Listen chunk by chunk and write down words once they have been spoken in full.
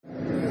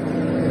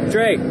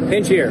Dre,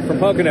 Pinch here from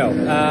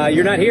Pocono.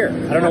 You're not here.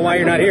 I don't know why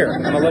you're not here.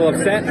 I'm a little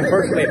upset and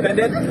personally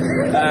offended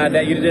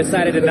that you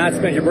decided to not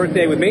spend your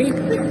birthday with me.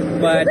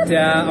 But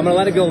I'm going to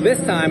let it go this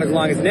time as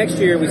long as next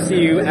year we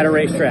see you at a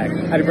racetrack.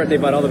 Happy birthday,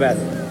 bud. All the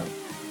best.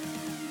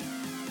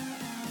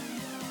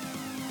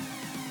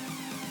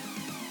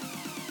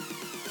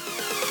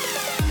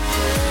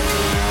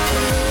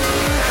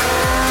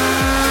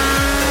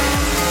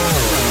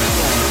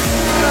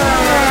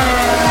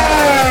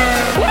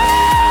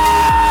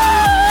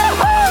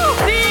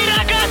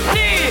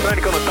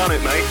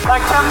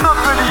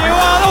 You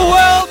are the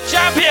world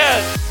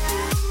champion!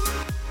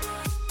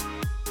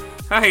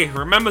 Hey,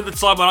 remember the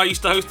time when I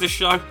used to host this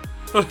show?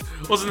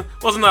 Wasn't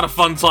that a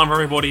fun time for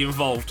everybody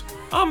involved?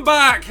 I'm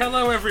back!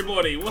 Hello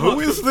everybody! Who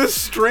is this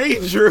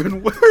stranger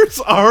and where's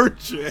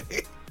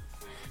RJ?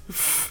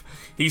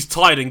 He's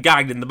tied and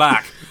gagged in the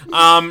back.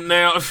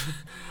 Now,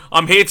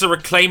 I'm here to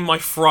reclaim my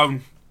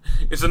throne.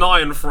 It's an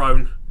iron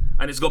throne,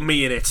 and it's got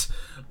me in it.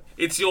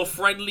 It's your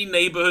friendly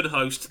neighbourhood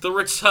host, the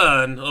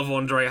return of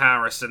Andre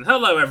Harrison.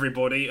 Hello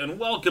everybody, and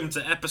welcome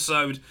to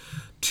episode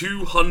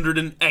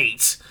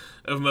 208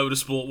 of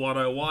Motorsport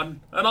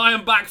 101. And I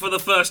am back for the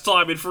first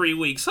time in 3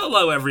 weeks.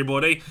 Hello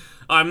everybody.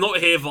 I'm not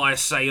here via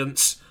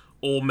seance,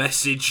 or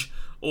message,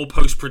 or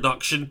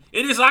post-production.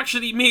 It is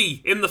actually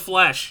me, in the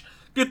flesh.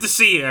 Good to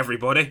see you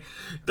everybody.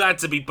 Glad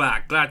to be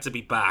back,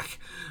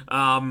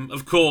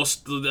 Of course,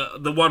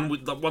 the one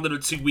of the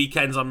 2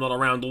 weekends I'm not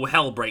around, all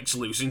hell breaks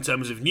loose in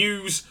terms of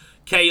news,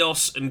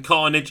 chaos, and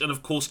carnage, and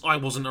of course I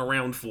wasn't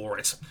around for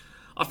it.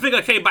 I think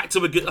I came back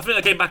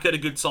at a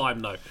good time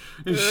though.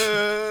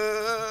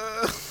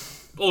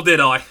 Or did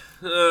I?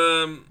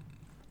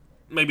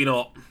 Maybe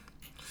not.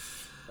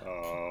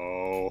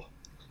 Oh.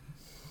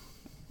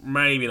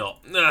 Maybe not.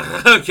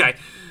 Okay.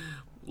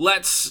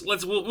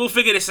 We'll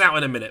figure this out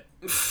in a minute.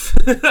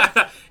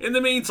 In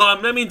the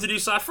meantime, let me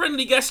introduce our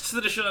friendly guests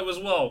to the show as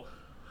well.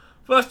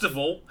 First of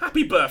all,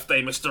 happy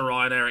birthday, Mr.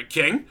 Ryan Eric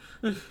King.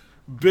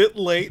 Bit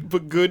late,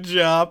 but good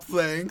job,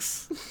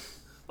 thanks.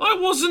 I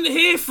wasn't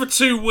here for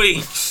 2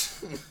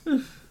 weeks.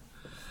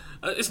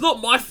 It's not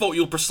my fault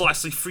you're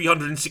precisely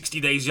 360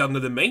 days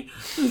younger than me.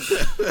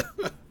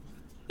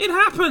 It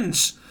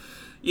happens.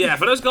 Yeah,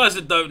 for those guys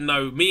that don't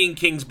know, me and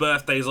King's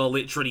birthdays are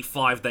literally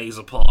 5 days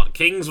apart.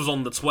 King's was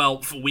on the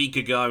 12th a week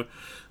ago,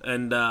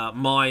 and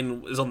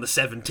mine is on the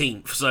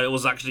 17th, so it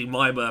was actually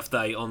my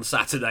birthday on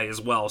Saturday as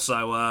well.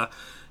 So,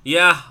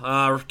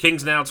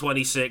 King's now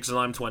 26 and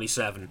I'm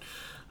 27.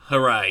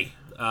 Hooray.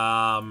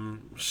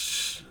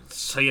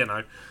 So, you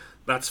know,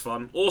 that's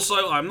fun.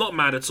 Also, I'm not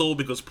mad at all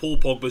because Paul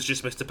Pogba's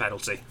just missed a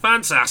penalty.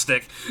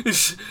 Fantastic.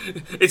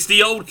 It's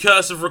the old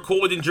curse of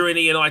recording during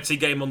an ENIT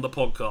game on the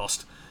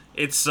podcast.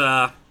 It's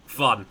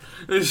fun.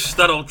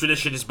 That old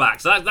tradition is back,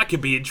 so that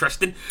could be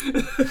interesting.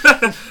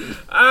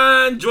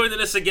 And joining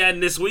us again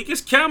this week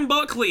is Cam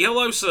Buckley.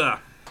 Hello, sir.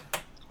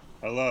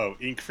 Hello.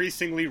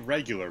 Increasingly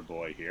regular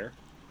boy here.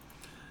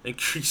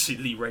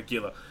 Increasingly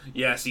regular.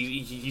 Yes,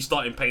 he's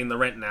starting paying the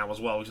rent now as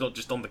well. He's not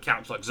just on the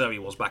couch like Zoe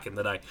was back in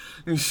the day.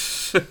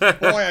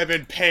 Boy, I've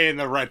been paying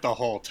the rent the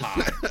whole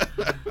time.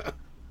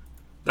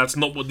 That's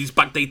not what these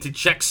backdated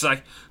checks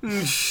say.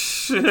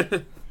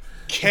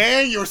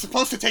 Ken, you were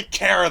supposed to take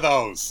care of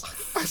those.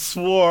 I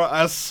swore,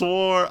 I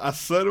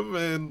set them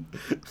in.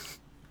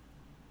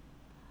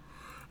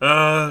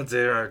 Oh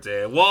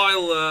dear.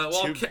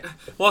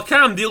 While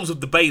Cam deals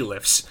with the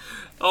bailiffs,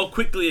 I'll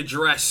quickly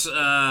address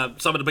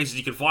some of the places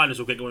you can find us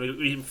real quick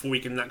before we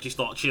can actually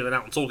start chilling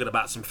out and talking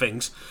about some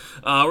things.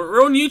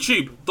 We're on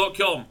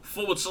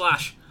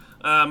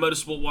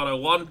youtube.com/Motorsport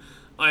 101.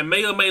 I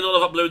may or may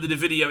not have uploaded a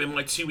video in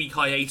my 2-week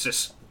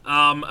hiatus.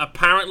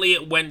 Apparently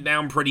it went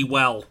down pretty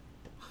well.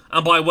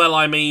 And by well,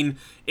 I mean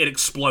it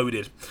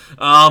exploded.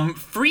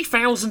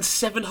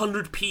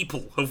 3,700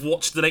 people have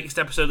watched the latest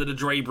episode of the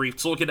Dre Brief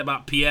talking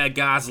about Pierre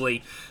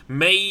Gasly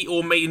may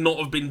or may not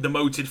have been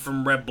demoted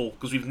from Red Bull,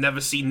 because we've never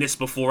seen this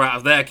before out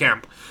of their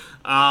camp.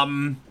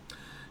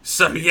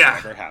 So, yeah.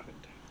 Never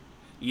happened.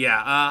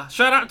 Yeah,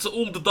 shout out to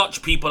all the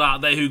Dutch people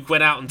out there who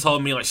went out and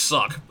told me I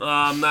suck.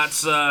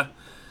 I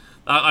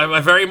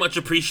very much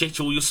appreciate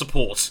all your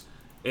support.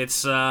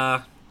 It's, you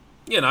know.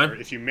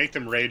 If you make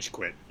them rage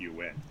quit, you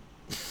win.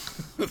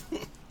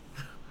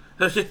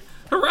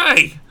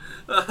 Hooray!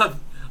 I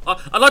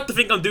like to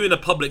think I'm doing a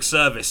public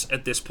service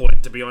at this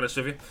point, to be honest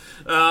with you.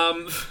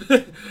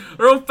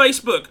 We're on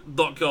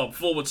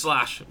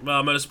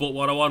Facebook.com/Motorsport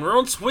 101. We're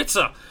on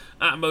Twitter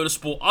at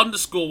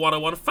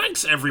Motorsport_101.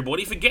 Thanks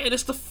everybody for getting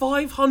us to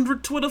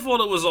 500 Twitter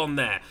followers on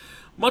there.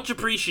 Much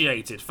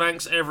appreciated.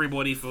 Thanks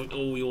everybody for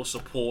all your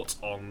support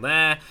on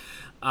there.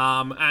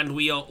 And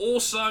we are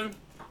also...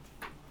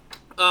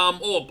 by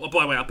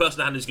the way, our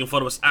personal handles, you can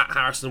follow us at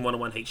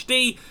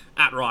Harrison101HD,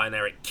 at Ryan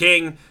Eric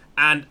King,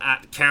 and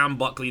at Cam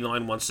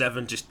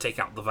Buckley917. Just take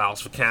out the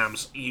vowels for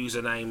Cam's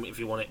username if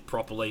you want it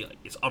properly.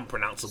 It's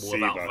unpronounceable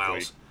without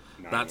vowels.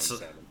 That's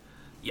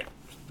yeah,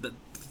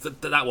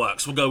 that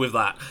works. We'll go with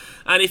that.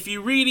 And if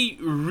you really,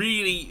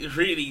 really,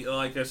 really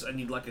like us and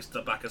you'd like us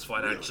to back us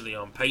financially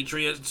on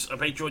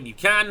Patreon, you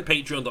can.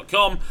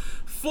 Patreon.com/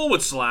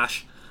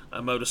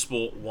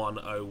 Motorsport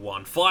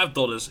 101.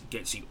 $5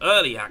 gets you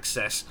early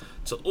access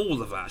to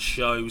all of our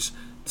shows.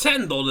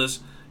 $10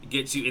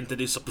 gets you into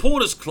the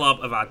supporters club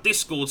of our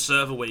Discord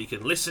server, where you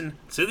can listen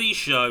to these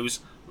shows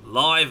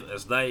live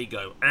as they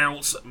go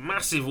out.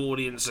 Massive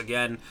audience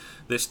again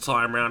this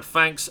time round.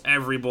 Thanks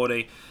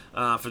everybody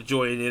for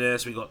joining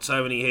us. We got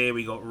Tony here,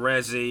 we got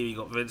Rezi, we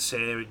got Vince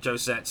here,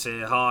 Josette's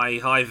here.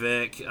 Hi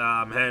Vic,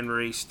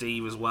 Henry,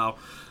 Steve as well.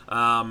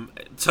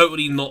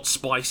 Totally not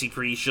spicy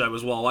pre-show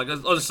as well. Like,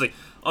 honestly,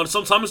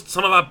 sometimes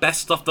some of our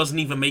best stuff doesn't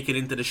even make it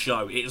into the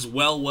show. It is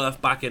well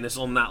worth backing us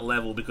on that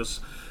level, because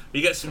we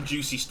get some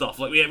juicy stuff.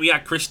 Like we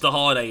had Chris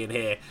DeHarde in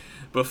here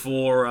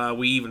before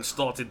we even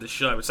started the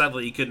show.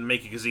 Sadly, he couldn't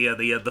make it because he had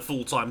the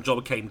full-time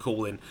job came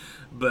calling.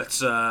 But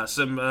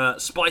some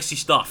spicy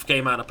stuff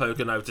came out of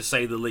Pocono, to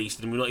say the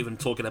least, and we're not even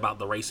talking about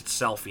the race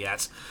itself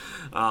yet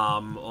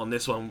on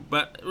this one.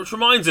 But which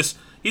reminds us,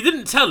 he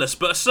didn't tell us,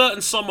 but a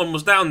certain someone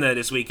was down there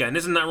this weekend.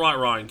 Isn't that right,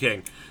 Ryan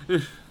King?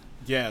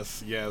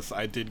 Yes,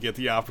 I did get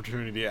the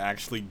opportunity to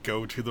actually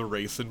go to the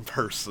race in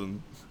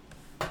person.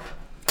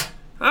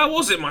 How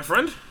was it, my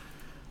friend?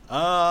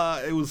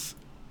 It was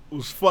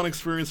a fun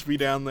experience to be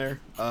down there.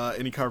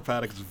 IndyCar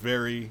paddock is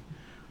very,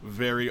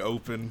 very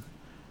open.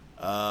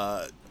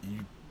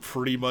 You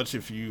pretty much,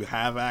 if you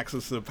have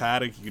access to the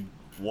paddock, you can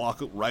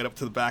walk right up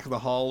to the back of the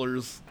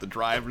haulers. The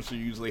drivers are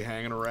usually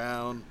hanging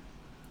around.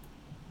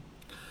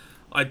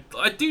 I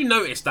do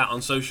notice that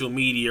on social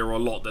media a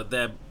lot, that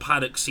their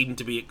paddocks seem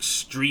to be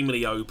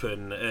extremely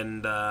open,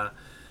 and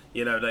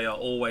they are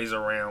always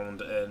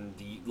around, and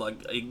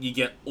you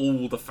get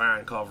all the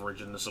fan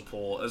coverage and the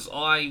support, as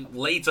I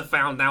later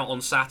found out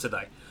on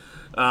Saturday.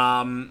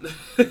 A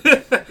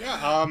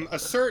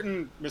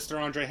certain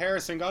Mr. Andre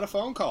Harrison got a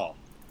phone call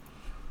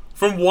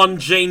from one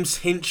James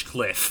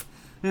Hinchcliffe.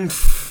 I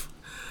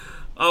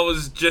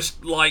was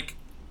just like,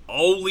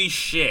 holy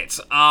shit.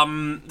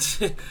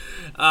 As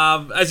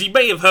you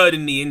may have heard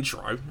in the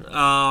intro,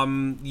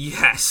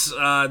 yes,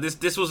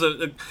 this was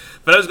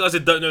for those guys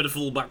that don't know the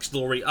full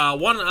backstory,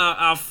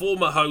 our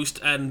former host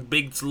and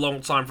big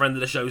long-time friend of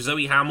the show,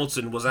 Zoe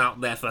Hamilton, was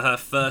out there for her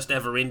first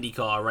ever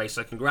IndyCar race,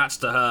 so congrats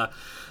to her.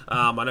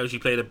 I know she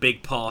played a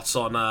big part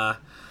on a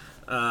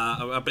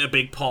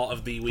big part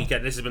of the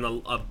weekend. This has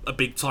been a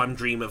big-time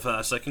dream of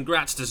hers, so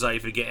congrats to Zoe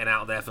for getting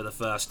out there for the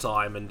first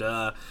time. And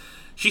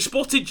she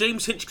spotted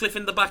James Hinchcliffe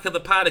in the back of the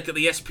paddock at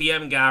the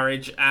SPM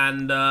garage,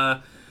 and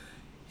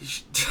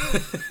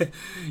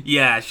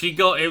she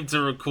got him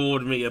to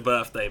record me a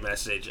birthday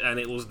message, and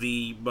it was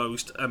the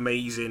most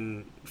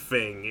amazing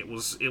thing. It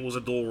was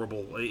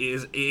adorable.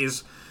 It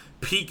is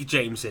peak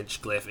James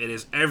Hinchcliffe. It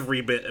is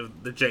every bit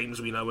of the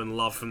James we know and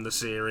love from the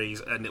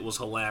series, and it was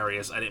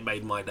hilarious, and it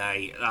made my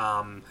day.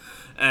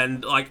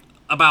 And like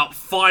about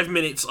 5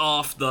 minutes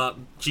after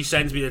she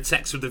sends me the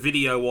text with the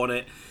video on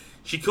it,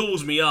 she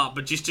calls me up,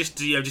 but just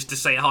to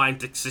say hi and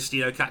to just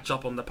catch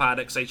up on the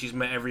paddock, say she's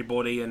met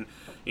everybody, and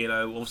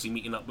obviously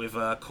meeting up with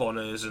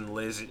Connors and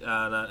Liz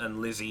and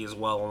Lizzie as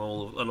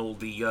well, and all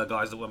the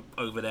guys that were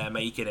over there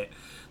making it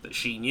that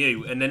she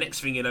knew. And the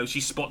next thing you know, she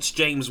spots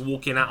James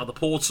walking out of the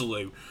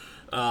Portaloo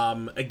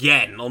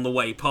again on the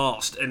way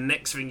past, and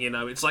next thing you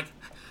know, it's like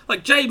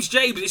James,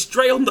 it's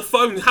Dre on the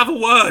phone, have a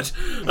word.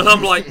 And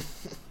I'm like,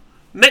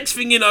 next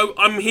thing you know,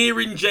 I'm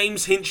hearing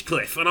James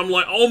Hinchcliffe, and I'm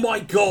like, oh my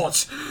god.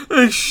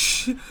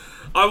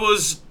 I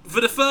was, for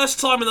the first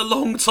time in a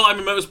long time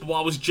in motorsport,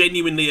 I was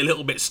genuinely a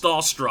little bit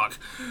starstruck.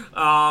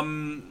 I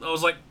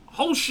was like,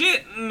 oh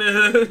shit,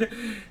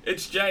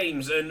 it's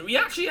James. And we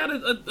actually had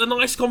a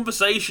nice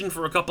conversation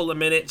for a couple of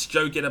minutes,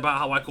 joking about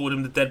how I called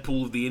him the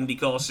Deadpool of the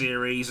IndyCar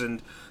series,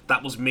 and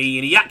that was me,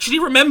 and he actually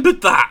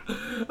remembered that.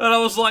 And I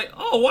was like,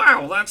 oh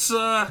wow, that's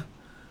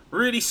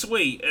really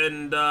sweet.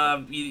 And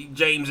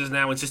James has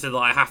now insisted that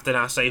I have to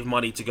now save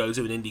money to go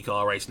to an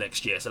IndyCar race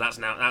next year, so that's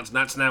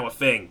now a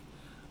thing,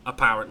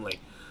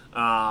 apparently.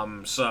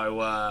 That's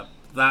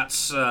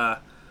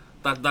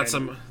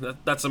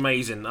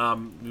amazing.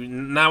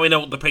 Now we know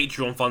what the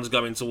Patreon fund's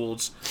going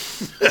towards.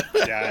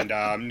 Yeah,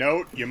 and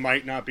note, you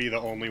might not be the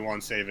only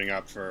one saving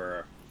up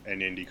for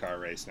an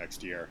IndyCar race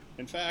next year.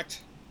 In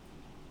fact,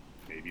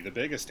 maybe the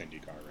biggest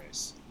IndyCar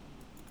race.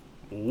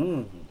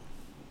 Ooh,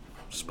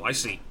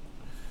 spicy,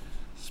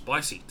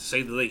 to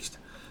say the least.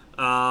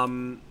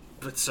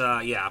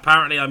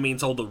 Apparently I'm being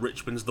told that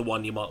Richmond's the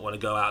one you might want to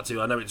go out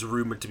to. I know it's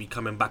rumoured to be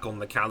coming back on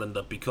the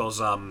calendar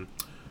because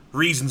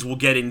reasons we'll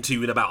get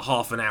into in about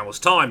half an hour's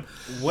time.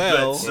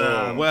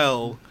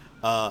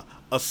 A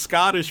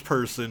Scottish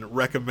person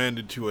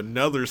recommended to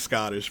another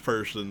Scottish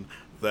person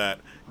that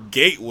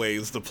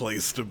Gateway's the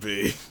place to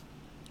be.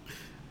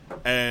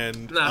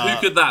 And now, who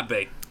could that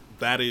be?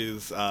 That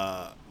is,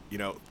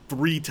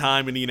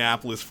 3-time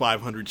Indianapolis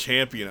 500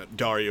 champion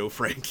Dario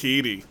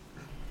Franchitti.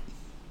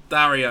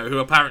 Dario, who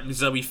apparently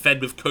Zoe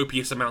fed with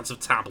copious amounts of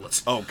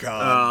tablets. Oh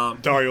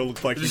god, Dario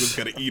looked like he was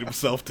gonna eat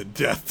himself to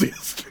death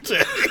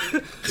yesterday.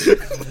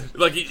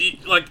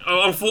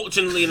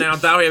 Unfortunately now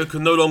Dario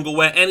can no longer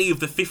wear any of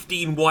the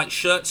 15 white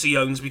shirts he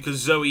owns because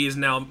Zoe has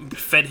now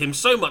fed him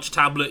so much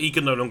tablet he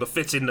can no longer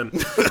fit in them.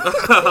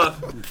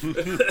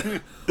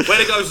 Way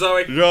to go,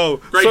 Zoe! No,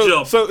 Great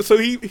job. So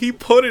he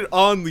put it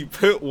on the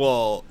pit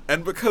wall,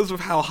 and because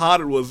of how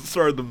hot it was, it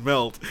started to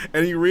melt.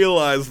 And he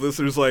realized this.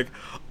 There's like,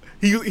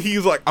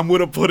 he's like, I'm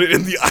gonna put it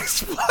in the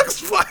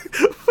icebox by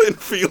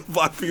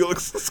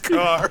Felix's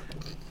car.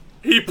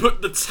 He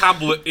put the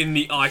tablet in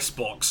the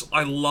icebox.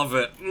 I love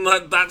it.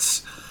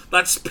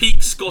 That's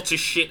peak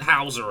Scottish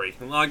shithousery.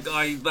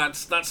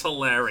 That's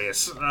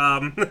hilarious.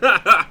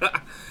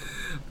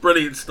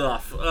 Brilliant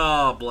stuff.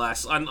 Oh,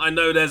 bless. I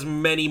know there's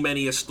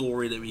many a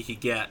story that we could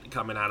get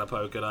coming out of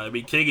Pocono. I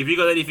mean, King, if you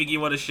got anything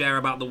you want to share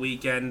about the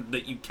weekend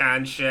that you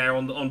can share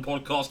on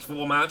podcast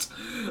format,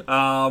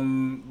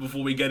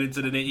 before we get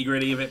into the nitty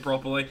gritty of it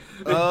properly.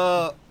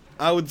 I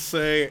would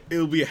say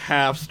it'll be a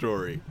half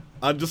story.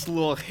 Just a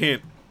little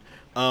hint.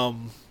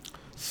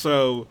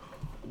 So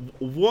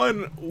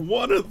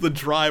one of the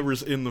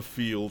drivers in the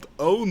field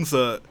owns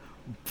a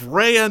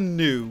brand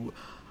new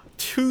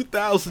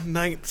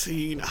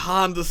 2019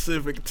 Honda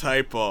Civic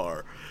Type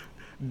R.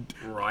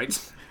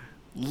 Right.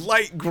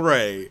 Light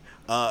gray.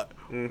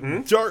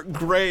 Dark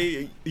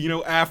gray,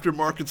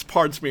 aftermarket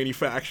parts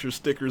manufacturer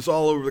stickers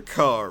all over the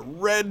car.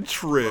 Red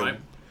trim. Right.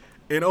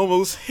 And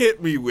almost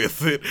hit me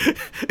with it.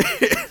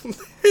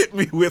 Hit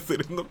me with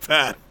it in the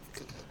paddock.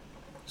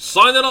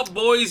 Sign it up,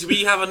 boys.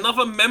 We have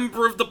another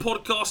member of the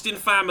podcasting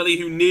family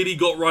who nearly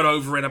got run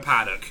over in a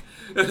paddock.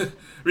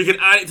 We can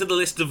add it to the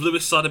list of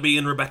Lewis Sotheby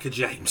and Rebecca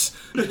James.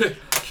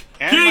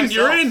 King,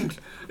 you're in!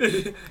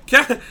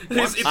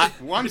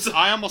 Once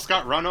I almost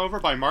got run over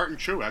by Martin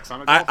Truex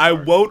on a golf I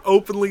cart. won't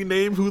openly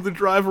name who the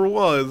driver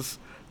was,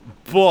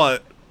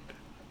 but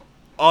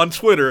on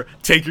Twitter,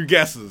 take your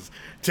guesses.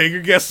 Take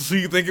your guesses who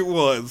you think it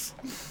was.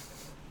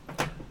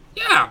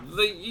 Yeah,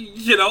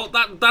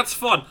 that's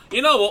fun.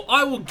 You know what?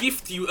 I will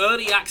gift you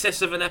early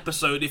access of an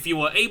episode if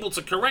you are able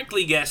to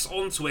correctly guess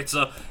on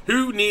Twitter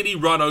who nearly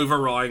run over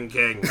Ryan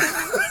King.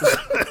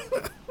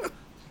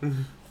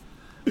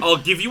 I'll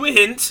give you a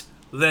hint.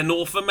 They're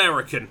North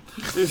American.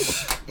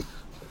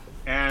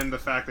 And the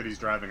fact that he's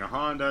driving a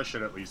Honda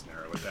should at least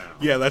narrow it down.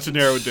 Yeah, that should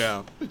narrow it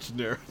down. It should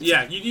narrow.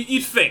 Yeah,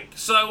 you'd think.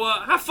 So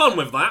have fun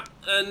with that,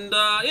 and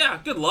yeah,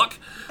 good luck.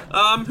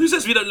 Who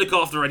says we don't look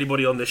after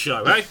anybody on this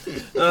show, eh?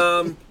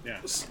 Yeah.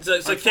 So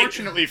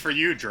Unfortunately for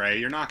you, Dre,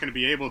 you're not going to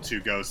be able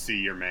to go see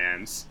your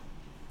mans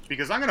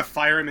because I'm going to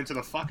fire him into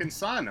the fucking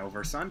sun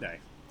over Sunday.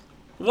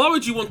 Why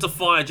would you want to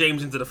fire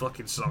James into the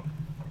fucking sun?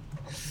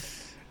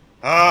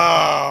 Oh,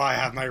 I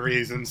have my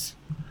reasons.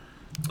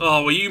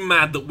 Oh, were you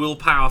mad that Will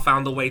Power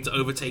found a way to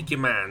overtake your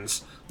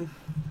mans?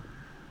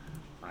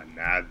 I'm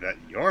mad that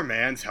your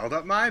mans held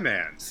up my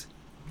mans.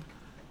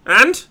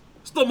 And?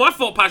 It's not my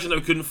fault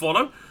Pagano couldn't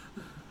follow.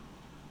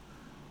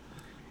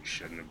 You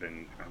shouldn't have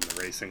been on the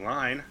racing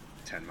line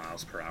 10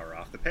 miles per hour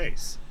off the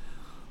pace.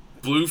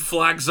 Blue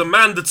flags are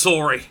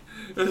mandatory.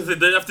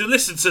 They have to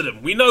listen to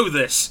them. We know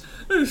this.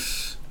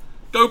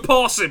 Go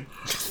pass him.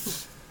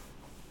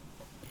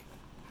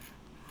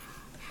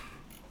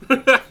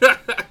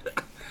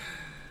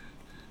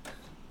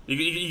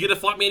 You gonna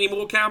fight me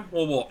anymore, Cam,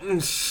 or what?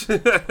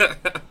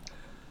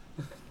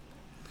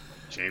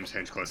 James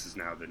Hinchcliffe is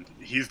now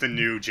he's the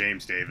new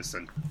James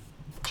Davison.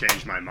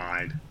 Changed my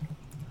mind.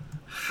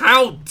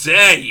 How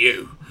dare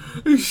you?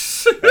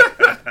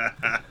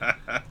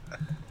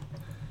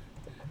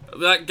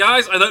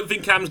 Guys, I don't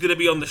think Cam's gonna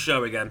be on the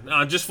show again.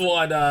 I just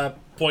thought I'd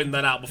point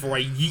that out before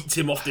I yeet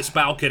him off this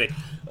balcony.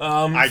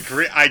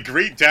 I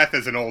greet death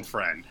as an old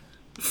friend.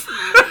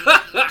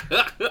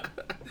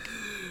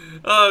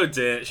 Oh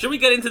dear. Shall we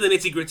get into the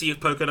nitty-gritty of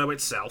Pocono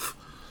itself?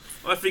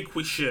 I think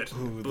we should.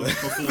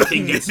 Before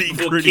King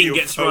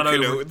gets run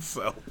over.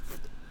 Itself.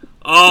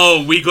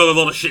 Oh, we got a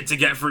lot of shit to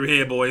get through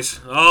here, boys.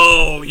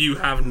 Oh, you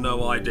have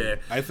no idea.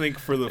 I think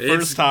for the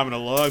first time in a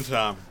long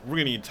time, we're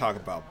going to need to talk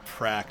about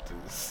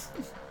practice.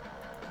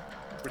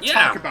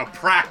 Talk about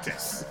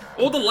practice.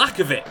 Or the lack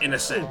of it, in a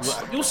sense.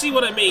 You'll see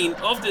what I mean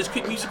after this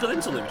quick musical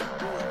interlude.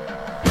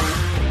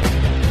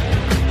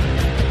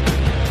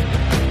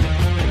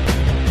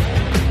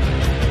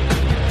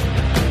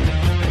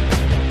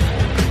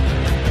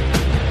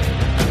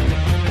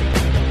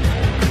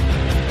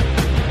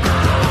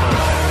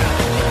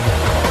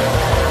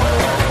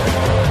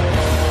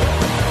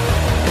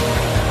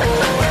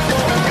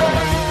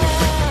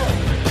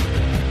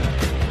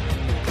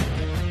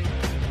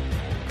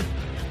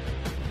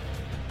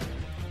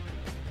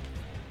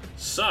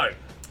 So,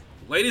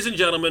 ladies and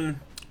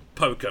gentlemen,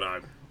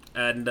 Pocono.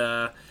 And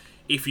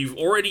if you've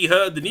already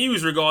heard the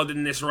news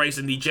regarding this race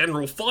and the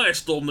general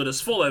firestorm that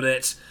has followed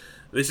it,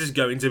 this is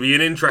going to be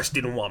an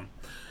interesting one.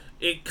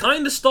 It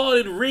kind of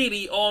started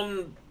really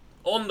on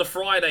the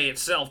Friday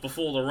itself,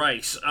 before the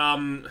race.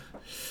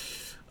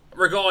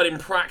 Regarding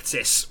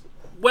practice,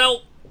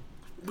 well,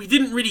 we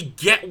didn't really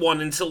get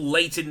one until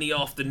late in the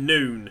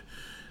afternoon.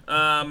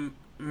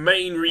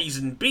 Main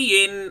reason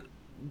being,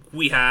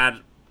 we had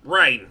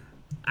rain.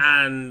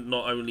 And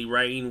not only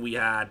rain, we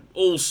had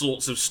all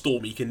sorts of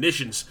stormy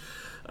conditions.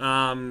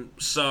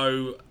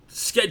 So,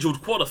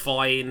 scheduled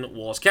qualifying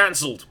was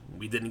cancelled.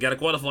 We didn't get a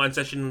qualifying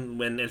session.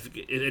 When, if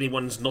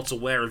anyone's not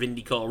aware of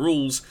IndyCar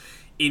rules,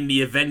 in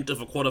the event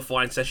of a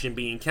qualifying session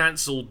being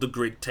cancelled, the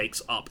grid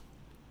takes up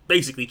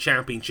basically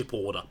championship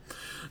order.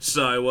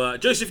 So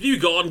Joseph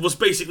Newgarden was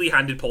basically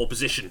handed pole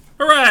position.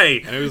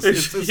 Hooray! And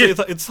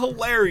it's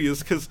hilarious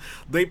because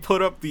they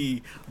put up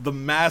the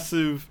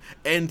massive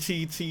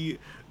NTT,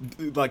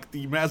 like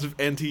the massive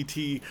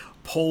NTT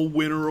pole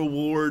winner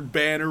award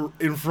banner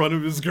in front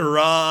of his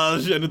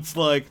garage, and it's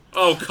like,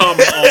 oh, come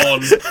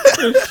on.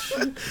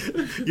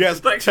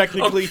 Yes, Like,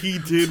 technically he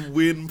did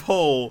win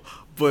pole,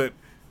 but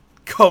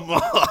come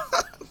on.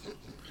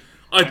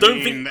 I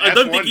don't mean, think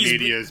F1 he's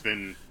media has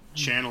been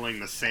channeling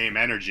the same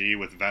energy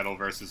with Vettel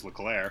versus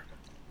Leclerc.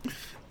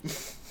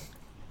 That's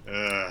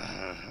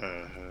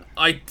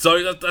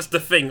the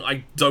thing.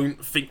 I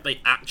don't think they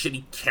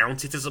actually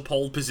count it as a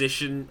pole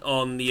position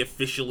on the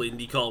official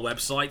IndyCar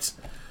website.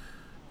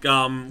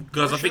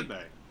 Because I think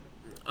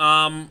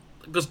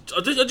because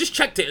I just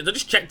checked it. I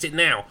just checked it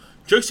now.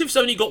 Joseph's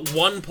only got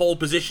one pole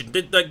position.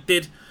 Did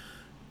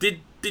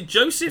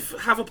Joseph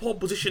have a pole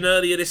position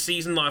earlier this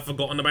season that I've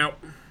forgotten about?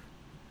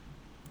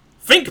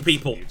 Think,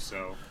 people.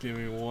 So Give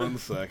me 1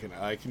 second.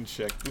 I can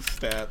check the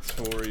stats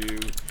for you.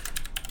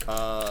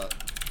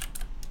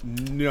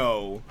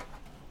 No.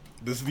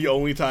 This is the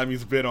only time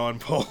he's been on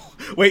pole.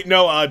 Wait,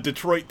 no,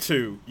 Detroit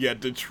 2. Yeah,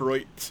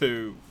 Detroit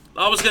 2.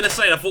 I was going to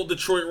say, I thought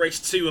Detroit Race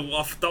 2,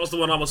 that was the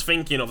one I was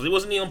thinking of.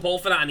 Wasn't he on pole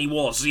for that? And he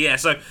was, yeah.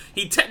 So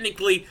he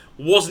technically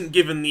wasn't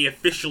given the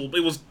official...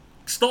 It was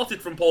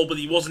started from pole, but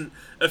he wasn't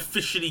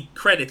officially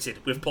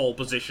credited with pole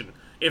position,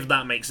 if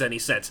that makes any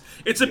sense.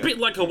 It's a bit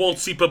like a World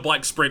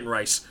Superbike sprint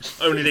race,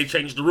 only they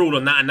changed the rule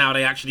on that and now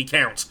they actually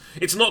count.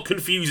 It's not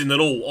confusing at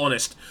all,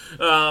 honest.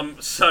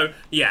 So,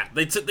 yeah,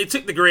 they took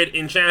the grid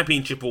in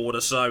championship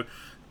order, so...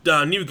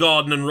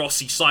 Newgarden and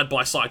Rossi side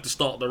by side to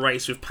start the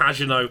race, with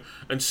Pagenaud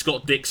and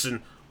Scott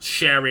Dixon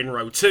sharing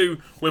row 2,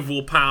 with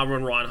Will Power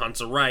and Ryan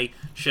Hunter-Reay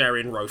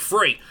sharing row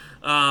 3.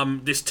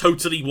 This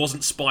totally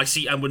wasn't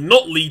spicy and would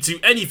not lead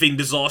to anything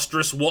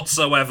disastrous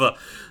whatsoever.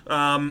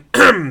 So,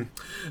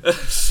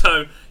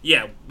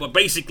 yeah, but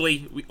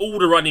basically, all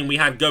the running we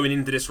had going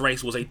into this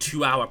race was a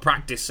 2-hour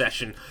practice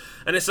session.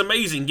 And it's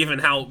amazing given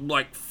how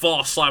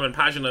fast Simon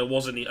Pagenaud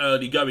was in the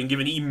early going,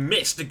 given he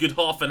missed a good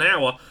half an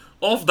hour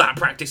of that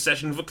practice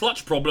session with a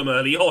clutch problem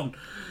early on.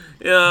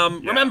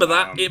 Remember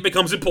that, it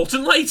becomes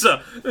important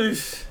later.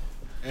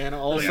 And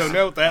also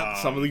note that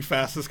some of the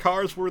fastest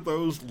cars were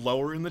those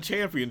lower in the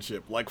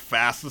championship, like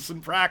fastest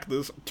in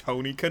practice,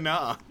 Tony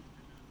Kanaan.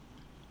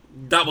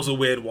 That was a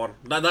weird one.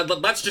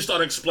 That's just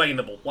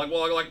unexplainable. Like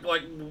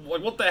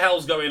what the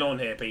hell's going on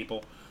here,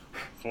 people?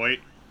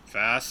 Foyt,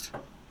 fast.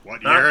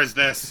 What year is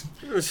this?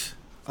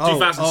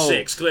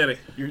 2006, clearly.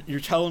 You're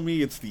telling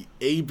me it's the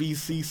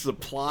ABC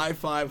Supply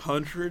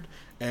 500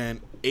 and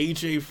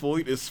AJ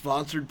Foyt is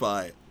sponsored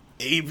by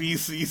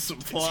ABC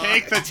Supply?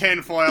 Take the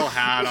tinfoil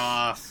hat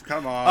off.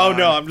 Come on. Oh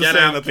no, I'm just Get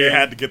saying out, that they King.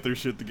 had to get their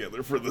shit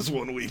together for this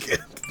one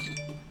weekend.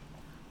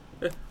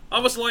 I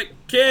was like,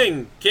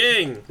 King,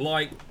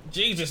 like,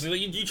 Jesus,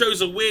 you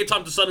chose a weird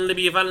time to suddenly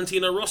be a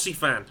Valentino Rossi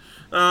fan.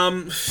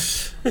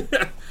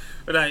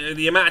 But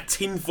the amount of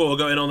tinfoil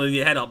going on in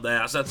your head up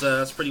there,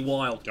 that's pretty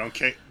wild. Don't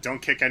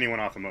kick anyone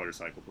off a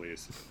motorcycle,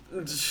 please.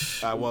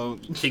 I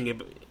won't.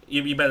 King,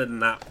 you're better than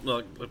that.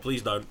 Like,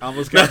 please don't. I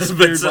almost got But,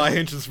 speared by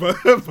Hinch's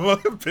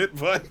pit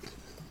bike.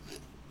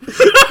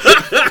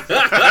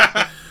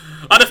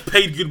 I'd have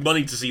paid good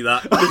money to see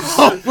that.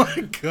 Oh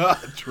my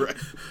god, Trey.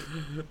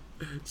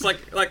 It's like,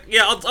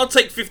 yeah, I'll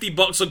take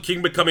 $50 on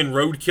King becoming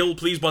roadkill,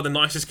 please, by the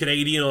nicest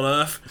Canadian on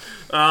earth.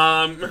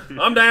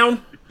 I'm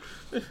down.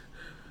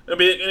 It'll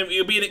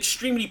be an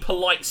extremely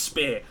polite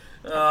spear.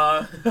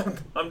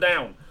 I'm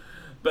down.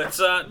 But,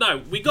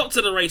 no, we got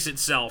to the race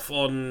itself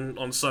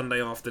on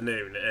Sunday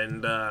afternoon,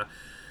 and,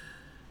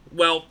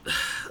 well,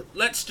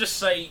 let's just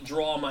say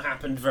drama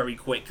happened very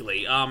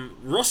quickly.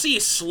 Rossi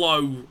is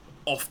slow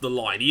off the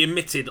line. He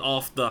admitted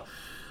after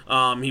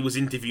he was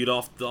interviewed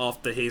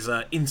after his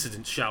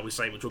incident, shall we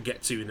say, which we'll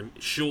get to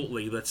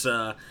shortly,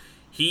 that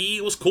he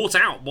was caught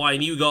out by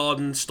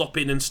Newgarden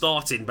stopping and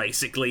starting,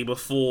 basically,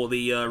 before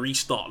the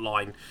restart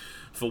line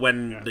for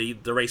when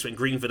the race went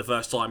green for the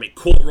first time. It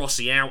caught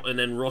Rossi out, and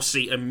then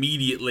Rossi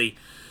immediately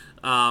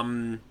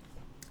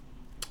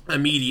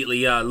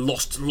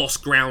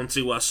lost ground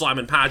to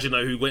Simon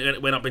Pagenaud, who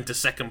went up into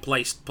second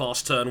place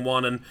past turn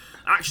 1 and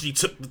actually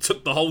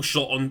took the whole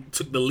shot and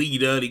took the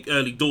lead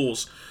early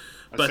doors.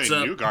 I'd say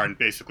Newgarden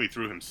basically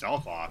threw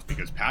himself off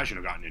because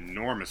Pagenaud got an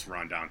enormous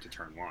run down to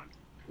turn 1.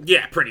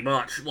 Yeah, pretty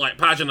much. Like,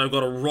 Pagenaud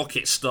got a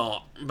rocket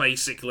start,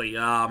 basically.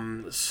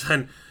 And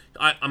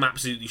I'm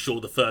absolutely sure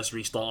the first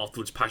restart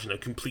afterwards, Pagenaud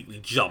completely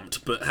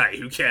jumped, but hey,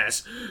 who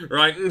cares,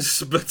 right?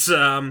 But,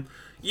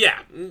 yeah,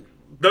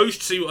 those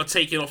two are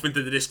taking off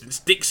into the distance.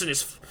 Dixon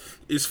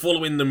is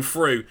following them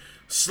through.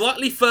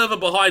 Slightly further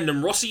behind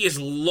them, Rossi has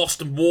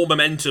lost more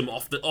momentum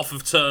off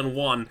of turn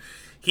 1.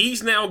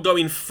 He's now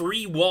going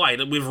 3 wide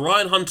with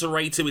Ryan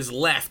Hunter-Reay to his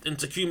left and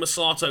Takuma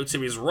Sato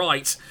to his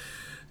right.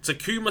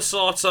 Takuma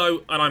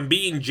Sato, and I'm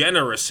being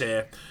generous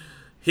here,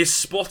 his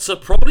spotter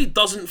probably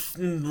doesn't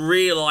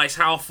realise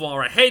how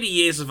far ahead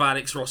he is of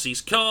Alex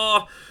Rossi's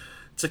car.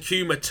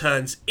 Takuma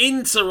turns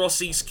into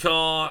Rossi's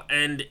car,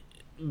 and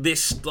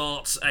this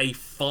starts a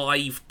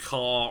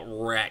 5-car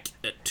wreck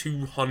at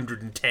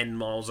 210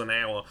 miles an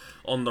hour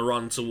on the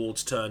run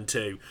towards turn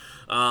 2.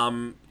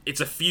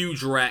 It's a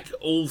huge wreck.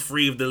 All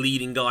 3 of the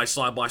leading guys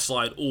side by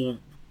side all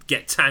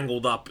get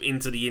tangled up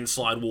into the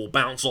inside wall,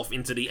 bounce off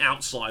into the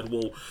outside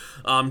wall.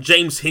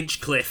 James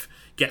Hinchcliffe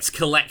gets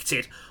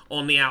collected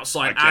on the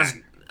outside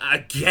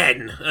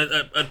again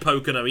at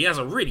Pocono. He has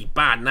a really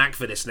bad knack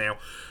for this now.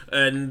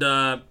 And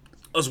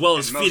as well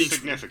as most Felix...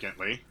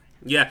 significantly...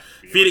 Yeah,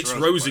 Felix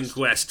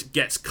Rosenquist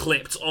gets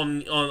clipped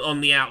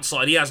on the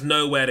outside. He has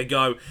nowhere to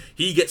go.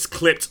 He gets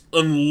clipped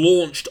and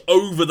launched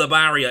over the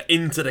barrier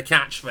into the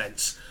catch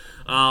fence.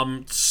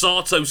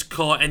 Sato's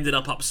car ended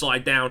up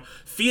upside down.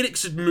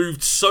 Felix had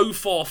moved so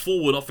far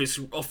forward off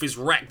his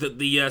wreck that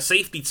the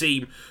safety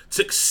team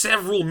took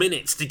several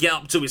minutes to get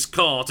up to his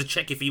car to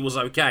check if he was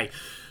okay.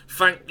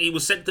 He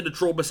was sent to the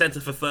trauma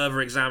centre for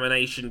further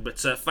examination, but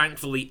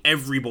thankfully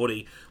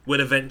everybody would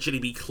eventually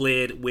be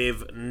cleared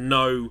with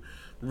no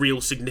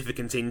real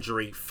significant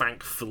injury,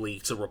 thankfully,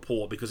 to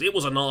report, because it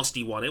was a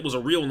nasty one. It was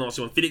a real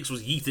nasty one. Felix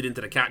was yeeted into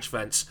the catch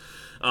fence.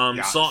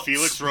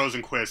 Felix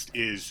Rosenquist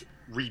is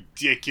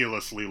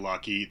ridiculously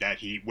lucky that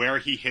where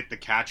he hit the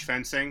catch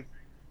fencing,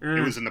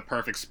 it was in the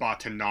perfect spot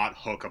to not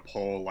hook a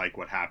pole like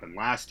what happened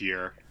last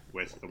year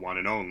with the one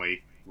and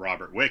only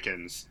Robert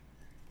Wickens.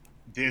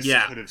 This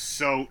could have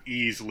so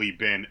easily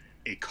been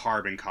a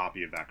carbon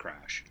copy of that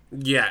crash.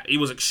 Yeah, he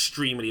was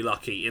extremely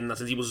lucky in that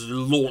he was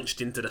launched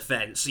into the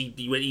fence.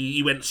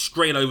 He went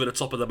straight over the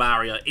top of the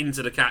barrier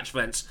into the catch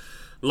fence.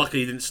 Luckily,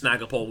 he didn't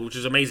snag a pole, which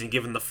is amazing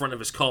given the front of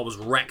his car was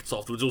wrecked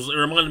off. It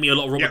reminded me a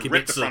lot of Robert Kubica.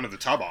 Ripped the front of the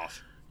tub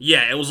off.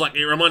 Yeah, it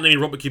reminded me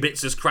of Robert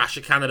Kubica's crash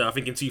at Canada, I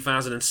think in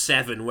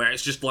 2007, where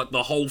it's just like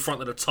the whole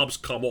front of the tub's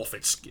come off.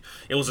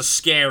 It was a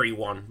scary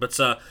one, but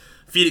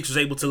Felix was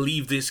able to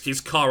leave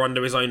his car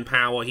under his own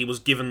power. He was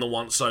given the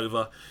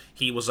once-over.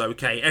 He was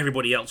okay.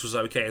 Everybody else was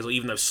okay,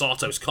 even though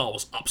Sato's car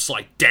was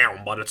upside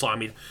down by the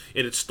time it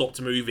had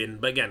stopped moving.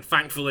 But again,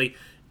 thankfully,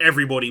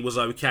 everybody was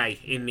okay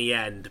in the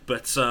end.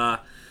 But the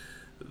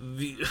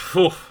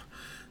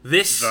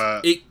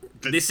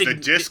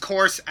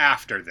discourse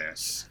after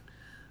this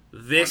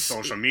on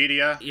social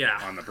media,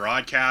 on the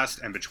broadcast,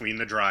 and between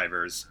the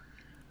drivers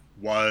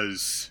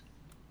was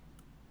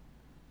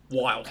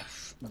wild.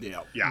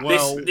 Yeah.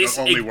 Well, the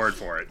only word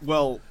for it.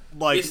 Well,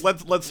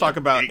 let's talk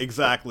about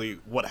exactly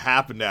what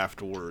happened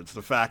afterwards.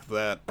 The fact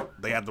that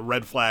they had the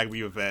red flag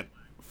the event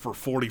for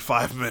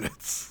 45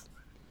 minutes.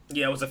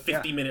 Yeah, it was a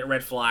 50-minute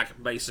red flag,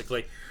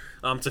 basically,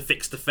 to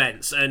fix the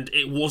fence. And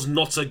it was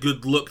not a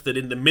good look that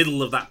in the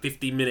middle of that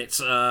 50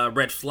 minutes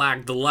red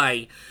flag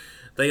delay,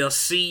 they are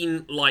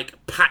seen,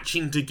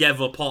 patching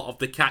together part of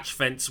the catch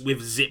fence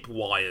with zip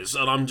wires.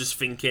 And I'm just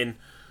thinking,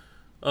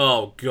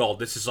 oh, God,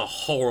 this is a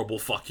horrible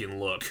fucking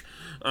look.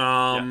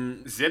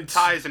 Zip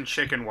ties and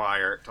chicken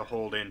wire to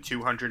hold in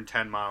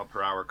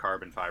 210-mile-per-hour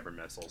carbon fiber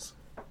missiles.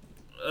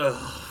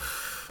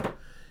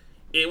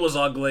 It was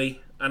ugly,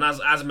 and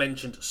as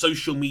mentioned,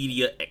 social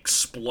media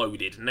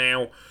exploded.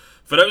 Now,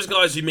 for those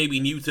guys who may be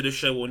new to the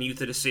show or new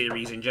to the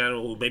series in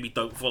general, who maybe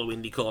don't follow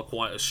IndyCar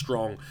quite as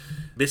strong,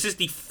 this is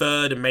the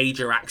third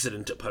major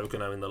accident at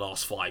Pocono in the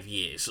last 5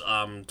 years.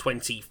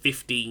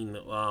 2015,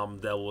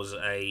 there was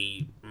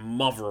a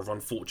mother of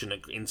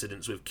unfortunate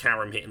incidents with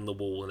Karam hitting the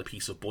wall and a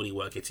piece of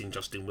bodywork hitting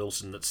Justin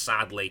Wilson that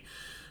sadly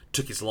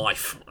took his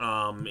life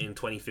in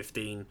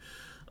 2015.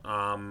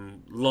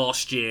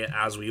 Last year,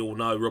 as we all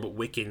know, Robert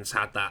Wickens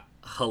had that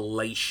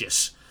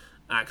hellacious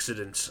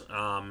accident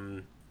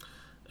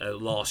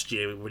last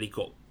year when he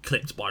got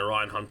clipped by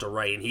Ryan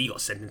Hunter-Reay and he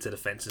got sent into the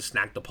fence and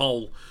snagged the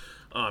pole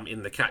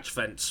in the catch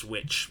fence,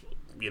 which,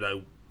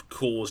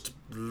 caused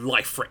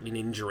life-threatening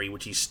injury,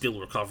 which he's still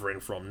recovering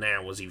from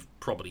now, as you've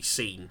probably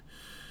seen.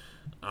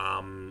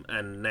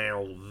 And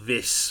now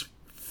this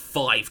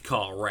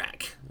 5-car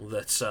wreck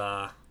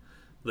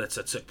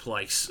that took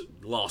place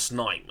last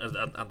night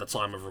at the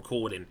time of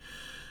recording.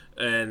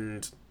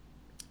 And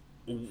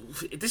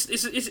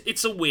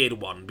it's a weird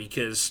one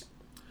because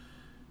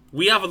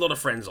we have a lot of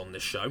friends on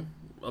this show,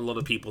 a lot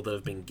of people that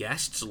have been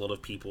guests, a lot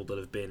of people that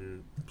have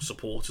been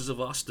supporters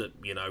of us that,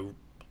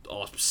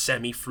 are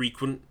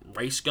semi-frequent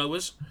race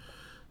goers,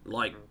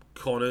 like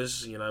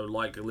Connors,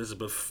 like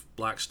Elizabeth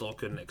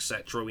Blackstock and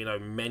etc.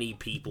 Many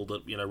people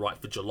that,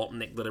 write for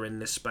Jalopnik that are in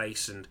this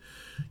space and,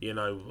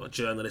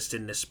 journalists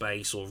in this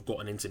space or have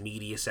gotten into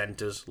media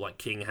centres like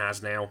King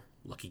has now.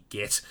 Lucky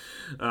git.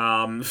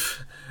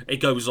 It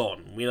goes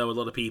on. We know a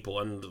lot of people,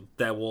 and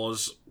there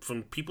was,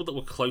 from people that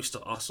were close to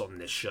us on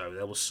this show,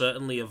 there was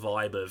certainly a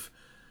vibe of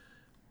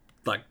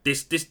Like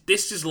this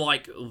is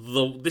like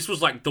this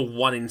was like the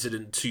one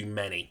incident too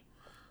many,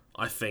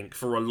 I think,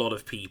 for a lot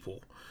of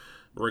people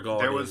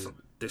regarding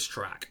this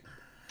track.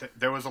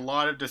 There was a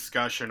lot of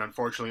discussion,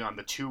 unfortunately, on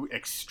the two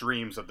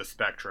extremes of the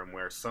spectrum,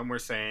 where some were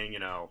saying,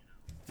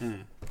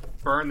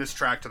 burn this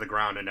track to the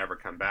ground and never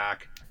come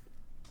back.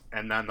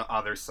 And then the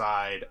other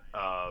side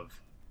of,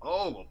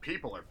 oh, well,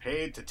 people are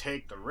paid to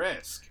take the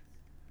risk.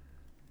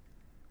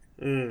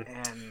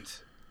 And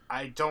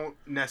I don't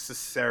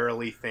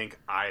necessarily think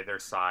either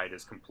side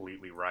is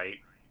completely right.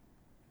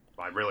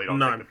 I really don't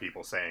think the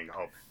people saying,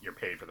 oh, you're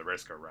paid for the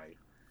risk are right.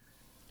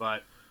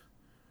 But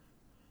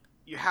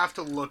you have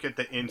to look at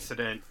the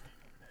incident.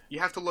 You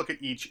have to look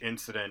at each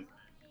incident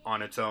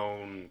on its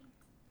own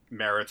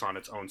merits, on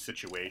its own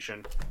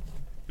situation.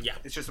 Yeah.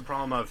 It's just a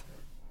problem of,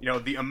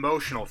 the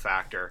emotional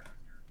factor.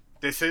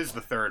 This is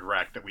the third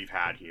wreck that we've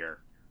had here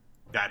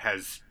that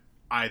has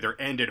either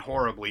ended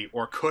horribly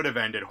or could have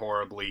ended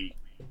horribly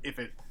if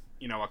it,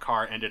 a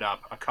car ended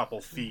up a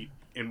couple feet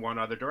in one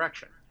other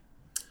direction.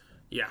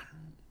 Yeah.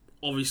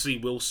 Obviously,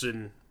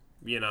 Wilson,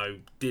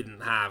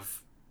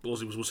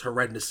 was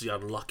horrendously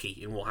unlucky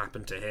in what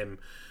happened to him.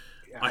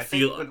 Yeah, I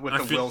think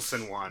with the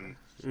Wilson one,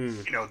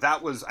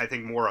 that was, I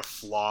think, more a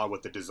flaw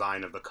with the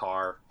design of the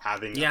car,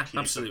 having a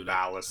piece of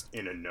ballast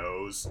in a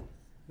nose.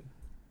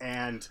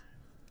 And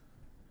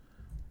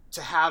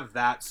to have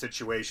that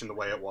situation the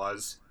way it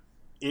was,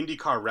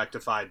 IndyCar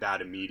rectified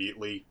that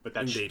immediately, but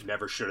that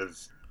never should have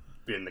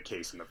been the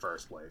case in the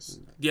first place.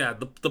 Yeah,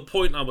 the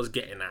point I was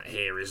getting at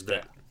here is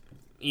that,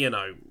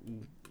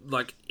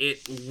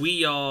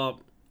 we are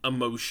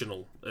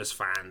emotional as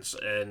fans,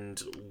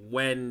 and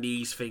when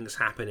these things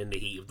happen in the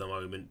heat of the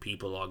moment,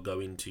 people are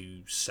going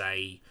to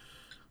say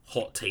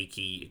hot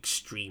takey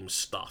extreme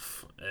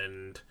stuff,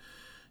 and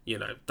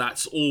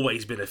that's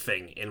always been a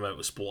thing in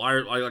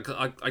motorsport.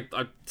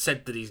 I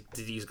said to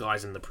these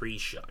guys in the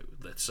pre-show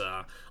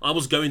that I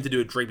was going to do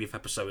a Drabief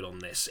episode on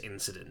this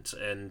incident,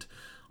 and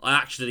I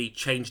actually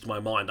changed my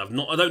mind.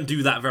 I don't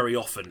do that very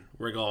often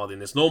regarding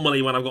this.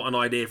 Normally, when I've got an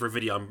idea for a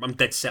video, I'm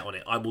dead set on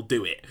it. I will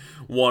do it,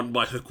 one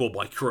by hook or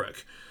by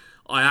crook.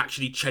 I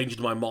actually changed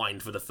my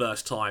mind for the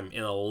first time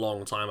in a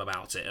long time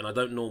about it, and I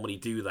don't normally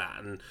do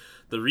that. And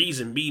the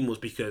reason being was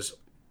because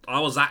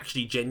I was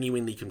actually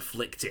genuinely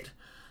conflicted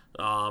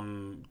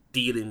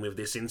dealing with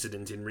this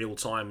incident in real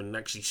time and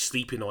actually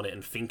sleeping on it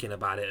and thinking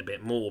about it a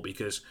bit more,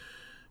 because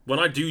when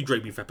I do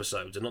Drabief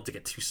episodes, and not to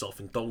get too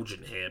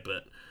self-indulgent here,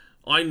 but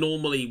I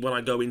normally, when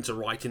I go into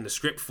writing the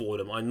script for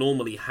them, I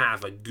normally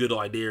have a good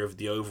idea of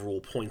the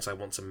overall points I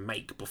want to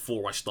make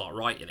before I start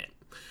writing it.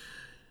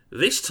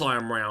 This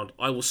time round,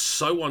 I was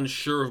so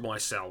unsure of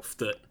myself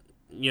that,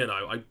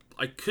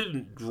 I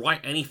couldn't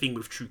write anything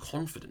with true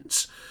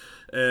confidence.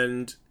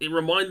 And it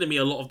reminded me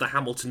a lot of the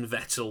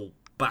Hamilton-Vettel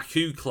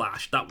Baku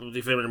clash. That,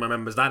 if anyone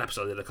remembers that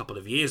episode, I did a couple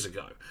of years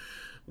ago,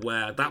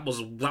 where that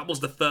was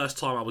the first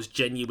time I was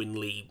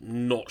genuinely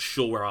not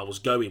sure where I was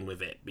going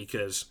with it,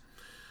 because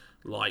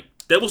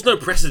there was no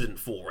precedent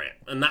for it,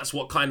 and that's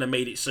what kind of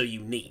made it so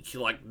unique.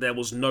 There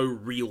was no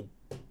real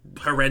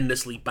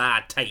horrendously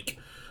bad take,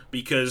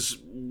 because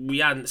we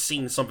hadn't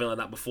seen something like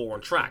that before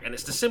on track. And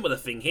it's the similar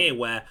thing here,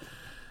 where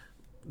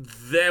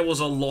there was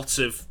a lot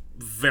of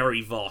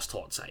very vast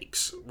hot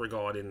takes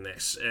regarding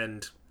this,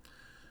 and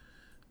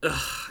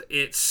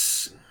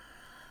it's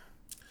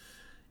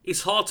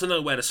hard to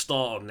know where to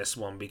start on this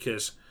one,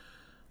 because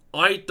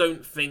I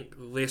don't think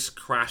this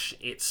crash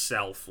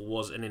itself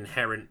was an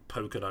inherent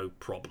Pocono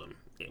problem.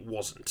 It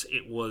wasn't.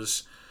 It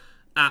was,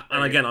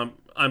 and again,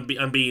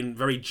 I'm being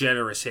very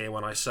generous here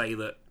when I say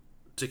that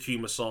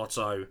Takuma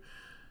Sato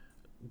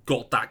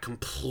got that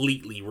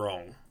completely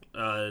wrong.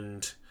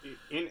 And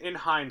in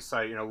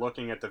hindsight,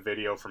 looking at the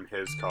video from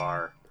his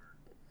car,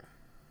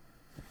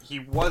 he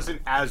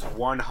wasn't as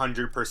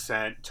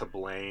 100% to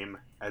blame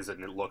as it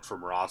looked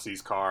from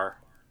Rossi's car.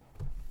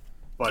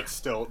 But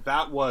still,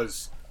 that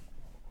was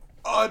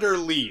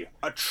utterly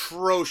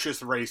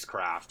atrocious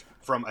racecraft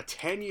from a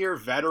 10-year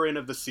veteran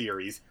of the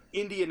series,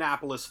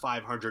 Indianapolis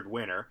 500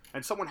 winner,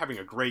 and someone having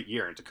a great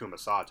year in Takuma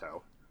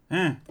Sato.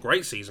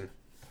 Great season.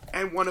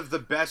 And one of the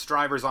best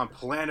drivers on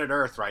planet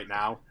Earth right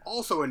now,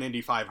 also an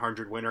Indy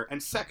 500 winner,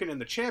 and second in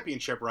the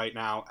championship right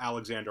now,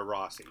 Alexander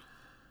Rossi.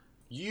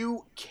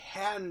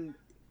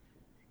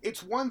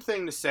 It's one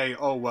thing to say,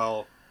 oh,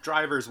 well,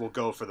 drivers will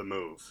go for the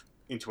move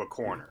into a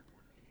corner.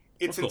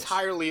 It's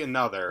entirely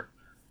another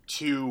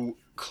to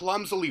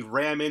clumsily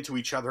ram into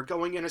each other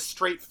going in a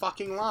straight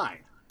fucking line.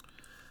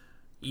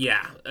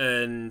 Yeah,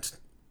 and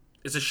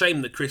it's a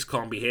shame that Chris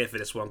can't be here for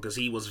this one, because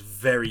he was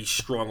very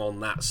strong on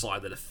that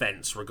side of the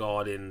fence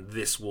regarding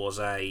this was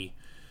a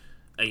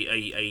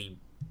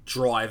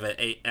driver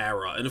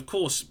error. And of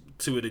course,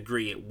 to a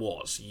degree, it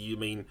was.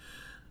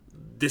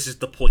 This is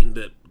the point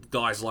that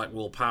guys like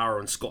Will Power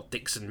and Scott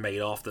Dixon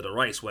made after the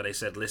race, where they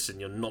said, listen,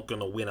 you're not going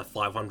to win a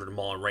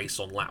 500-mile race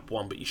on lap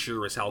 1, but you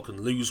sure as hell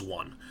can lose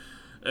one.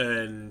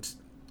 And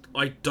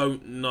I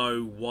don't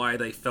know why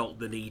they felt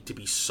the need to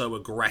be so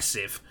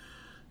aggressive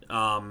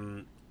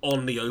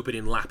on the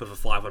opening lap of a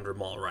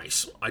 500-mile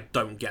race. I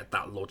don't get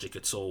that logic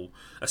at all,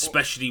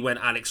 especially when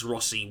Alex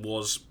Rossi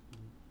was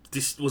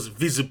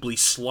visibly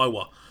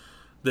slower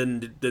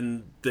than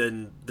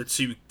the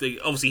two.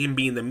 Obviously, him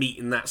being the meat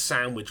in that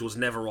sandwich was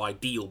never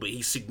ideal, but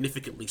he's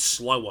significantly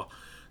slower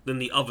than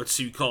the other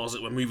two cars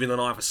that were moving on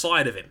either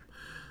side of him.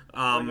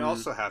 You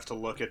also have to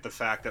look at the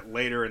fact that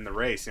later in the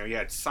race, you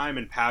had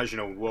Simon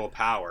Pagenaud and Will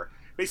Power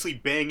basically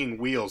banging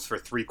wheels for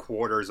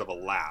 3/4 of a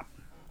lap,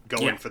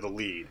 going for the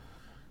lead.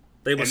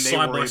 They were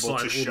side by side able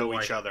to all show the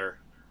way. each other.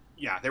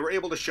 Yeah, they were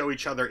able to show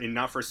each other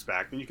enough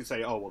respect, and you could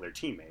say, "Oh, well, they're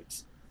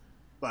teammates,"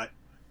 but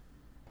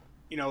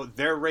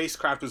their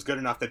racecraft was good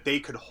enough that they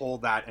could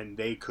hold that and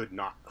they could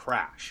not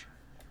crash.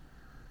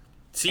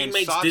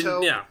 Teammates and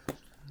didn't. Yeah.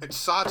 And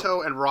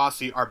Sato and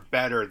Rossi are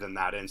better than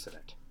that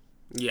incident.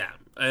 Yeah,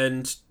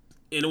 and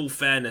in all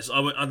fairness,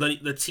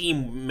 the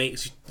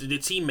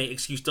teammate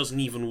excuse doesn't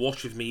even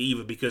wash with me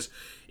either, because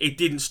it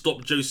didn't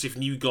stop Joseph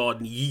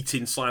Newgarden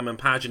yeeting Simon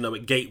Pagenaud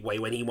at Gateway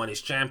when he won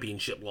his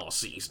championship last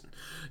season,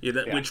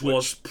 which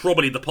was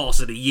probably the pass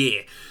of the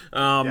year.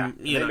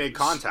 They made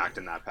contact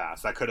in that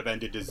pass. That could have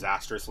ended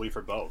disastrously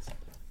for both.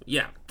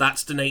 Yeah,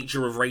 that's the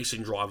nature of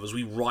racing drivers.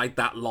 We ride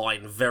that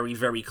line very,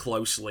 very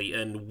closely,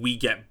 and we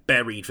get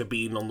buried for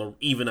being on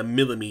even a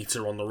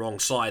millimeter on the wrong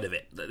side of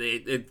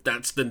it.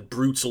 That's the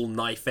brutal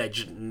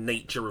knife-edge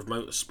nature of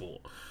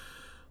motorsport.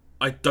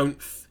 I don't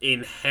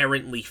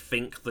inherently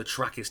think the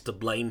track is to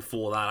blame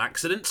for that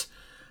accident.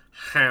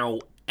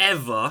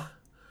 However,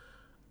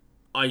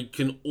 I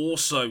can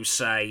also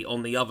say,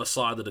 on the other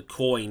side of the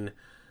coin,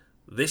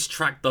 this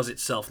track does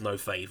itself no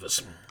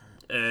favours.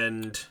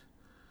 And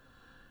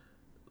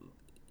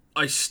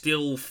I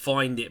still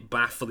find it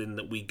baffling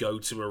that we go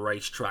to a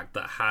racetrack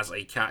that has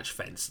a catch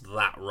fence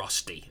that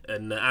rusty.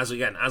 And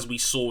as we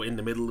saw in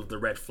the middle of the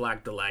red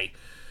flag delay,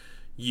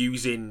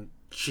 using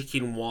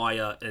chicken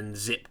wire and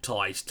zip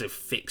ties to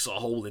fix a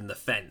hole in the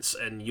fence,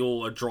 and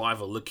you're a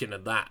driver looking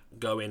at that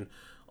going,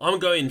 I'm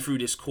going through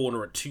this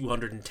corner at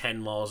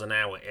 210 miles an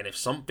hour, and if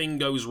something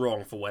goes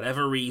wrong for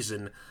whatever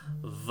reason,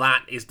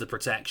 that is the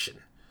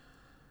protection.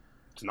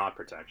 It's not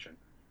protection.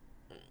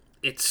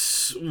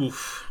 It's...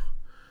 oof.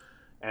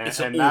 And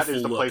that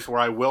is the place where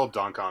I will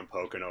dunk on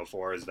Pocono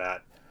for, is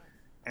that,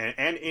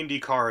 and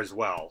IndyCar as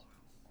well,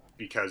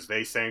 because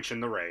they sanction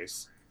the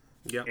race.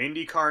 Yep.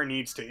 IndyCar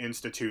needs to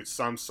institute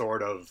some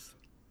sort of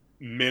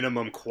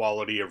minimum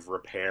quality of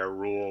repair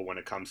rule when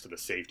it comes to the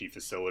safety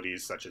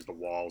facilities, such as the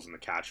walls and the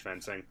catch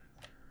fencing,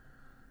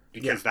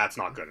 because that's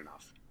not good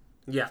enough.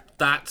 Yeah,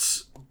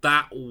 that's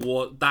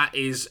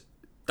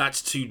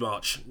too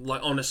much.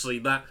 Like, honestly,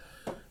 that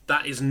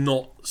is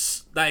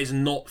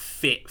not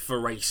fit for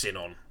racing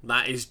on.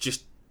 That is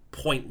just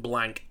point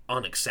blank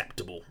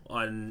unacceptable.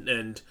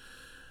 And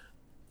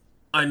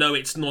I know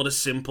it's not as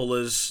simple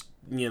as,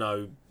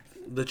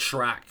 the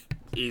track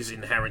is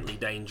inherently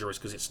dangerous,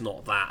 because it's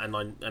not that.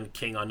 And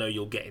King, I know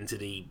you'll get into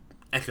the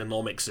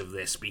economics of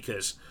this,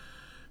 because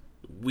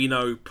we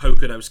know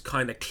Pocono's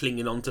kind of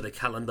clinging onto the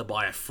calendar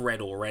by a thread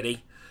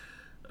already.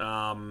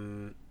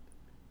 They're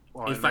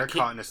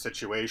caught in a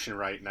situation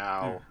right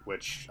now,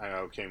 which I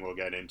know King will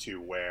get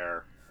into,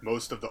 where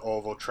most of the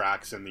oval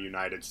tracks in the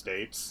United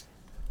States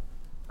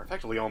are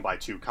effectively owned by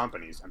two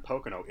companies, and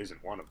Pocono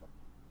isn't one of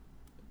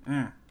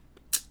them.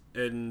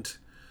 And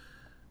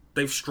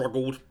they've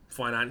struggled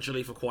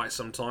financially for quite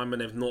some time,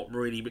 and they've not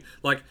really been...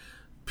 Like,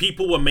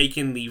 people were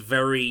making the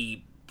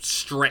very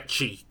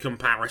stretchy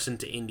comparison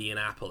to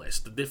Indianapolis.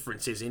 The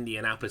difference is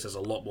Indianapolis has a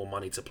lot more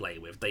money to play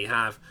with. They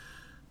have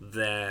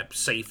their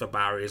safer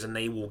barriers, and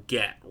they will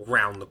get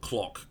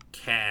round-the-clock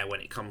care when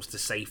it comes to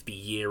safety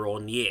year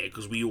on year,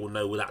 because we all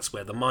know that's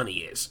where the money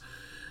is.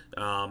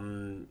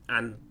 And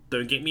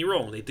don't get me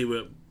wrong, they do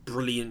a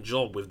brilliant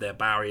job with their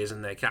barriers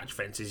and their catch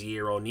fences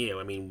year on year.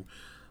 I mean,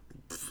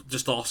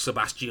 just ask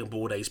Sebastian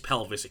Bourdais'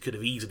 pelvis, it could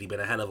have easily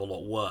been a hell of a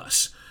lot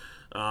worse.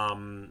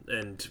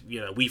 And,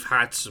 we've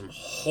had some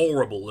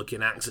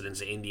horrible-looking accidents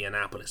at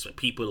Indianapolis that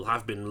people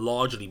have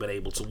largely been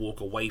able to walk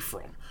away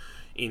from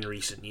in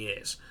recent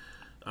years.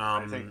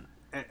 I think,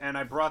 and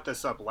I brought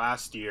this up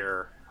last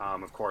year,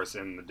 of course,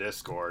 in the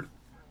Discord.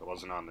 It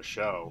wasn't on the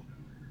show.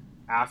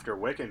 After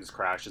Wickens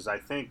crashes, I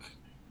think,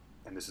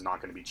 and this is not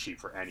going to be cheap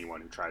for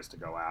anyone who tries to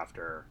go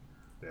after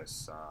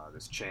this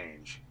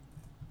change,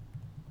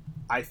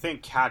 I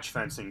think catch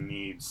fencing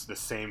needs the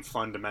same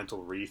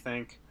fundamental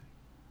rethink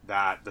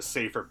that the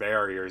safer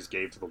barriers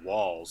gave to the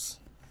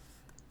walls,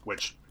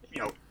 which,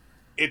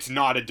 it's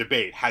not a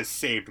debate, has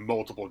saved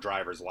multiple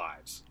drivers'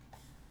 lives.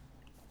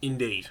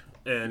 Indeed.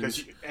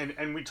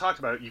 And we talked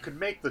about it. You could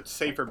make the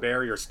safer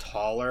barriers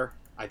taller.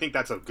 I think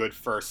that's a good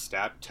first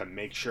step to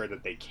make sure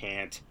that they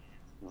can't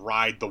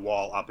ride the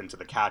wall up into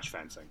the catch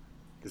fencing,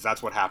 because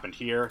that's what happened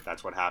here.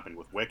 That's what happened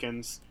with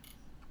Wickens.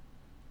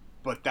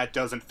 But that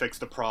doesn't fix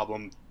the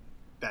problem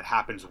that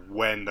happens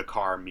when the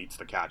car meets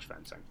the catch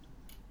fencing.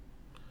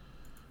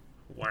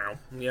 Wow.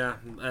 Yeah.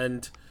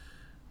 And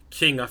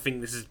King, I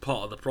think this is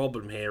part of the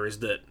problem here, is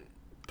that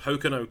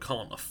Pocono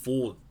can't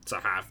afford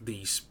to have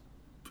these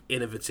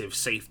innovative,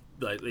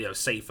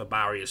 safer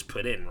barriers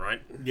put in,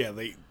 right? Yeah,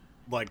 they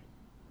like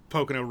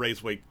Pocono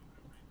Raceway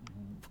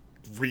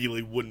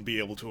really wouldn't be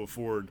able to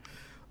afford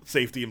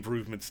safety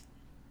improvements,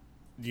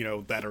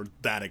 that are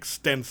that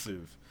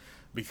extensive,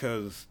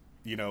 because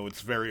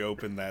it's very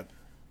open that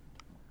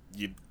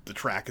the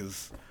track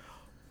is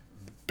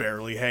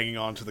barely hanging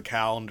on to the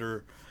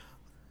calendar.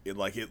 It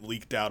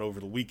leaked out over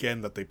the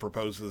weekend that they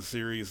proposed to the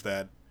series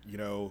that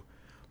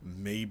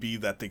maybe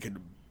that they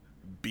could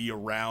be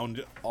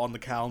around on the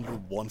calendar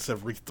once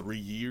every 3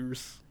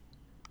 years.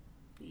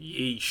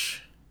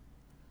 Yeesh.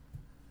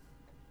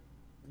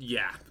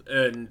 Yeah,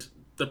 and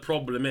the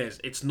problem is,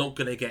 it's not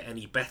going to get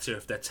any better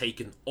if they're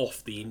taken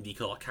off the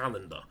IndyCar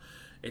calendar.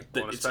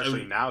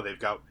 Especially now they've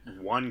got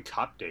one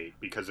cup date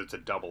because it's a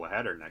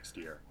doubleheader next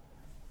year.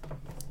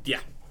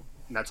 Yeah.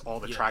 And that's all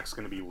the track's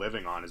going to be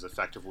living on, is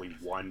effectively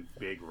one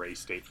big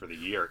race date for the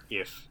year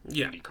if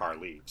IndyCar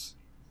leaves.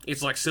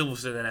 It's like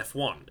Silverstone and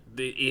F1.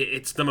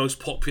 It's the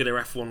most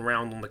popular F1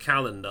 round on the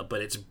calendar,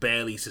 but it's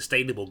barely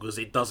sustainable because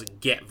it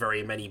doesn't get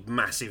very many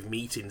massive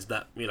meetings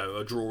that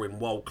are drawing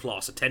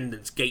world-class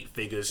attendance gate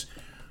figures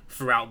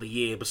throughout the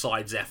year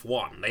besides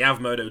F1. They have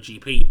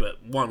MotoGP,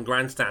 but one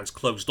grandstand's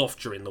closed off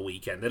during the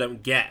weekend. They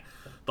don't get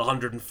the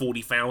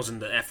 140,000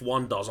 that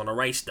F1 does on a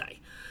race day.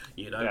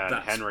 And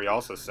Henry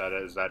also said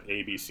is that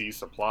ABC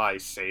Supply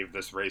saved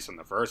this race in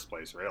the first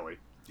place, really.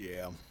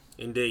 Yeah.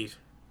 Indeed.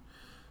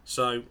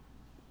 So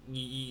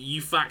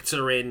you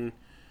factor in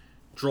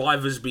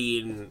drivers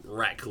being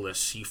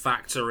reckless, you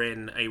factor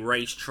in a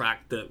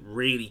racetrack that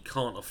really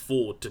can't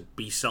afford to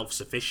be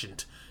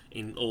self-sufficient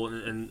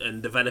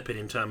and developing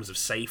in terms of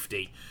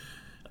safety,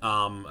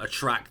 a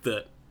track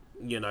that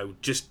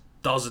just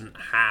doesn't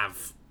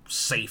have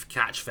safe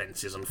catch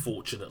fences,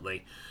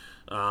 unfortunately,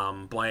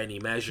 by any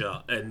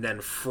measure, and then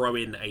throw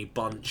in a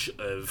bunch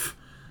of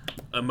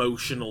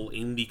emotional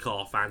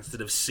IndyCar fans that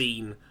have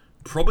seen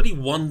probably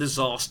one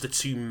disaster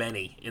too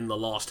many in the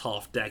last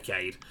half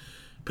decade.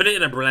 Put it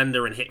in a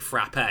blender and hit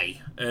frappe,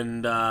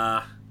 and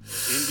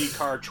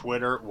IndyCar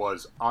Twitter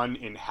was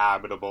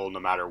uninhabitable no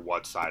matter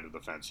what side of the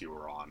fence you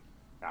were on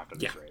after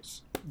this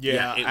race.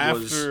 Yeah,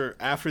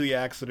 after the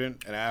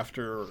accident and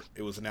after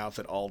it was announced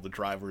that all the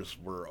drivers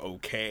were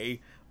okay,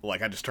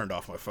 I just turned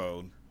off my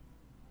phone.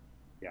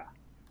 Yeah.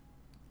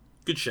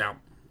 Good shout.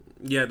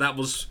 Yeah,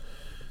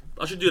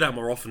 I should do that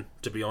more often,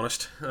 to be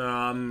honest.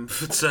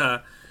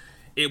 But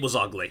it was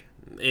ugly.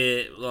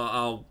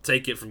 I'll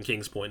take it from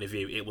King's point of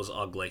view. It was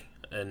ugly.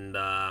 And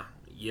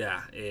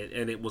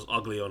it was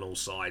ugly on all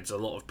sides. A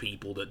lot of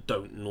people that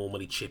don't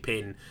normally chip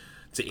in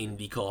to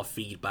IndyCar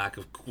feedback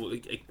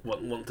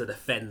want to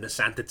defend the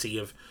sanctity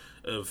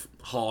of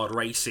hard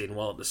racing,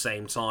 while at the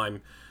same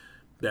time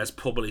there's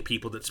probably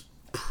people that's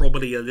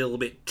probably a little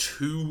bit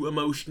too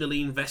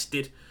emotionally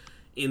invested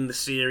in the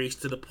series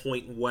to the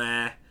point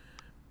where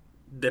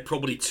they're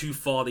probably too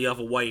far the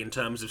other way in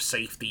terms of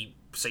safety,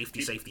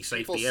 People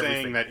everything.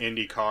 saying that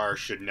IndyCar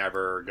should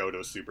never go to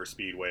a super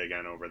speedway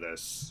again over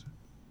this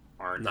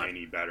aren't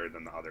any better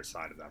than the other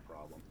side of that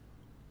problem.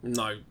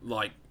 No,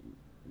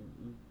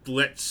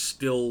 let's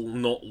still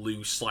not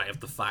lose sight of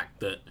the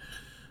fact that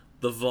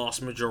the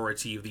vast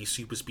majority of these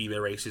super speedway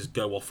races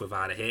go off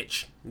without a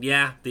hitch.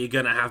 Yeah, they're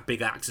going to have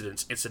big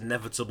accidents. It's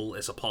inevitable.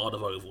 It's a part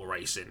of oval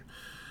racing.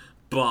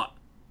 But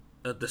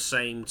at the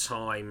same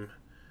time,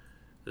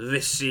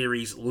 this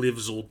series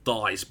lives or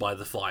dies by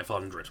the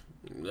 500.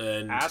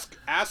 And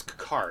ask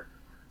Cart.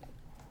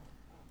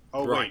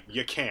 Oh, right. Wait,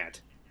 you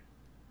can't.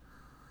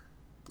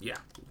 Yeah,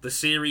 the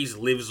series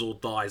lives or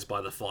dies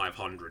by the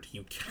 500.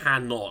 You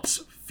cannot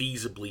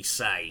feasibly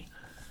say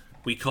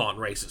we can't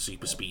race at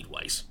super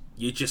speedways.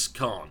 You just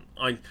can't.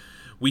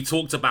 We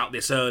talked about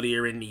this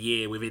earlier in the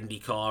year with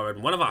IndyCar,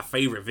 and one of our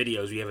favourite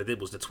videos we ever did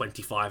was the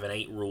 25 and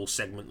 8 rule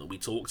segment that we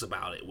talked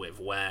about it with,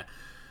 where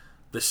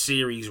the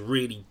series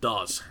really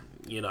does,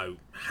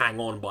 hang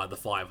on by the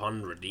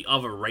 500. The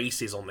other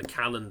races on the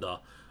calendar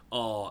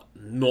are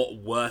not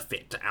worth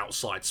it to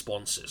outside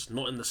sponsors,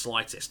 not in the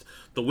slightest.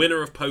 The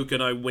winner of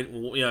Pocono,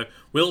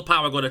 Will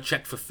Power got a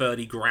check for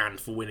 30 grand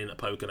for winning at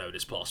Pocono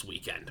this past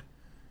weekend.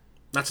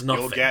 That's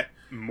nothing. You'll get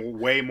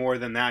way more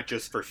than that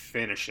just for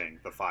finishing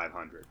the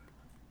 500.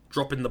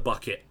 Drop in the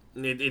bucket.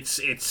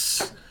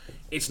 It's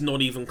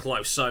not even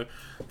close. So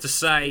to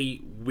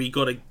say we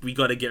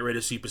gotta get rid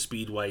of super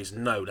speedways,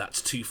 no,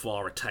 that's too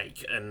far a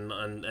take, and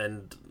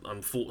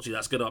unfortunately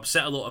that's going to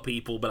upset a lot of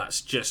people. But that's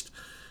just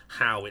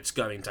how it's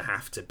going to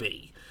have to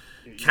be.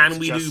 Can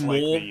we do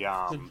more?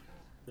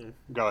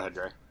 Go ahead,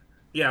 Dre.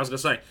 Yeah, I was going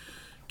to say,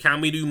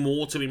 can we do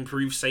more to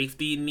improve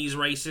safety in these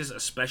races,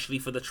 especially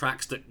for the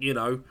tracks that,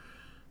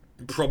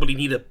 probably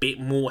need a bit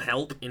more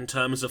help in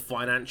terms of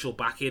financial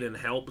backing and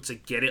help to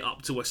get it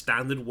up to a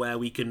standard where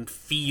we can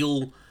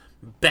feel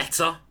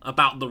better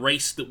about the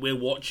race that we're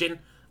watching?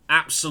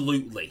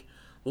 Absolutely.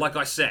 Like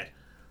I said,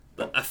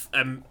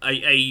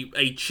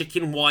 a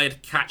chicken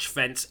wired catch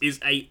fence is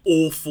a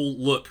awful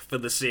look for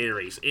the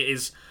series. It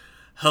is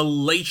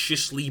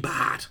hellaciously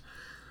bad,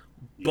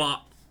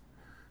 but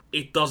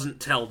it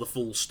doesn't tell the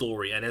full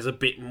story, and there's a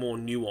bit more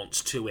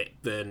nuance to it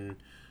than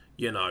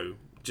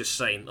just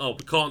saying, oh,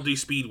 we can't do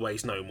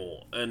speedways no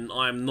more. And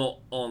I'm not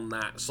on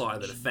that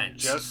side of the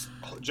fence.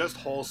 Just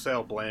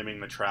wholesale blaming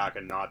the track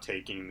and not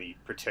taking the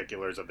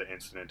particulars of the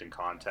incident in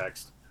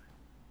context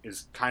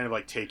is kind of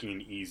like taking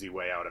an easy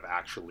way out of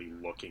actually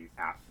looking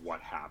at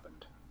what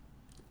happened.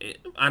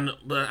 And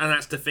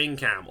that's the thing,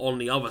 Cam, on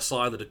the other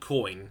side of the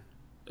coin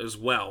as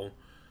well,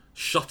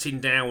 shutting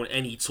down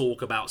any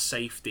talk about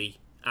safety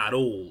at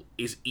all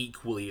is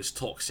equally as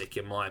toxic,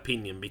 in my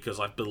opinion, because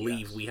I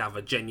believe we have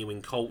a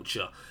genuine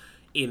culture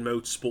in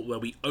motorsport where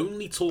we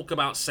only talk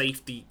about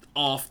safety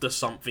after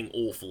something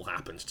awful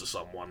happens to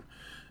someone.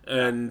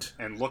 And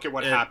look at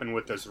what happened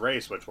with this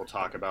race, which we'll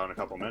talk about in a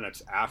couple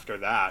minutes. After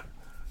that,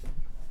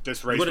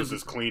 this race was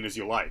as clean as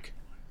you like.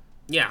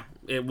 Yeah,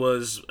 it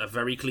was a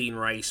very clean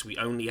race. We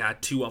only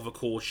had 2 other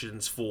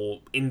cautions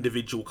for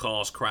individual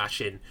cars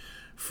crashing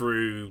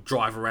through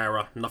driver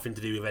error, nothing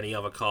to do with any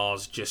other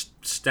cars,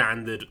 just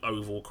standard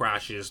oval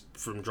crashes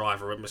from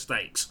driver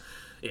mistakes.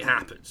 It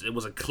happens. It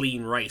was a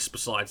clean race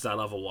besides that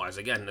otherwise.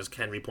 Again, as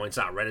Henry points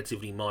out,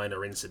 relatively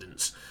minor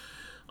incidents.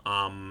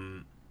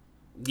 I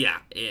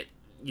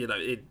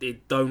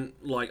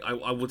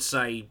would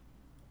say,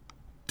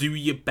 do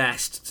your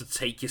best to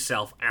take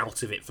yourself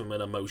out of it from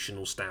an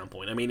emotional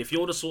standpoint. I mean, if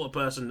you're the sort of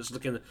person that's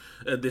looking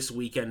at this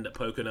weekend at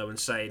Pocono and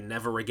saying,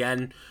 never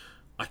again,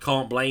 I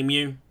can't blame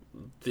you.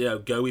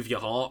 Go with your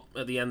heart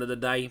at the end of the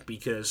day,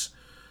 because,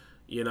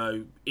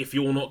 if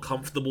you're not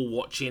comfortable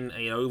watching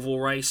an oval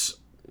race,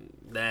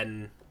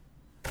 then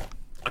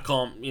I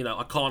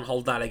can't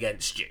hold that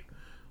against you.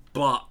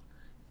 But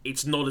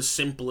it's not as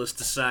simple as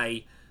to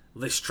say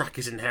this track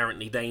is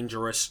inherently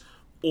dangerous,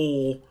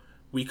 or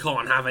we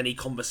can't have any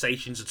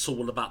conversations at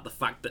all about the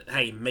fact that,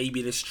 hey,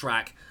 maybe this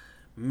track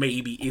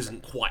maybe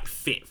isn't quite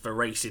fit for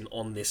racing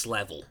on this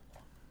level.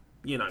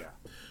 Yeah.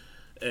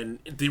 And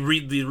the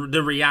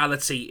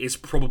reality is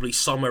probably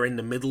somewhere in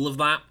the middle of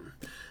that,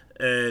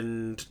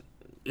 and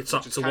it's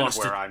up to us. Which is kind of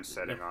where I'm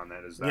sitting on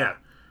that, is that,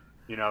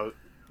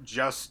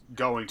 just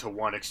going to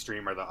one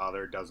extreme or the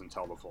other doesn't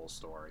tell the full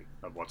story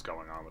of what's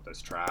going on with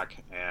this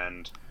track.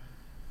 And,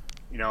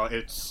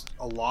 it's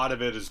a lot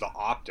of it is the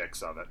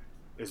optics of it.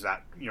 Is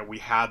that, we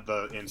had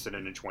the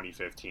incident in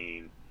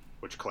 2015,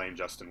 which claimed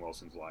Justin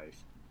Wilson's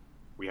life.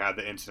 We had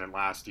the incident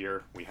last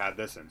year. We had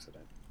this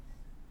incident.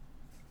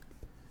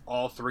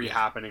 All 3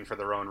 happening for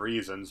their own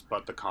reasons,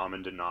 but the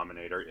common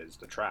denominator is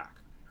the track.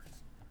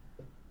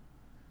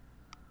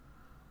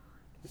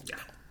 Yeah,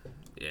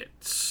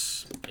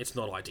 it's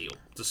not ideal,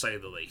 to say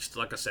the least.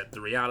 Like I said, the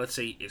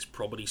reality is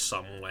probably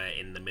somewhere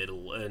in the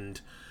middle,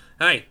 and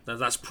hey,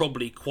 that's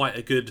probably quite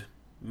a good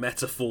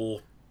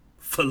metaphor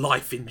for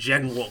life in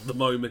general at the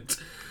moment.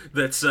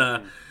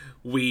 That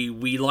we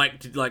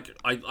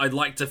I'd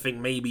like to think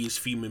maybe as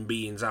human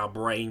beings our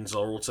brains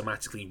are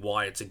automatically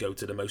wired to go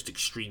to the most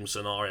extreme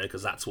scenario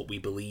because that's what we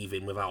believe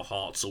in with our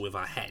hearts or with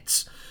our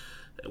heads,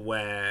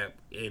 where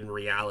in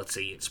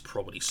reality it's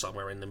probably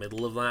somewhere in the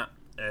middle of that.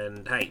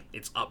 And hey,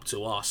 it's up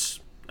to us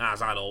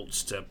as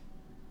adults to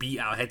beat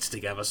our heads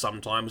together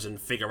sometimes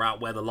and figure out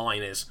where the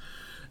line is.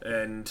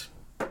 And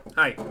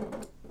hey,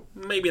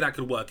 maybe that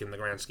could work in the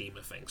grand scheme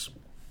of things.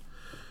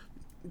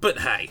 But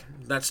hey,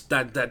 that's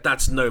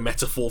no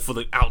metaphor for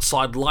the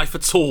outside life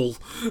at all.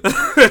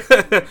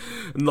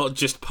 Not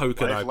just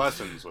Pocono. Life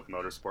lessons with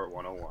Motorsport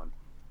 101.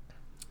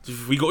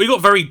 We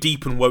got very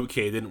deep and woke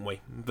here, didn't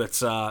we?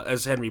 But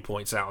as Henry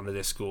points out on the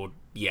Discord,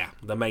 yeah,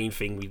 the main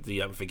thing we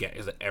don't forget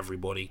is that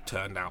everybody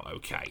turned out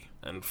okay,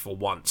 and for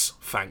once,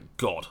 thank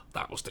God,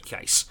 that was the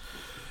case.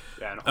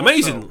 Yeah, and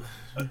amazing.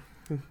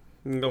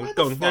 Also,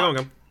 go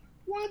on.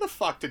 Why the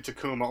fuck did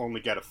Takuma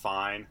only get a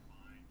fine?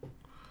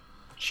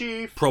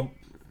 Chief.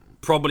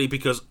 Probably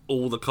because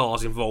all the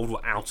cars involved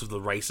were out of the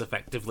race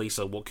effectively,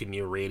 so what can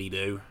you really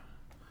do?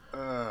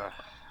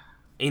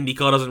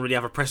 IndyCar doesn't really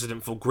have a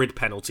precedent for grid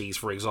penalties,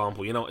 for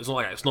example. It's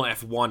not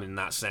F1 in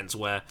that sense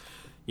where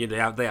they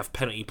have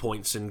penalty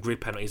points and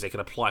grid penalties they can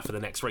apply for the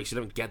next race. You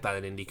don't get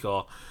that in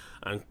IndyCar,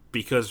 and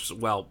because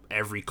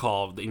every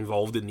car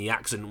involved in the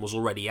accident was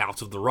already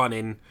out of the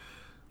run-in,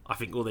 I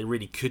think all they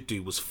really could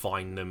do was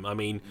fine them. I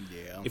mean,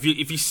 if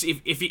you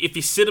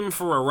sit them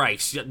for a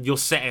race, you're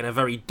setting a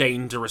very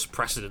dangerous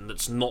precedent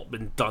that's not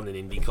been done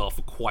in IndyCar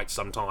for quite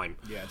some time.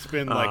 Yeah, it's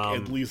been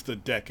at least a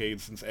decade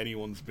since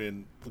anyone's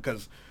been,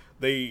 because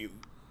they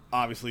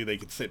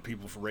could sit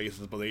people for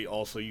races, but they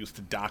also used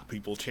to dock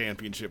people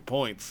championship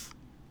points.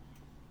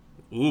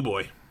 Ooh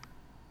boy,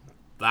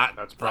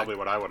 that's probably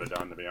what I would have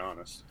done, to be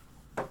honest.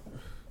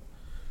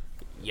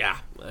 Yeah,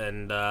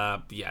 and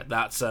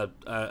that's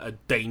a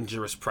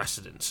dangerous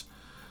precedent.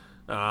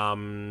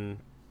 But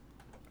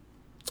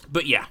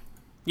yeah,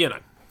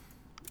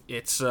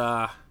 it's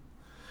a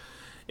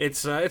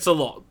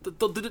lot.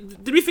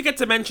 Did we forget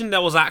to mention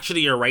there was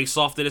actually a race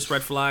after this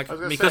red flag?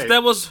 Because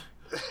there was.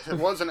 It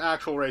was an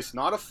actual race,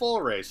 not a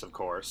full race, of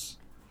course.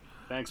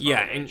 Thanks,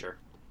 Mother Nature.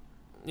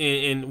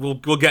 And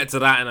we'll get to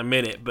that in a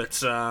minute,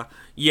 but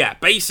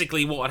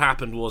basically what had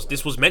happened was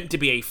this was meant to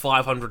be a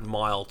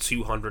 500-mile,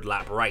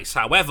 200-lap race.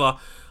 However,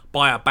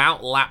 by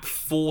about lap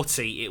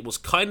 40, it was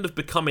kind of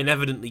becoming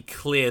evidently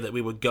clear that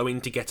we were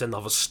going to get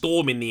another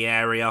storm in the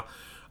area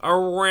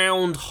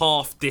around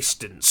half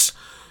distance,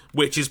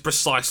 which is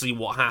precisely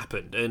what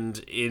happened. And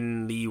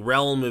in the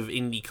realm of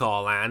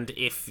IndyCar land,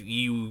 if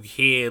you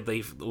hear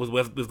with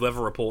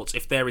weather reports,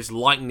 if there is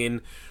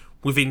lightning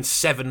within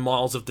 7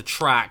 miles of the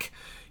track,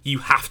 you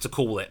have to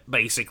call it,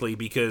 basically,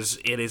 because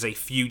it is a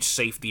huge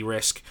safety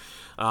risk.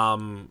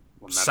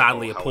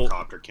 Sadly, a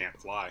helicopter can't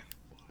fly.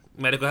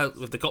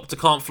 If the copter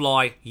can't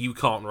fly, you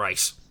can't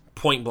race.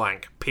 Point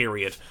blank,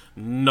 period.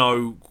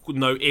 No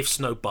ifs,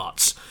 no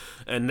buts.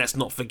 And let's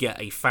not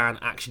forget, a fan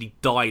actually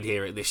died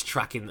here at this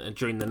track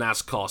during the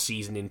NASCAR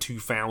season in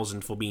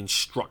 2000 for being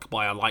struck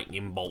by a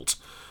lightning bolt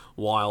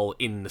while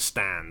in the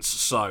stands.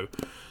 So,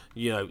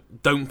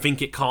 don't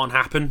think it can't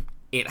happen.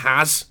 It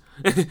has.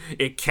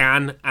 It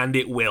can, and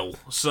it will.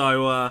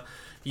 So,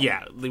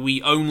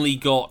 we only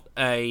got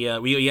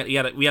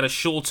we had a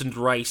shortened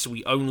race.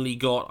 We only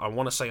got, I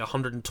want to say,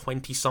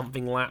 120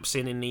 something laps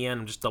in the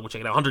end. I'm just double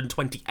checking.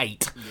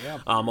 128. Yeah.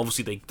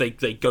 Obviously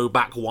they go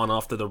back one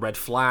after the red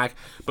flag,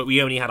 but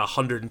we only had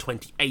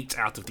 128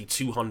 out of the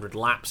 200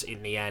 laps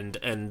in the end.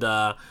 And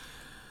the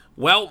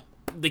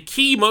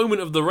key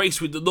moment of the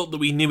race, not that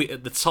we knew it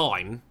at the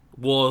time,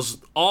 was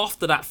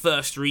after that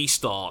first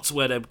restart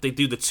where they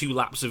do the 2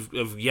 laps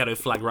of yellow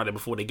flag running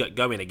before they get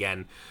going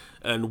again.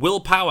 And Will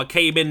Power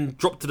came in,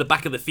 dropped to the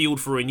back of the field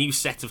for a new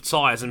set of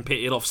tyres and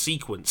pitted off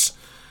sequence.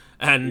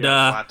 And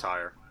flat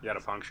tyre. You had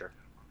a puncture.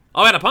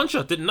 Oh, I had a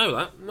puncture. Didn't know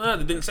that. No,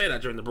 they didn't say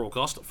that during the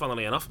broadcast,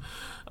 funnily enough.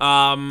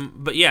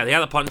 But yeah, they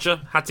had a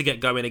puncture. Had to get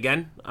going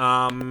again.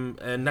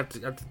 And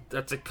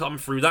had to come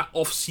through that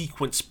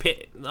off-sequence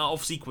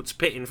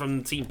pitting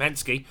from Team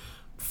Penske.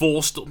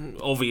 Forced,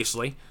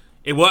 obviously.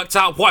 It worked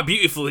out quite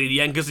beautifully in the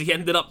end because he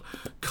ended up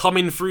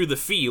coming through the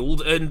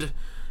field and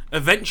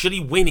eventually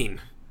winning.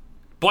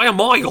 By a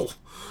mile.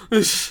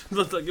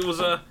 It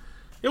was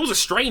a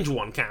strange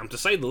one, Cam, to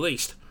say the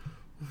least.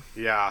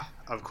 Yeah,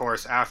 of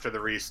course, after the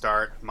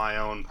restart, my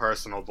own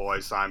personal boy,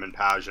 Simon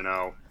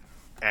Pagenaud,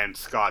 and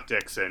Scott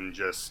Dixon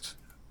just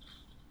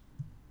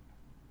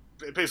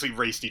basically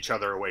raced each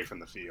other away from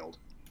the field.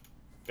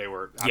 They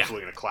were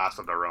absolutely in a class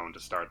of their own to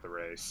start the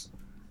race.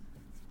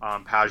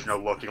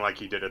 Pagenaud looking like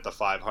he did at the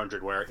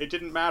 500, where it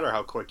didn't matter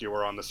how quick you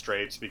were on the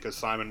straights because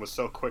Simon was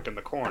so quick in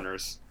the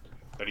corners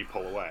that he'd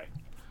pull away.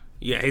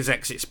 Yeah, his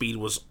exit speed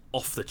was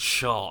off the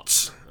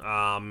charts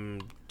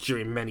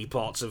during many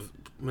parts of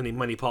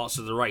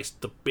the race.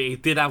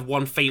 It did have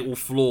one fatal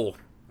flaw,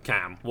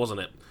 Cam,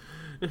 wasn't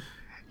it?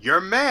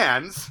 Your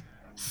man's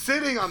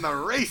sitting on the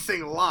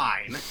racing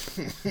line.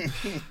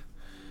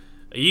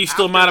 Are you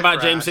still mad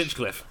about James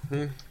Hinchcliffe?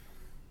 He's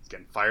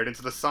getting fired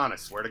into the sun, I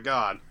swear to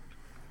God.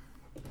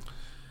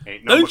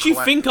 Ain't no Don't you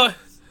think I...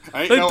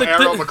 Ain't no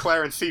Arrow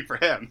McLaren seat for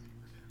him.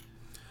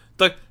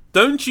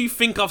 Don't you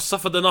think I've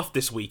suffered enough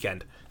this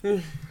weekend?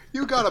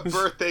 You got a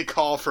birthday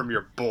call from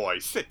your boy.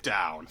 Sit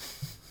down.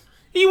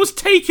 He was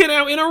taken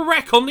out in a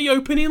wreck on the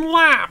opening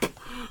lap.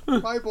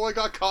 My boy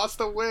got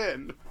cost a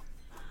win.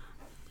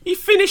 He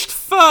finished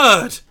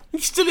 3rd.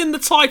 He's still in the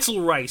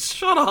title race.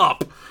 Shut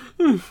up.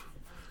 And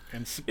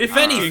if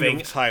anything,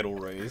 title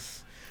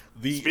race.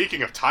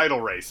 Speaking of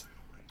title race,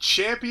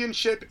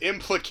 championship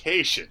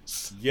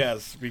implications.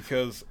 Yes,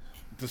 because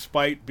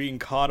despite being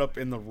caught up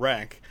in the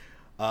wreck,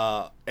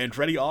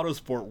 Andretti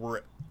Autosport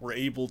were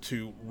able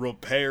to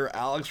repair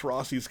Alex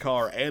Rossi's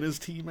car and his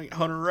teammate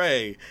Hunter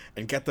Ray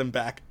and get them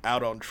back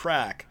out on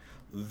track,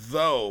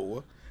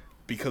 though,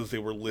 because they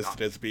were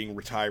listed as being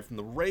retired from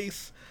the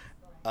race,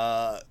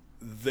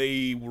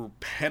 they were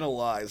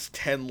penalized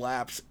 10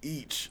 laps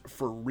each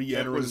for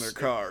re-entering their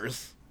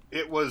cars.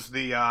 It was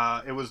the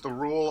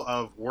rule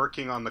of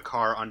working on the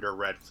car under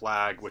red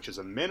flag, which is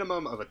a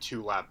minimum of a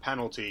 2-lap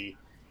penalty,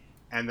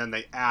 and then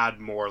they add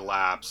more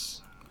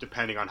laps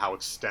depending on how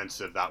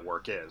extensive that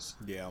work is.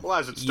 Yeah. Well,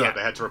 as it stood,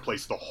 they had to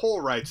replace the whole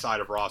right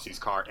side of Rossi's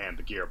car and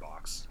the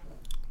gearbox.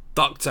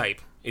 Duct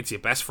tape. It's your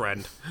best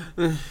friend.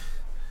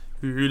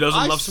 Who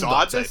doesn't love some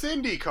duct tape? I sawed this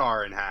Indy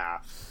car in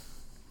half.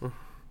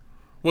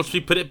 Once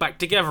we put it back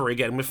together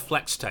again with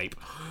flex tape.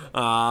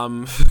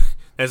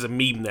 There's a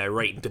meme there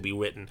waiting to be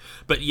written.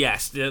 But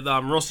yes,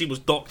 Rossi was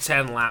docked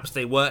 10 laps.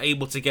 They were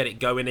able to get it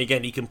going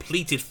again. He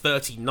completed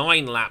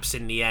 39 laps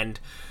in the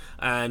end.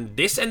 And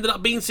this ended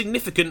up being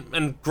significant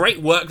and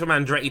great work from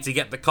Andretti to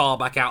get the car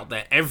back out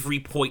there. Every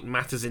point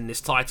matters in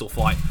this title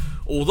fight.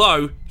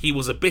 Although, he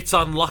was a bit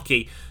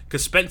unlucky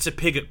because Spencer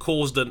Pigot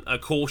caused a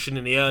caution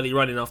in the early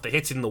running after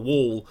hitting the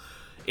wall.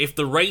 If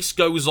the race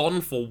goes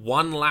on for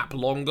 1 lap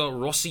longer,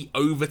 Rossi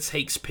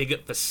overtakes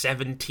Pigot for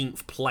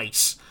 17th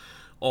place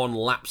on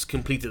laps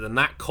completed, and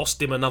that cost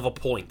him another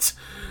point.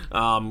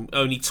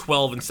 Only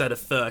 12 instead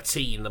of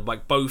 13.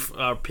 Like both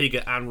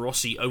Pigot and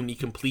Rossi only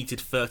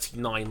completed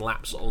 39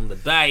 laps on the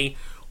day.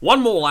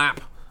 1 more lap,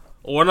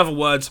 or in other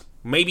words,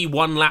 maybe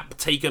 1 lap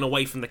taken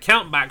away from the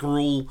countback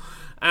rule,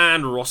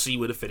 and Rossi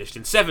would have finished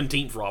in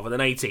 17th rather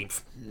than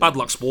 18th. Bad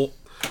luck, sport.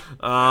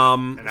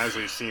 And as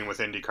we've seen with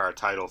IndyCar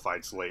title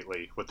fights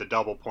lately, with the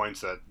double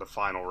points at the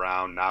final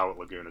round now at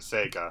Laguna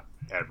Seca,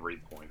 every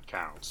point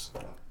counts.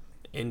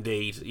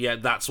 Indeed. Yeah,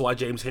 that's why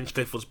James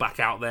Hinchcliffe was back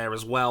out there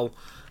as well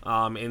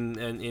in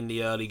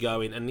the early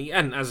going.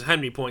 And as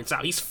Henry points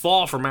out, he's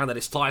far from out of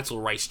this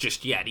title race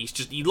just yet.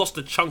 He lost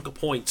a chunk of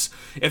points.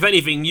 If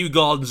anything, New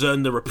Gardens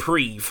earned a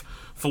reprieve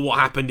for what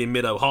happened in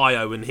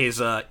Mid-Ohio and his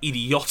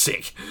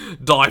idiotic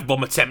dive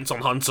bomb attempt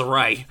on Hunter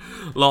Ray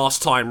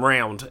last time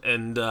round.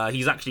 And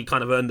he's actually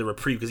kind of earned a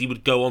reprieve because he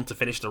would go on to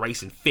finish the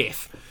race in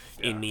 5th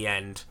in the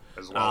end.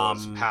 As well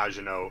as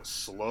Pagenaud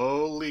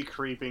slowly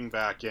creeping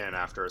back in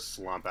after a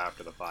slump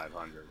after the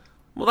 500.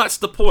 Well, that's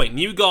the point.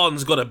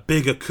 Newgarden's got a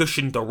bigger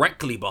cushion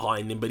directly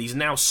behind him, but he's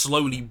now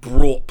slowly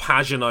brought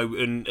Pagenaud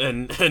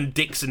and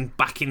Dixon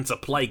back into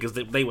play because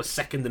they were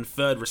 2nd and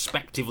 3rd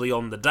respectively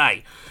on the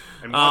day.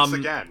 And once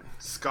again,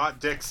 Scott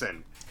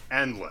Dixon,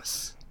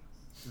 endless.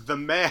 The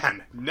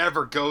man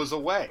never goes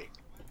away.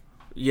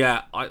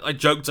 Yeah, I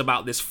joked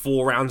about this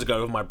 4 rounds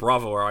ago with my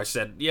brother where I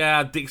said,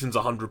 yeah, Dixon's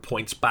 100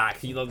 points back.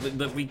 He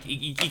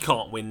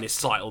can't win this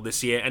title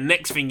this year. And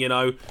next thing you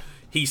know,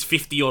 he's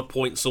 50-odd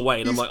points away.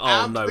 And I'm like,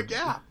 oh no. The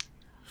gap.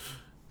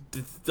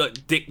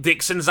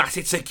 Dixon's at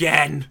it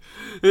again.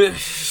 And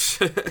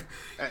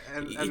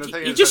the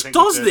thing he is, just I think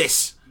does with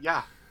this.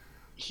 Yeah.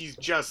 He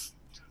just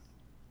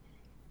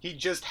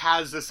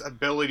has this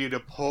ability to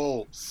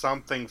pull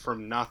something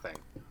from nothing.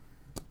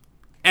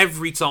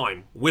 Every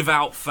time,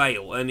 without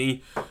fail, and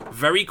he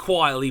very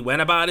quietly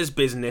went about his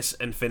business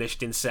and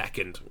finished in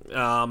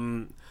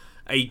 2nd.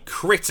 A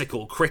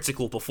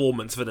critical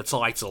performance for the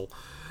title.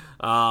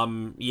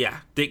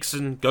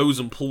 Dixon goes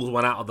and pulls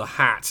one out of the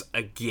hat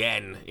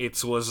again.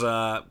 It was,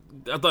 I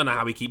don't know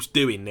how he keeps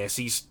doing this.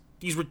 He's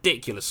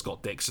ridiculous,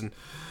 Scott Dixon.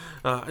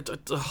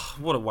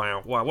 What a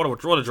wow,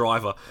 what a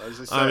driver. As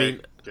I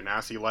say,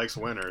 Ganassi likes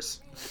winners.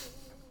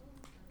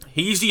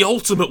 He's the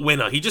ultimate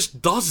winner. He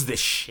just does this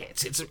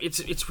shit.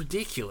 It's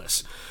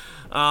ridiculous.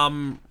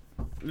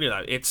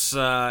 It's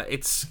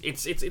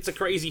a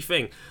crazy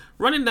thing.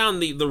 Running down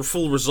the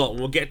full result, and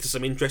we'll get to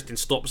some interesting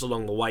stops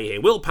along the way here.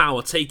 Will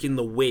Power taking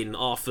the win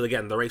after,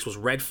 again, the race was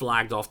red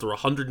flagged after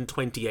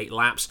 128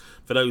 laps.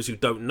 For those who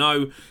don't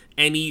know,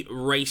 any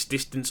race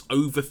distance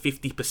over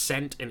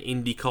 50%, an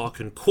IndyCar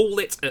can call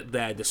it at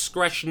their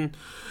discretion.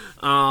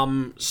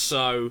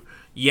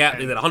 Yeah,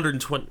 they did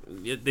 120.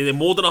 They did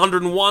more than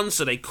 101,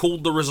 so they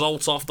called the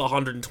results after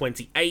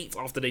 128,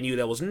 after they knew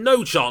there was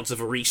no chance of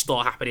a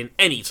restart happening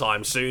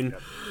anytime soon.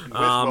 Yep. With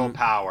Will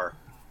Power,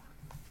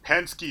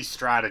 Penske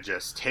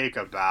strategists, take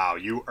a bow.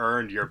 You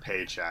earned your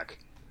paycheck.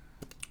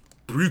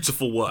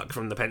 Beautiful work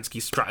from the Penske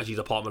strategy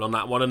department on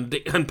that one,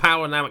 and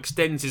Power now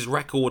extends his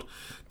record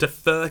to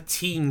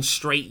 13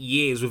 straight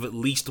years with at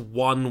least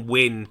one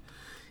win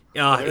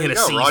in a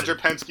season. Roger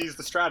Penske's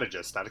the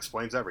strategist. That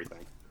explains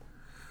everything.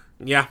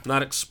 Yeah,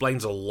 that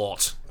explains a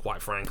lot,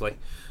 quite frankly.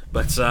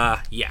 But,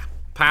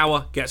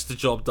 Power gets the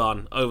job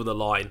done over the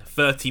line.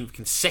 13th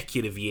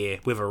consecutive year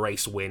with a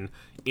race win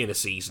in a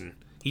season.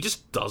 He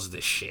just does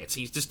this shit.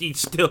 He's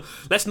still...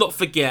 Let's not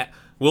forget,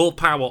 Will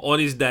Power on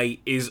his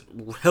day is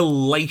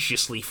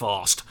hellaciously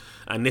fast.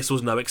 And this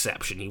was no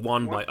exception. He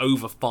won by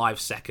over 5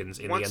 seconds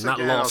in the end. Once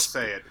again, I'll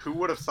say it. Who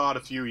would have thought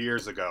a few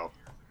years ago?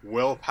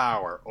 Will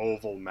Power,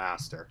 Oval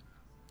Master.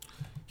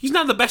 He's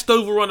now the best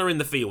oval runner in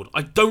the field.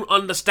 I don't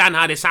understand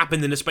how this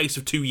happened in the space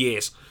of 2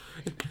 years.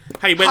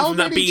 Hey, went how from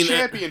that many being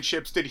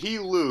championships did he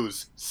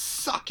lose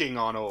sucking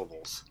on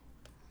ovals?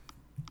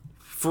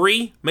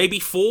 3, maybe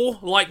 4.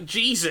 Like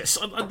Jesus,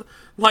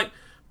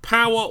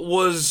 Power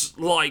was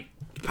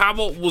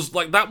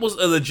that was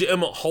a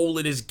legitimate hole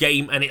in his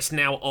game, and it's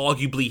now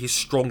arguably his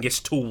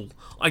strongest tool.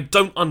 I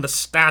don't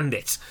understand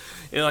it.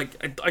 I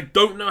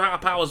don't know how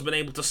Power's been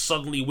able to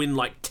suddenly win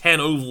 10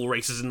 oval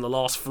races in the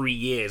last 3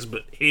 years,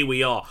 but here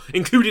we are,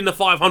 including the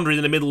 500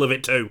 in the middle of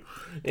it too.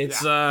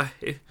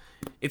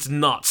 It's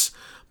nuts.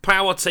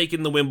 Power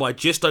taking the win by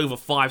just over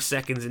 5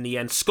 seconds in the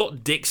end.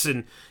 Scott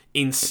Dixon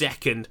in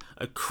 2nd,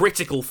 a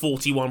critical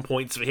 41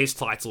 points for his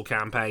title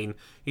campaign.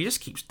 He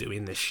just keeps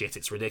doing this shit,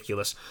 it's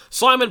ridiculous.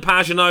 Simon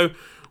Pagenaud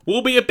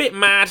will be a bit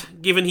mad,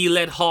 given he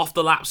led half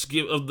the laps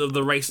of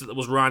the race that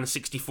was run,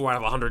 64 out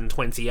of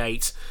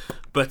 128,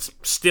 but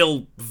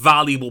still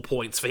valuable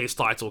points for his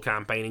title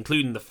campaign,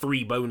 including the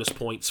 3 bonus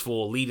points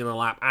for leading a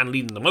lap and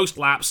leading the most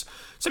laps.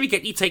 So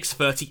he takes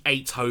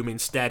 38 home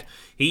instead.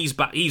 He's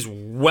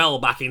well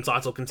back in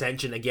title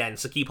contention again,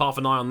 so keep half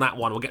an eye on that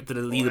one. We'll get to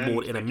the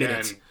leaderboard in a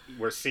minute.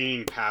 We're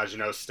seeing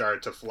Pagenaud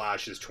start to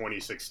flash his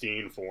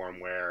 2016 form,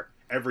 where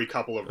every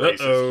couple of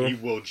races he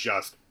will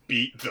just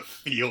beat the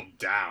field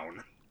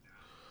down.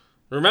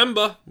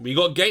 Remember, we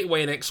got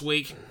Gateway next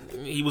week.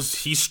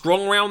 He's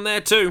strong around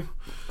there too.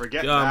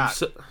 Forget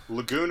that.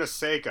 Laguna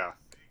Seca.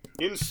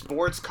 In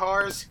sports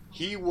cars,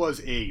 he was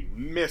a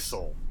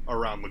missile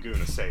around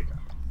Laguna Seca.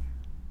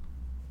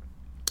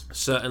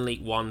 Certainly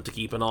one to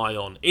keep an eye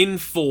on. In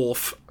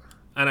 4th,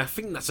 and I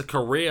think that's a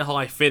career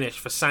high finish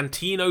for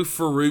Santino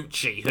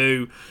Ferrucci,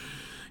 who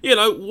you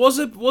know, was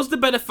the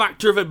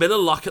benefactor of a bit of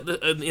luck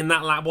in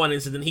that lap 1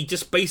 incident. He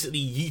just basically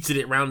yeeted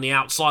it round the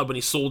outside when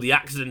he saw the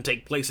accident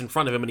take place in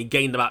front of him, and he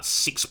gained about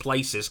 6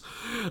 places.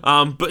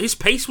 But his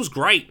pace was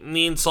great in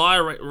the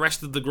entire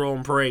rest of the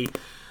Grand Prix.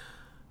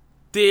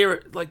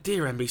 Dear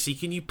NBC,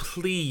 can you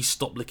please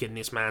stop licking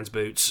this man's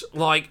boots?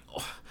 Like,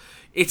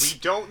 it's... We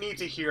don't need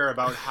to hear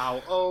about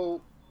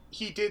how,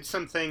 he did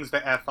some things the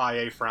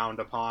FIA frowned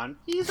upon.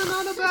 He's an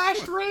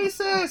unabashed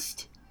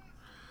racist!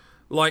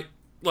 Like,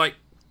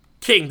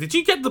 King, did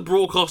you get the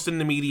broadcast in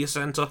the media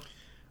center?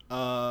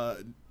 Yeah,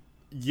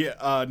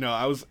 no,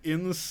 I was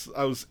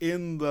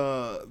in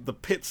the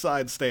pit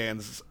side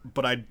stands,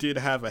 but I did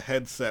have a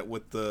headset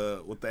with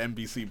the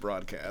NBC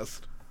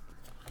broadcast.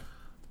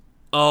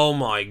 Oh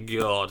my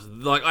god!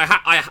 Like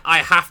I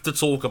have to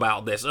talk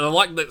about this, and I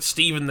like that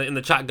Steven in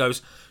the chat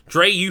goes,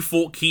 "Dre, you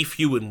thought Keith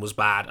Huewen was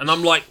bad," and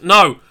I'm like,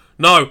 no,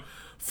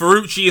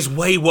 Ferrucci is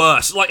way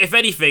worse. Like, if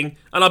anything,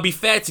 and I'll be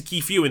fair to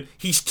Keith Huewen,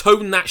 he's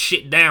toned that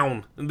shit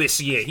down this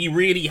year. He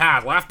really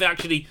has. I have to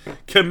actually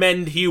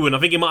commend Huewen. I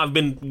think it might have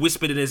been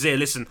whispered in his ear.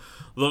 Listen,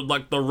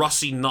 the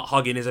Rossi nut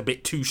hugging is a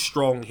bit too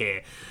strong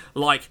here.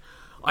 Like,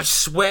 I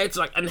swear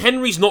to and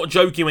Henry's not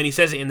joking when he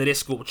says it in the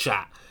Discord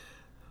chat.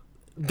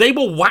 They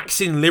were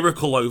waxing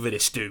lyrical over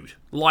this dude.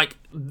 Like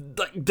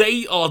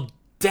they are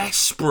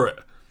desperate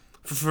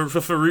for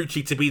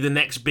Ferrucci to be the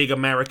next big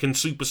American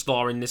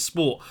superstar in this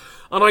sport.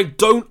 And I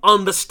don't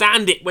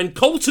understand it when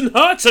Colton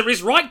Herta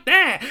is right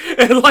there.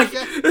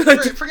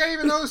 Forget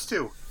even those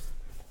two.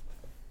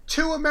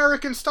 2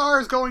 American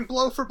stars going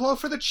blow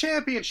for the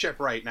championship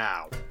right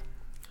now.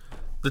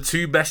 The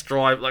two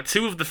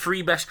of the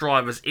 3 best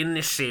drivers in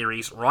this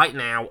series right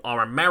now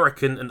are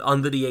American and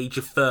under the age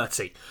of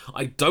 30.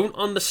 I don't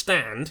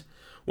understand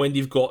when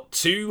you've got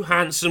 2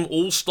 handsome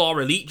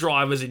all-star elite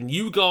drivers in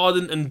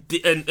Newgarden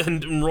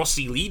and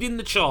Rossi leading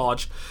the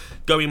charge,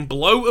 going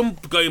blow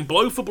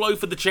for blow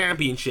for the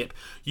championship.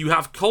 You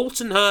have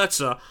Colton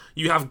Herta,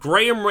 you have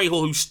Graham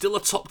Rahal, who's still a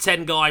top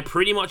 10 guy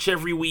pretty much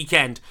every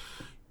weekend.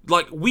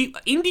 Like,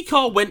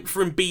 IndyCar went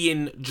from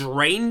being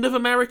drained of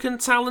American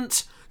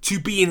talent to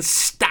being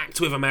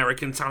stacked with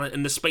American talent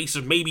in the space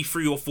of maybe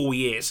 3 or 4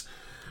 years.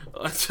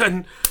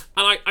 And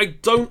I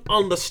don't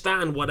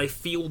understand why they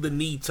feel the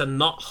need to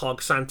not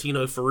hug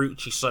Santino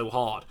Ferrucci so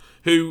hard,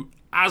 who,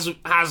 as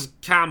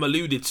Cam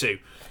alluded to,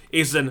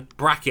 is an,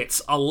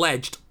 brackets,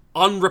 alleged,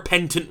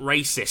 unrepentant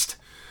racist.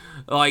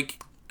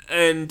 Like,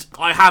 and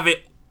I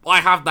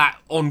have that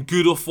on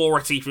good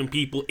authority from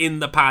people in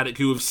the paddock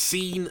who have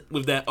seen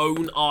with their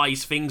own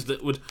eyes things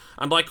that would,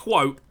 and I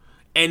quote,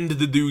 end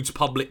the dude's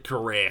public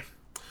career.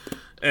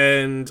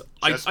 And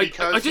just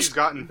because he's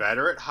gotten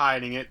better at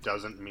hiding it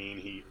doesn't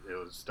mean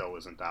it still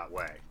isn't that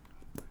way.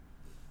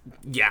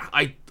 Yeah,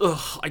 I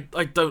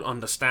don't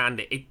understand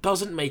it. It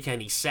doesn't make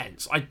any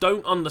sense. I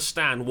don't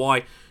understand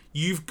why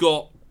you've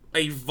got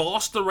a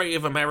vast array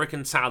of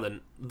American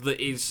talent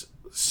that is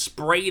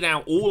sprayed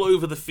out all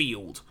over the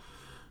field,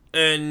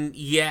 and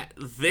yet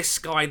this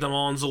guy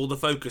demands all the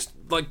focus.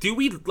 Like,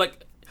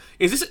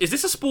 Is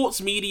this a sports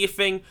media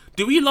thing?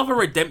 Do we love a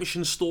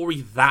redemption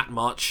story that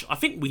much? I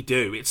think we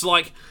do. It's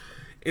like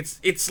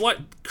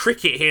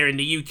cricket here in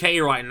the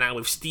UK right now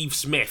with Steve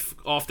Smith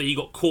after he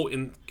got caught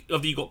in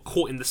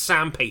the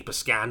sandpaper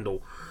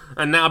scandal,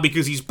 and now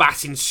because he's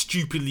batting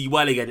stupidly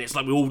well again, it's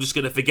like we're all just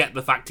going to forget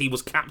the fact he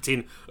was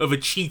captain of a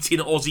cheating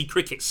Aussie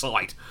cricket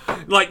side.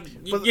 Like,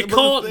 you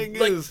can't. The thing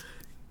like, is,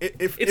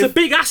 it's a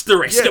big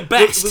asterisk at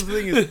best. The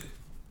thing is,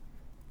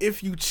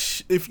 if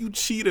you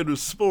cheat at a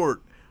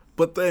sport,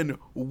 but then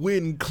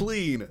win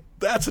clean,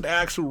 that's an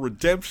actual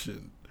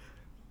redemption.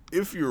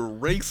 If you're a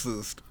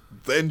racist,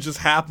 then just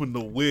happen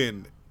to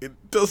win,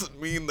 it doesn't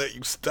mean that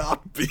you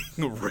stop being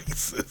a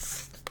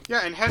racist.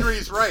 Yeah, and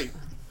Henry's right.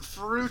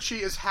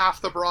 Ferrucci is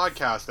half the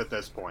broadcast at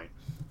this point.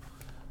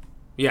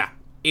 Yeah,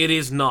 it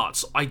is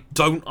nuts. I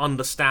don't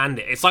understand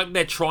it. It's like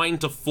they're trying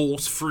to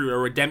force through a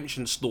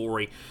redemption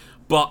story,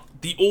 but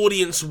the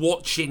audience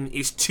watching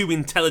is too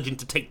intelligent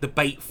to take the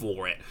bait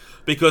for it.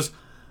 Because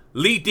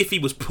Lee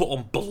Diffie was put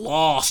on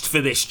blast for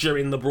this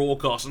during the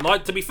broadcast.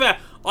 And to be fair,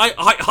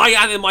 I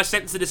added my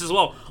sense to this as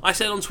well. I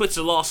said on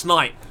Twitter last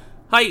night,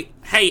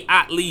 hey,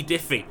 at Lee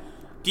Diffie,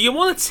 do you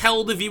want to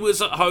tell the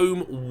viewers at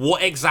home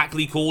what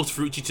exactly caused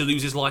Ferrucci to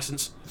lose his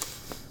license?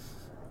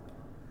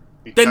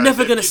 They're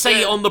never going to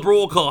say it on the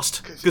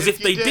broadcast. Because if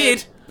they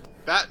did,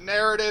 that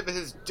narrative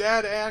is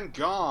dead and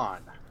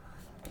gone.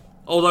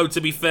 Although, to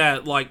be fair,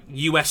 like,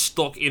 US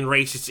stock in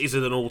racists is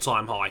at an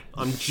all-time high.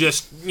 I'm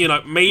just,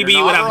 maybe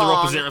it would have the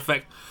opposite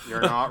effect.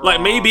 You're not like,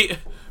 wrong.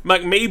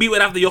 maybe it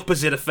would have the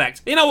opposite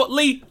effect. You know what,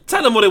 Lee?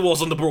 Tell them what it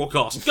was on the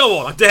broadcast. Go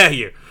on, I dare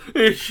you.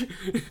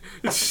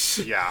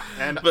 Yeah,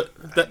 and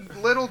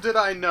little did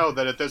I know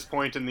that at this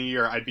point in the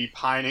year, I'd be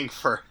pining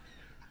for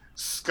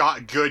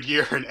Scott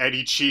Goodyear and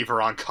Eddie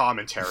Cheever on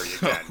commentary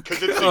again,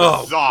 because it's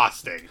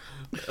exhausting.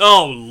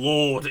 Oh,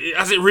 Lord.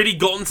 Has it really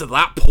gotten to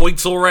that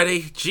point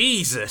already?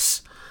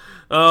 Jesus.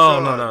 Oh,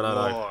 no.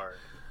 Lord.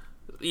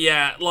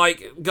 Yeah,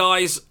 like,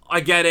 guys, I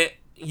get it.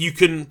 you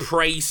can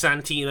praise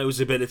Santino's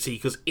ability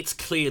because it's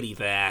clearly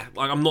there.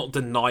 Like, I'm not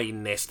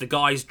denying this. The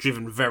guy's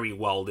driven very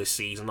well this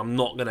season. I'm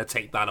not going to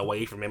take that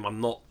away from him.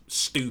 I'm not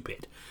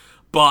stupid.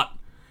 But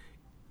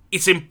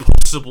it's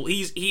impossible.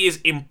 He is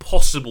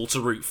impossible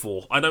to root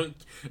for.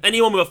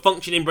 Anyone with a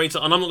functioning brain,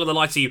 and I'm not going to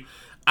lie to you,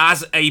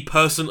 as a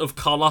person of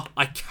colour,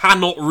 I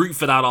cannot root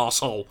for that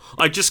asshole.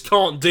 I just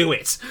can't do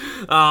it.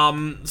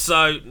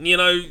 So, you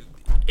know,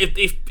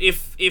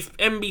 if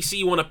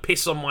NBC want to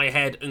piss on my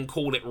head and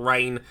call it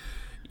rain,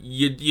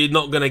 you're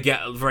not going to get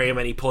very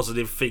many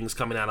positive things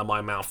coming out of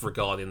my mouth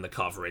regarding the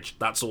coverage.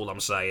 That's all I'm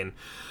saying.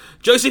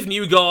 Joseph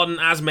Newgarden,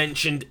 as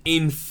mentioned,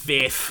 in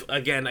 5th.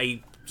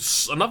 Again,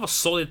 another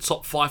solid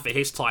top 5 for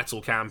his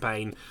title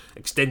campaign,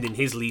 extending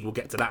his lead. We'll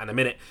get to that in a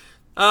minute.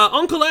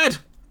 Uncle Ed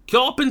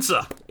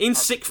Carpenter in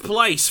 6th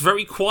place.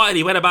 Very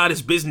quietly went about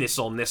his business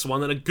on this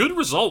one, and a good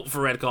result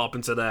for Ed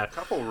Carpenter there. A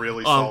couple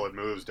really solid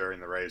moves during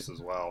the race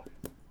as well.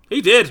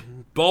 He did.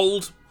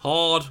 Bold,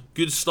 hard,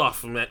 good stuff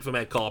from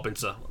Ed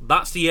Carpenter.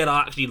 That's the Ed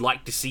I actually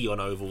like to see on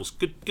ovals.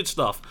 Good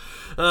stuff.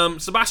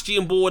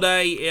 Sebastian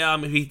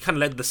Bourdais, he kind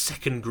of led the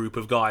second group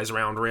of guys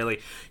around, really.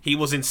 He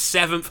was in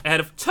 7th, ahead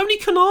of Tony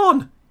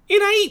Kanaan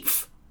in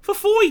 8th for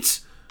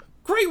Foyt.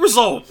 Great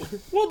result.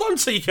 Well done,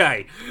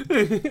 TK.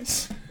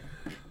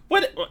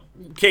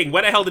 King,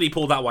 where the hell did he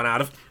pull that one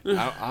out of?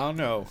 I don't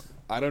know.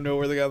 I don't know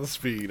where they got the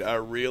speed. I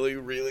really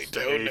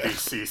don't know.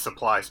 ABC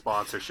supply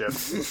sponsorship.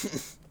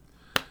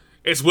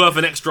 It's worth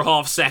an extra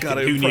half second.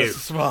 Who knew?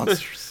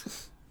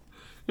 Sponsors.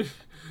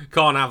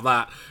 Can't have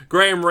that.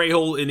 Graham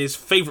Rahal in his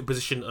favourite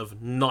position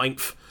of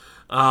 9th.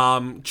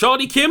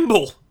 Charlie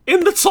Kimball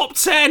in the top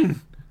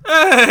 10.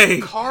 Hey!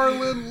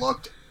 Carlin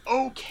looked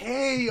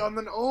okay on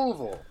an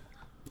oval.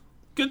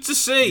 Good to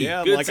see.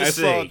 Yeah, Good like to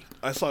see.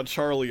 I saw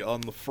Charlie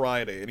on the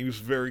Friday, and he was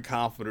very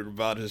confident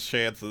about his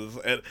chances.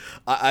 And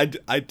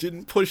I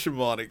didn't push him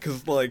on it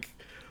because, like,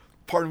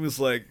 part of me was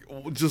like,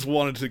 just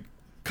wanted to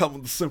come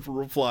with a simple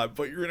reply.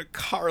 But you're in a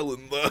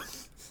Carlin, though.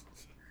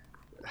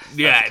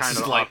 Yeah, That's it's kind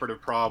of the like,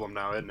 operative problem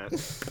now, isn't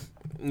it?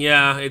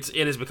 yeah, it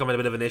is becoming a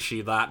bit of an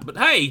issue, that. But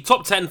hey,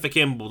 top 10 for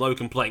Kimball, no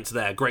complaints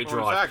there. Great Well,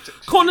 drive. in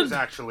fact, Connor- he was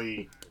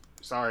actually,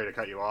 sorry to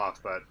cut you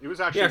off, but it was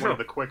actually one of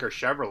the quicker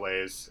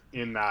Chevrolets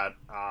in that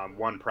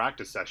one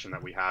practice session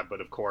that we had.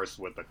 But of course,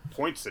 with the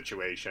point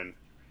situation,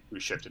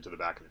 we shifted to the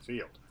back of the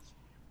field.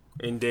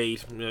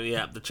 Indeed.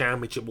 Yeah, the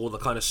championship war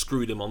that kind of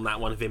screwed him on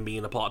that one of him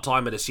being a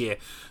part-timer this year.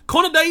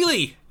 Connor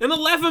Daly in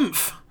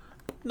 11th.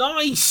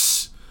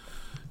 Nice.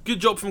 Good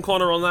job from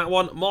Connor on that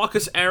one.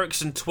 Marcus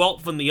Ericsson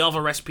 12th in the other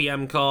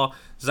SPM car.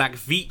 Zach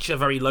Veach, a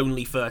very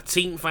lonely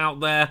 13th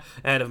out there,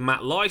 ahead of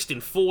Matt Leist in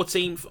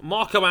 14th.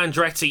 Marco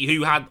Andretti,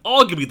 who had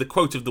arguably the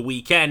quote of the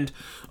weekend,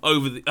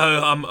 over the,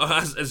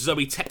 as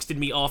Zoe texted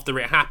me after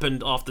it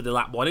happened, after the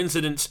lap 1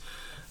 incident.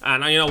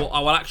 And you know,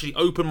 I will actually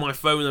open my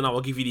phone and I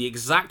will give you the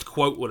exact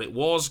quote what it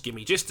was. Give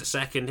me just a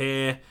second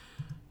here.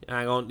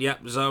 Hang on.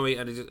 Yep, Zoe.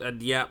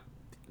 And yep.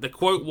 The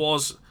quote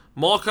was,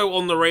 Marco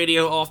on the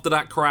radio after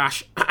that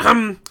crash.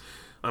 And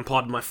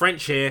pardon my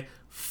French here.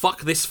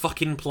 Fuck this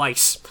fucking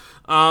place.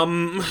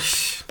 You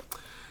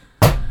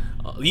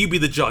be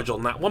the judge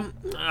on that one.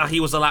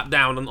 He was a lap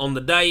down on the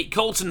day.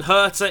 Colton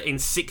Herta in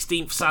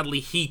 16th. Sadly,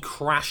 he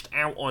crashed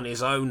out on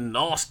his own.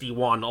 Nasty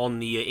one on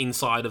the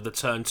inside of the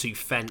turn 2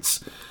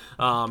 fence.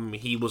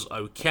 He was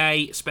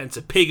okay.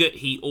 Spencer Piggott,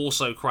 he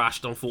also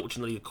crashed,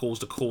 unfortunately,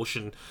 caused a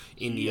caution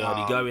in the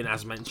early going,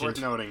 as mentioned.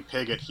 Worth noting,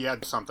 Piggott, he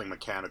had something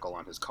mechanical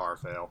on his car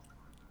fail.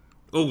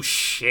 Oh,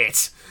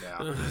 shit.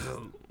 Yeah.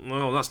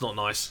 Well, that's not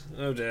nice.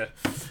 Oh, dear.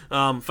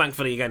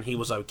 Thankfully, again, he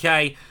was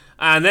okay.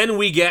 And then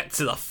we get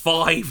to the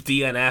 5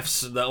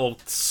 DNFs, or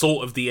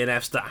sort of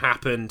DNFs that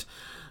happened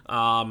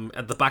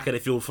at the back of the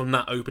field from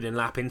that opening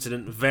lap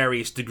incident.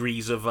 Various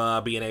degrees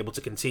of being able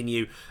to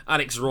continue.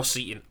 Alex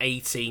Rossi in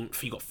 18th.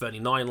 He got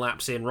 39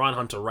 laps in. Ryan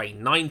Hunter-Reay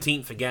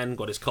 19th again.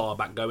 Got his car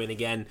back going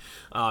again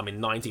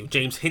in 19th.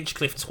 James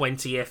Hinchcliffe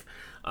 20th.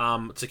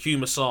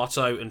 Takuma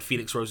Sato and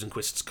Felix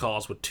Rosenquist's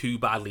cars were too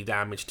badly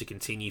damaged to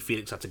continue.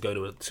 Felix had to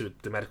go to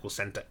the medical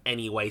centre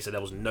anyway, so there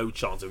was no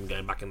chance of him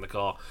going back in the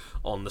car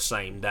on the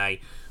same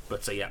day.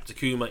 But yeah,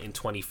 Takuma in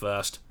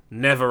 21st.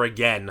 Never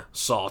again,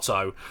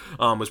 Sato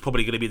was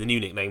probably going to be the new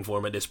nickname for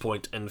him at this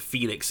point, and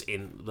Felix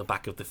in the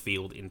back of the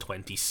field in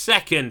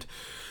 22nd.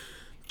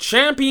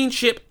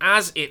 Championship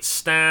as it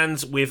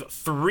stands with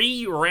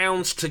 3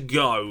 rounds to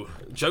go.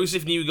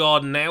 Joseph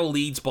Newgarden now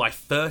leads by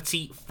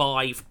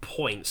 35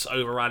 points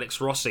over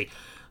Alex Rossi.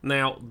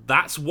 Now,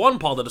 that's one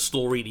part of the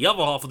story. The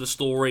other half of the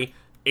story,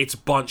 it's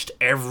bunched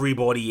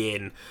everybody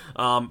in.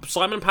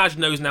 Simon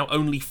Pagenaud is now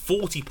only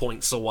 40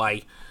 points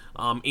away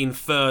in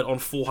third on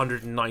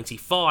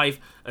 495,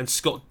 and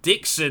Scott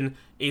Dixon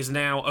is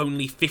now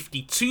only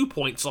 52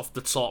 points off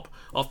the top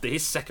after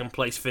his second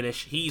place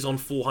finish. He's on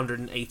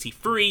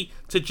 483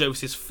 to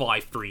Joseph's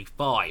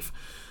 535.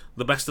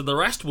 The best of the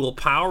rest, Will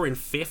Power in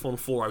 5th on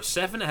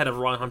 407, ahead of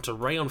Ryan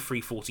Hunter-Reay on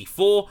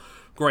 344,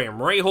 Graham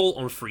Rahal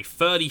on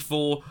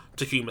 334,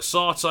 Takuma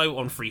Sato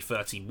on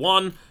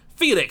 331,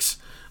 Felix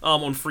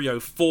on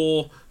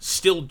 304,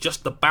 still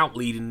just about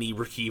leading the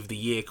Rookie of the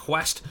Year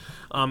quest,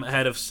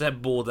 ahead of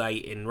Seb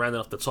Bourdais in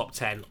rounding off the top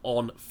 10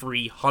 on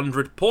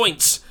 300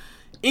 points.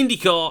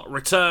 IndyCar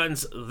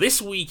returns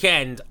this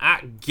weekend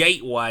at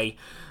Gateway.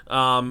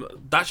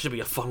 That should be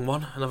a fun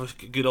one. Another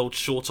good old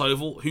short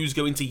oval. Who's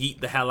going to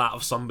yeet the hell out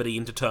of somebody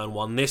into turn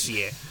 1 this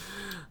year?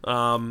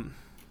 I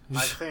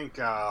think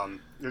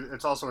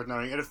it's also worth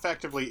noting it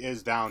effectively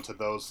is down to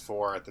those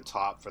 4 at the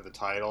top for the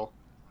title,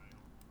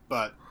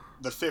 but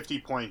the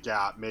 50-point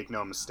gap, make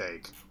no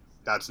mistake,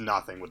 that's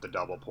nothing with the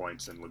double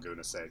points in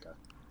Laguna Seca.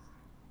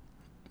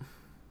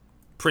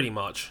 Pretty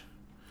much.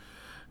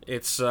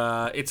 It's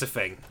a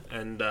thing,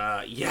 and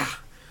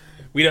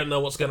we don't know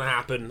what's going to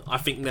happen. I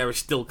think there is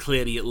still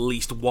clearly at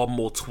least one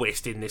more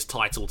twist in this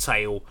title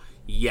tale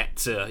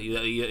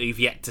you've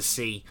yet to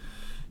see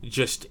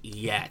just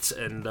yet,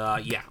 and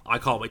I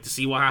can't wait to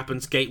see what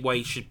happens.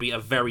 Gateway should be a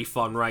very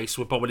fun race.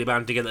 We're probably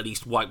bound to get at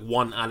least like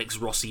one Alex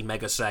Rossi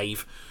mega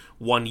save,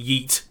 one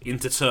yeet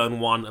into turn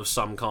 1 of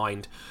some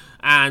kind,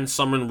 and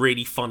someone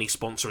really funny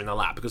sponsoring the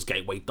lap, because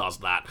Gateway does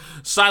that.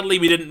 Sadly,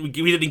 we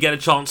didn't get a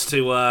chance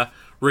to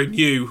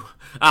renew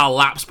our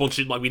lap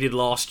sponsorship like we did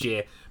last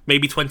year.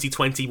 Maybe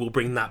 2020 will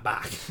bring that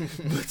back.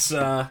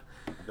 The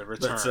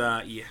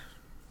return.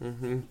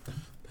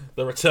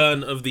 The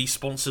return of the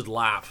sponsored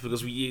lap,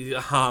 because we'll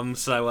have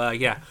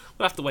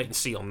to wait and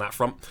see on that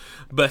front.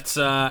 But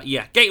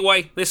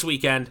Gateway this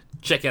weekend.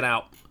 Check it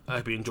out. I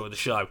hope you enjoyed the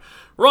show.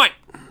 Right,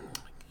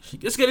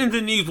 let's get into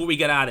the news before we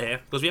get out of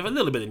here, because we have a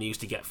little bit of news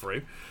to get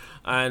through,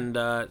 and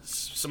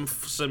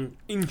some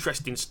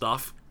interesting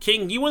stuff.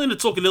 King, you wanted to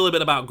talk a little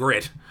bit about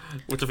Grid,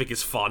 which I think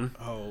is fun.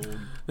 Oh,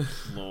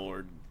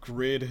 Lord.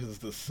 Grid has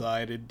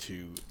decided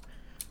to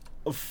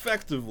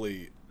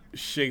effectively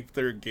shape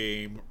their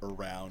game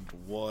around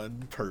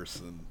one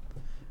person.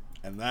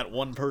 And that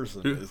one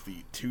person is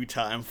the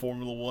 2-time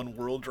Formula One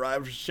World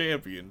Drivers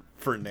Champion,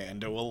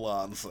 Fernando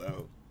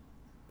Alonso.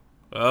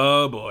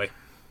 Oh, boy.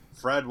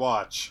 Fred,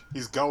 watch.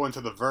 He's going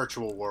to the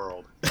virtual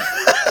world.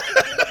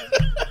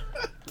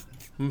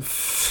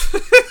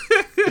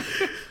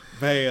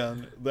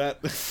 Man, that...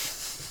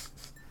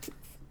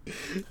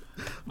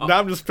 Now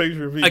I'm just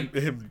picturing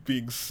him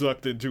being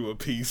sucked into a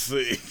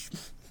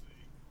PC.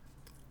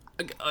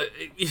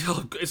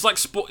 It's like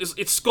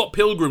it's Scott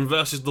Pilgrim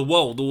versus the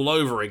world all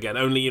over again,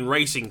 only in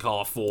racing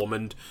car form.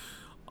 And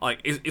like,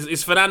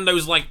 is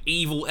Fernando's like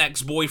evil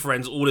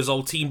ex-boyfriends all his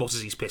old team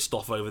bosses he's pissed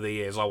off over the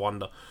years? I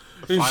wonder.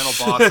 The final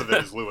boss of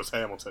it is Lewis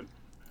Hamilton.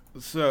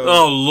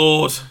 Oh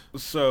Lord!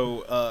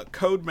 So,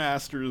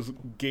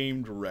 Codemasters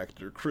game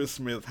director Chris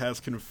Smith has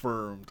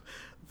confirmed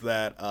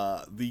that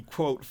the,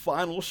 quote,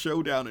 final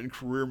showdown in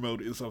career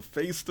mode is a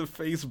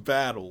face-to-face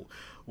battle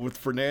with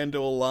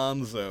Fernando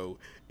Alonso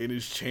in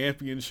his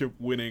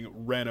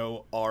championship-winning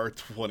Renault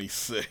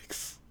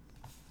R26.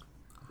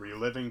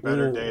 Reliving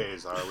better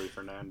days, are we,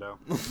 Fernando?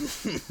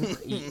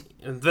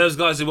 And those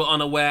guys who were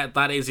unaware,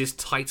 that is his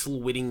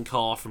title-winning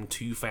car from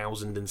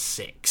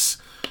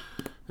 2006.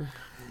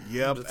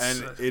 Yep,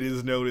 and it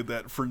is noted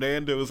that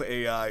Fernando's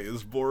AI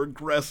is more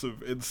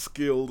aggressive and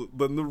skilled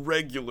than the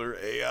regular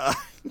AI.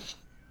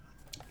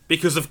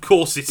 Because of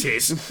course it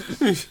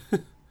is.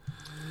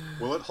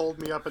 Will it hold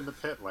me up in the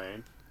pit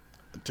lane?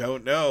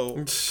 Don't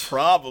know.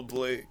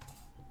 Probably.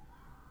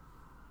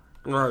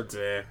 Oh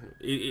dear.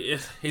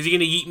 Is he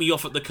going to yeet me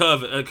off at the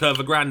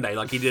Curva Grande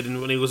like he did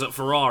when he was at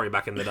Ferrari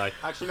back in the day?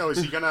 Actually, no.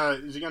 Is he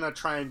gonna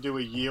try and do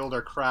a yield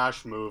or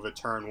crash move at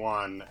turn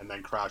 1 and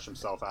then crash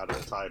himself out of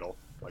the title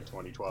like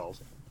 2012?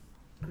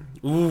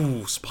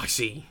 Ooh,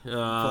 spicy.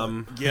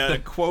 Yeah, a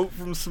quote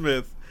from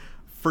Smith.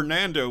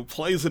 Fernando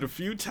plays it a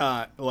few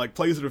times,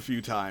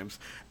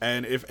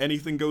 and if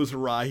anything goes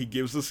awry, he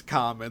gives us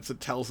comments and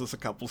tells us a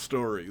couple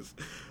stories.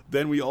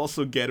 Then we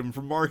also get him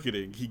for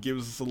marketing. He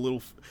gives us a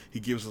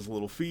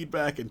little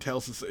feedback and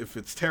tells us if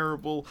it's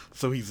terrible,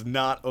 so he's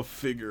not a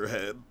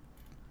figurehead.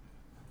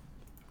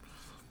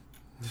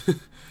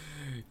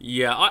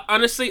 Yeah,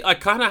 I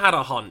kind of had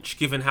a hunch,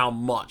 given how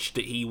much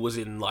that he was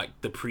in like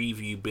the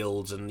preview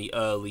builds and the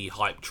early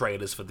hype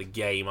trailers for the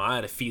game. I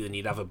had a feeling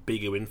he'd have a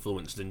bigger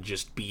influence than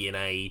just being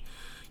an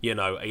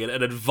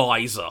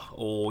advisor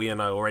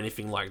or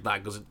anything like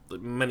that. Because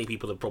many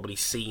people have probably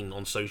seen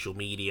on social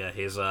media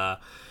his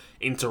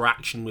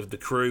interaction with the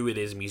crew at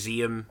his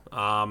museum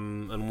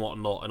and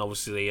whatnot, and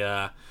obviously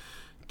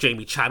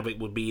Jamie Chadwick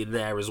would be in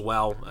there as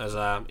well as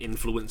an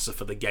influencer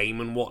for the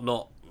game and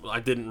whatnot. I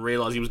didn't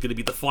realise he was going to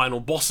be the final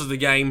boss of the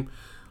game,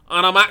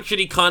 and I'm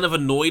actually kind of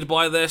annoyed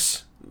by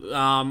this, and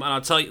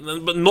I'll tell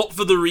you, but not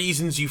for the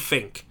reasons you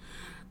think.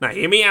 Now,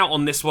 hear me out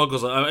on this one,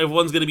 because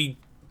everyone's going to be,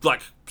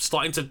 like,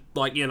 starting to,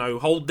 like,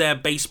 hold their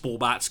baseball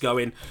bats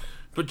going,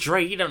 but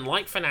Dre, you don't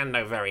like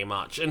Fernando very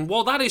much, and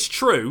while that is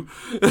true,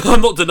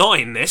 I'm not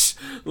denying this,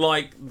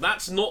 like,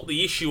 that's not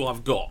the issue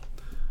I've got.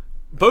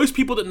 Most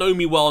people that know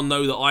me well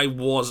know that I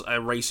was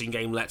a racing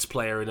game Let's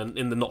Player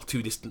in the not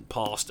too distant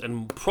past,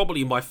 and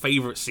probably my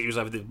favourite series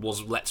I ever did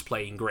was Let's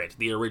Playing Grid,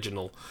 the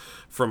original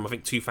from I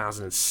think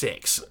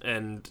 2006,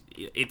 and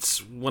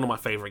it's one of my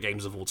favourite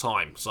games of all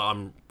time. So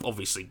I'm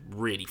obviously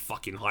really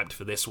fucking hyped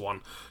for this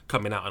one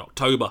coming out in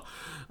October.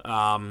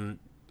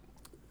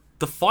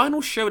 The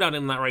final showdown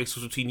in that race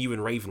was between you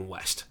and Raven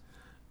West.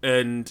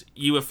 And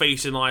you were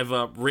facing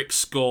either Rick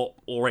Scott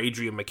or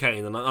Adrian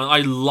McCain. And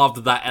I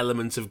loved that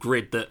element of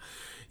Grid, that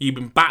you've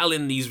been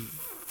battling these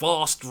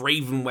fast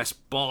Raven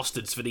West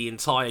bastards for the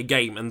entire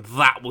game, and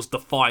that was the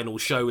final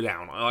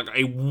showdown. Like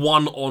a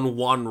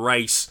one-on-one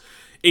race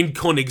in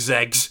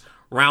Koenigsegg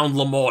round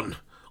Le Mans.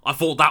 I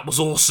thought that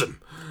was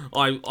awesome.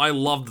 I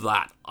loved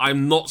that.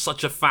 I'm not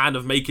such a fan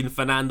of making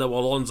Fernando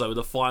Alonso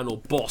the final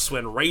boss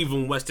when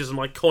Raven West is an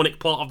iconic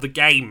part of the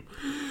game.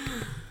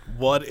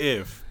 What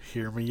if,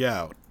 hear me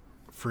out,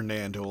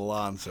 Fernando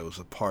Alonso is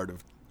a part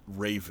of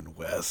Raven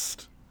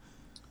West?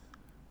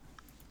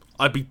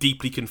 I'd be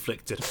deeply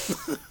conflicted.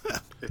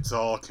 It's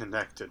all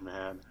connected,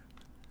 man.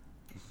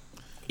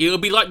 It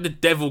would be like the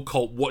Devil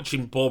Cult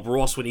watching Bob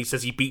Ross when he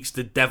says he beats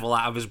the devil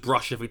out of his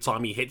brush every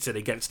time he hits it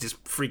against his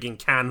frigging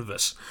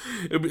canvas.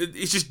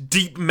 It's just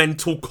deep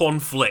mental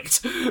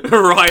conflict,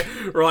 right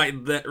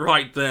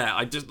there.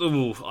 I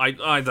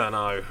don't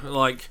know.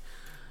 Like,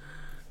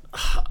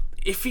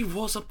 if he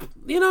was a,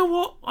 you know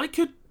what, I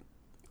could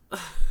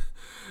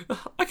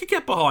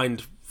get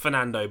behind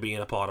Fernando being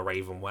a part of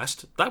Raven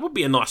West. That would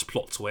be a nice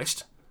plot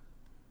twist.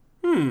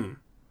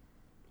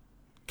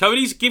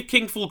 Cody's, give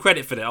King full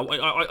credit for that.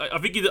 I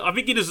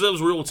think he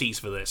deserves royalties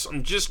for this.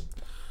 I'm just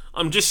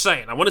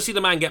saying. I want to see the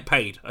man get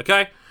paid.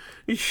 Okay.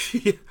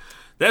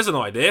 There's an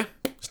idea.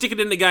 Stick it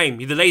in the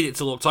game. You delayed it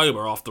till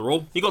October, after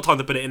all. You got time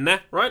to put it in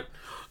there, right?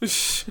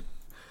 There's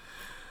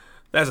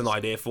an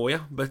idea for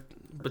you. But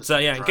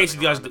yeah. In case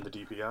you guys, the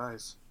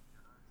DPIs.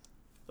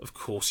 Of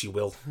course you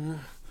will.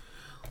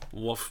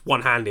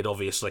 One-handed,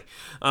 obviously.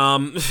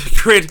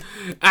 Grid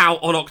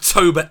out on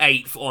October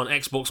 8th on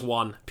Xbox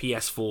One,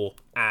 PS4,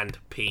 and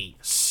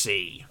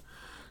PC.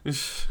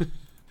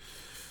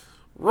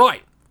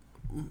 Right.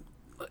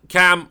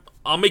 Cam,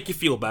 I'll make you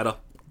feel better.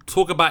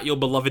 Talk about your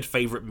beloved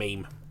favourite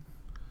meme.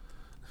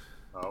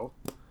 Oh?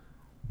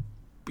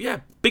 Yeah,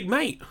 Big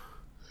Mate.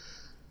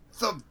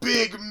 The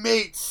Big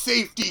Mate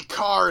safety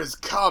car is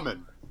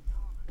coming.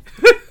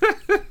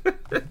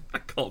 I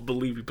can't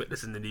believe you put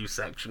this in the news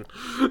section.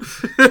 Look,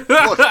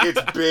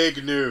 it's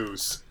big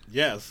news.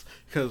 Yes,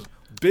 because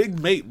Big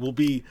Mate will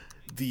be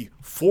the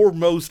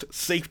foremost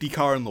safety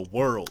car in the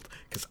world.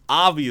 Because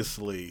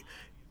obviously,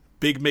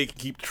 Big Mate can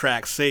keep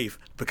track safe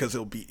because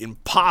it'll be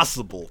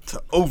impossible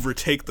to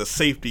overtake the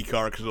safety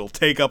car because it'll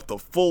take up the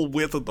full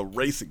width of the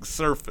racing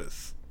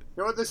surface.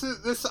 You know what, this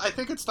I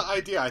think it's the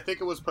idea. I think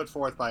it was put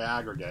forth by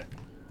Aggregate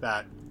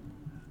that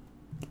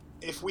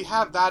if we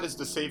have that as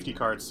the safety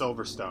car at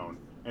Silverstone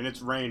and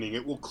it's raining,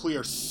 it will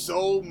clear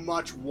so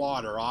much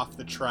water off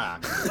the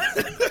track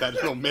that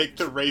it'll make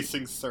the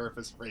racing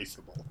surface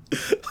raceable.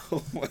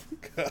 Oh my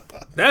god.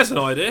 There's an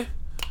idea.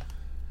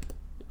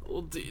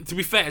 Well, to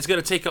be fair, it's going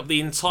to take up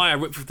the entire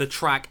width of the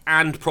track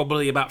and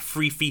probably about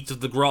 3 feet of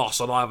the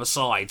grass on either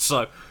side.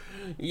 So,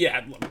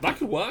 yeah, that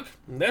could work.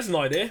 There's an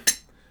idea.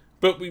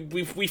 But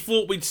we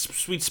thought we'd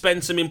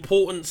spend some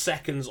important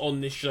seconds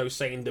on this show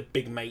saying that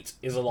Big Mate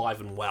is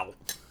alive and well,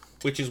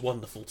 which is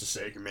wonderful to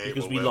see. Big Mate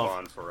because will live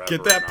on forever.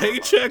 Get that in our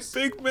paycheck, hearts.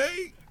 Big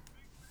Mate!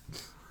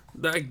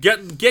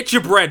 Get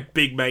your bread,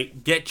 Big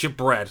Mate. Get your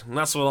bread. And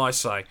that's what I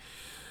say.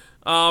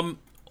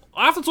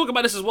 I have to talk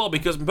about this as well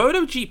because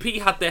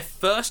MotoGP had their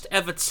first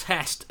ever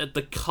test at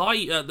the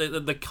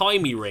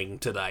Kimi Ring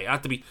today. I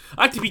had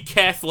to be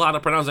careful how to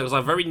pronounce it because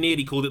I very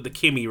nearly called it the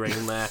Kimi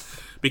Ring there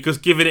because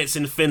given it's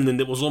in Finland,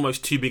 it was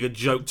almost too big a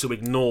joke to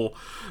ignore.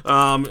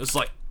 It's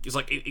like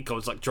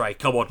Dre,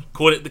 come on,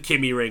 call it the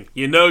Kimi Ring.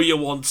 You know you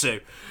want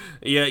to,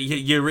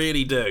 you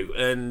really do,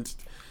 and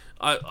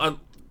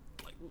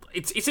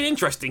It's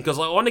interesting because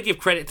I want to give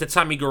credit to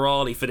Tammy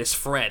Gorali for this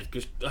thread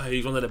because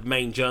he's one of the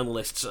main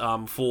journalists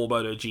for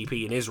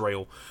MotoGP in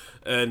Israel,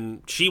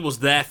 and she was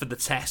there for the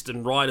test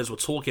and riders were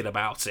talking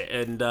about it.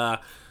 And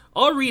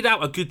I'll read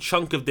out a good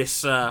chunk of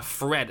this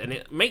thread, and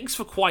it makes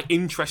for quite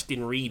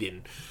interesting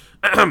reading.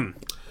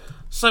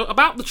 So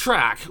about the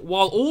track,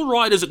 while all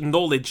riders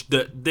acknowledged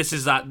that this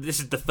is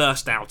the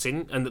first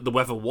outing and that the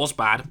weather was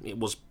bad, it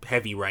was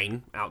heavy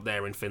rain out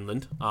there in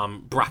Finland.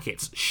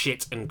 Brackets,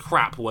 shit and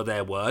crap were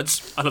their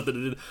words. I love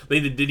that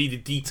they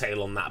needed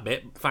detail on that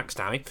bit. Thanks,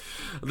 Tammy.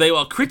 They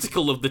were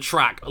critical of the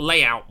track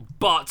layout,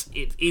 but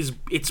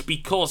it's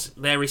because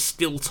there is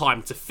still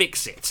time to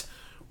fix it.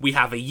 We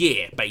have a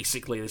year,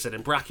 basically, they said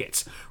in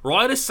brackets.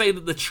 Riders say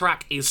that the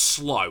track is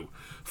slow.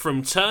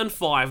 From turn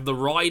 5, the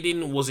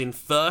riding was in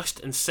first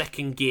and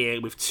second gear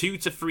with 2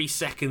 to 3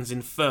 seconds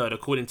in third,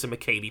 according to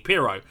Michele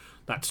Pirro.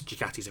 That's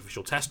Ducati's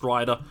official test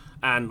rider,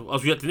 and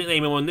as we like to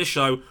nickname him on this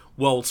show,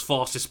 world's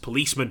fastest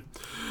policeman.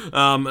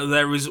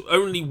 There is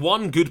only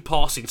one good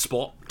passing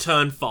spot,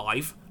 turn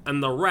 5,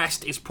 and the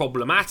rest is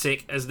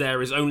problematic as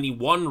there is only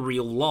one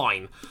real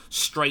line.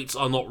 Straights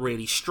are not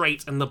really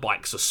straight and the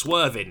bikes are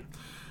swerving.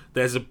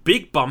 There's a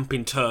big bump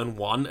in turn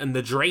 1 and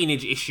the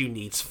drainage issue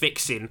needs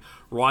fixing.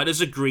 Riders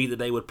agree that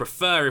they would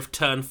prefer if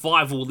turn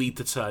 5 will lead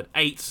to turn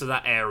 8 so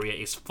that area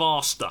is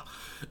faster.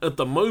 At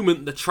the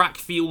moment the track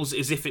feels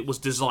as if it was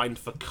designed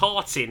for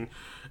karting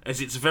as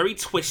it's very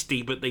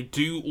twisty, but they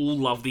do all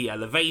love the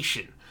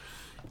elevation.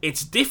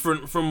 It's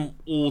different from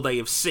all they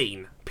have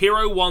seen.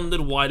 Piro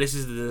wondered why this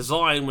is the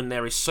design when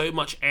there is so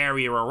much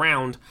area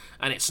around,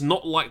 and it's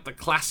not like the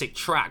classic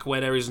track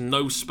where there is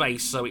no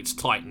space so it's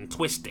tight and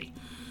twisty.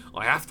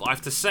 I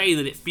have to say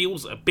that it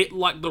feels a bit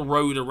like the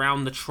road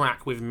around the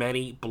track with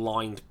many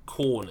blind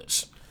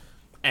corners.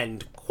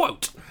 End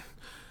quote.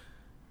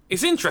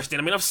 It's interesting.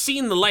 I mean, I've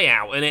seen the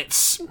layout, and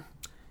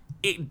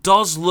it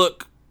does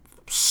look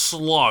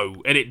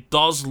slow, and it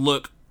does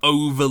look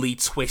overly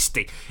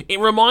twisty. It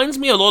reminds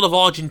me a lot of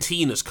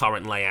Argentina's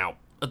current layout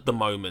at the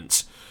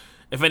moment.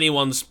 If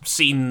anyone's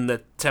seen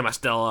the Temas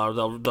del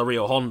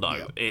Rio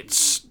Hondo,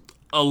 it's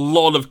a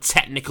lot of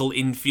technical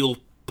infield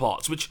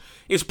parts, which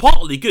is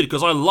partly good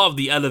because I love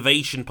the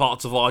elevation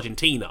parts of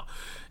Argentina.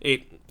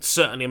 It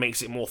certainly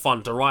makes it more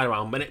fun to ride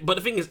around, but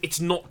the thing is, it's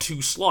not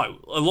too slow.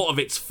 A lot of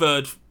it's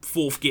third,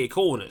 fourth gear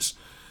corners.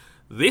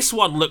 This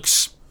one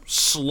looks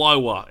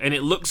slower, and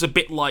it looks a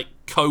bit like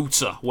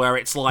Kota, where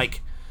it's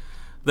like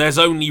there's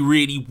only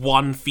really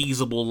one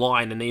feasible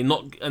line, and they're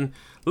not. And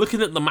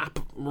looking at the map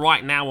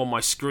right now on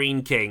my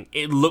screen, King,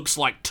 it looks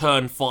like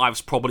turn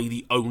 5's probably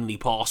the only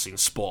passing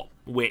spot,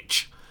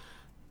 which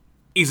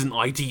isn't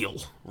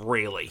ideal,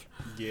 really.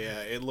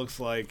 Yeah, it looks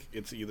like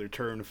it's either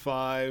turn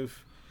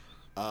 5,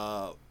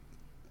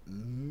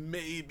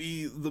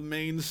 maybe the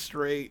main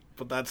straight,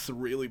 but that's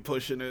really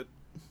pushing it.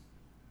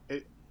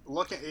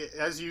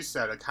 As you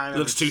said, it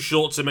looks too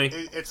short to me.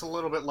 It's a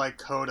little bit like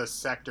Coda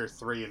Sector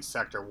 3 and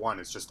Sector 1.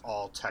 It's just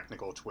all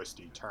technical,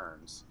 twisty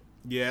turns.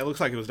 Yeah, it looks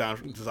like it was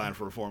designed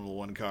for a Formula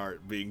 1 car,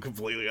 being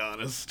completely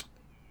honest.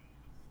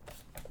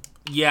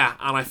 Yeah,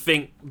 and I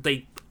think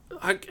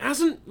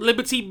hasn't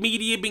Liberty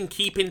Media been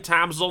keeping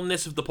tabs on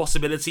this of the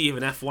possibility of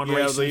an F1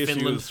 race in Finland? Yeah, the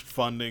issue is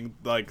funding,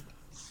 the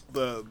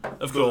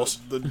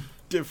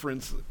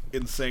difference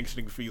in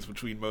sanctioning fees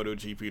between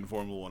MotoGP and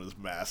Formula 1 is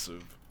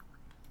massive.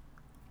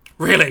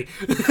 Really?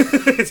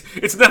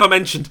 it's never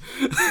mentioned.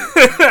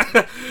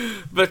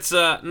 But,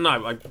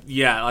 no,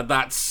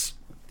 that's...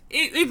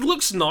 It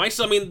looks nice.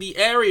 I mean, the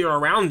area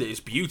around it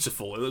is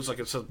beautiful. It looks like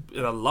it's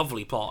in a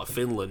lovely part of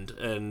Finland.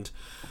 And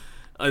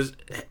as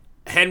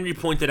Henry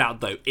pointed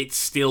out, though, it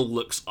still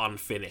looks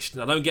unfinished.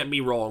 Now, don't get me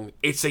wrong,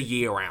 it's a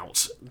year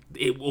out.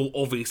 It will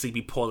obviously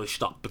be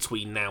polished up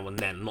between now and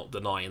then, not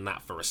denying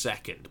that for a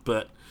second.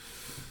 But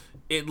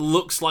it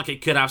looks like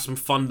it could have some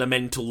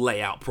fundamental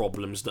layout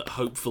problems that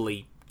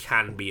hopefully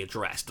can be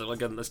addressed.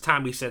 Again, as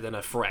Tammy said in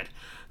her thread,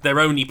 they're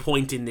only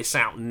pointing this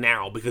out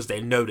now because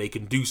they know they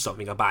can do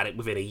something about it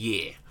within a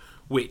year,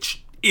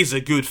 which is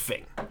a good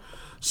thing.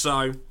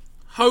 So,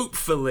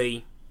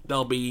 hopefully,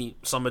 there'll be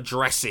some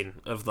addressing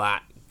of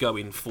that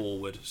going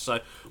forward. So,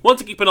 one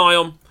to keep an eye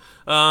on,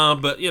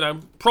 but,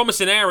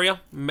 promising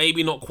area,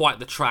 maybe not quite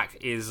the track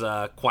is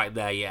quite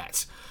there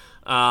yet.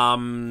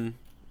 So,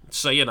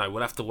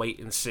 we'll have to wait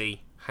and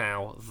see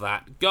how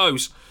that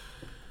goes.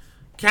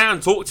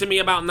 Can, talk to me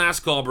about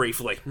NASCAR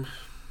briefly.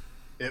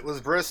 It was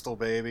Bristol,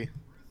 baby.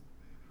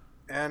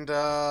 And,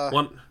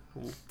 one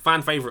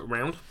fan favorite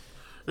round.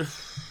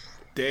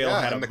 Dale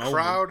had and a the moment.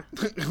 crowd.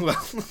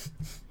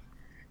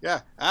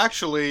 Yeah,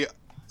 actually,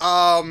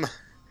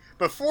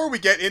 before we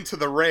get into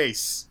the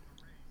race,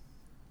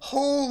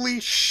 holy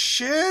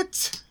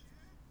shit!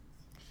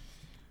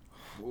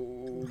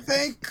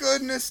 Thank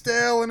goodness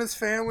Dale and his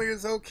family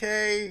is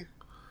okay.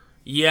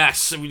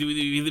 Yes,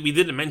 we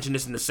didn't mention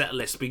this in the set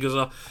list because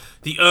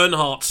the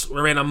Earnhardts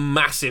were in a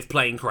massive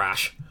plane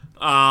crash.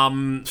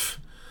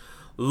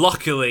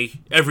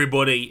 Luckily,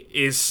 everybody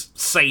is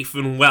safe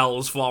and well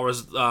as far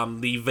as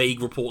the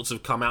vague reports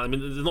have come out. I mean,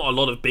 there's not a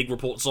lot of big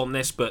reports on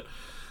this, but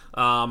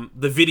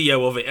the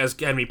video of it, as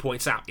Henry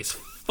points out, is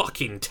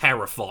fucking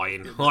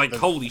terrifying. Like,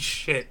 holy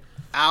shit.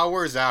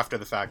 Hours after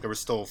the fact, there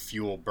was still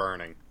fuel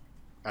burning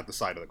at the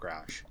site of the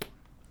crash.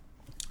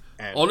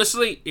 And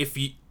honestly,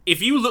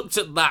 if you looked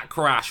at that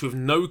crash with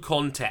no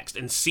context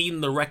and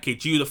seen the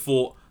wreckage, you'd have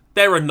thought,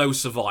 there are no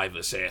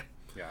survivors here.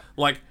 Yeah.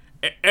 Like,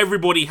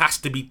 everybody has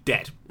to be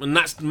dead. And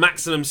that's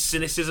maximum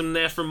cynicism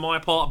there from my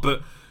part,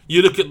 but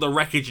you look at the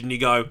wreckage and you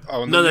go,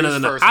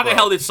 no. How the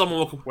hell did someone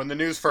walk... When the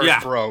news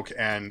first broke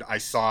and I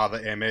saw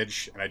the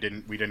image and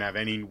we didn't have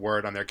any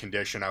word on their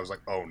condition, I was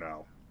like, oh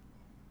no.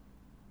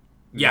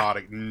 Yeah.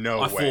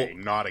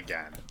 Not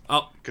again.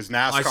 Because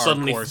NASCAR,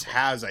 of course,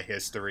 has a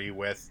history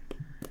with,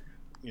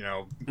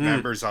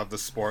 members of the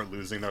sport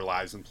losing their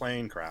lives in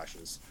plane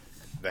crashes.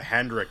 The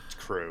Hendrick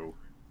crew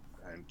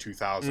in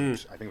 2000, I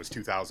think it was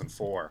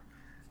 2004,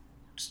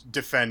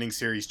 defending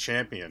series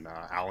champion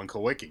Alan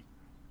Kulwicki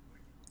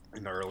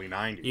in the early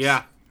 90s.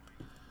 Yeah.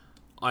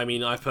 I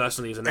mean, I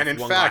personally, as an And in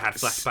F1 guy, had fact,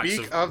 flashbacks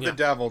speak of yeah. the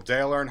devil,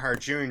 Dale Earnhardt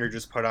Jr.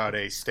 just put out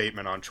a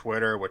statement on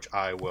Twitter, which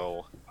I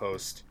will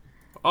post.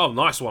 Oh,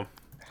 nice one.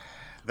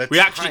 The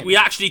We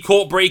actually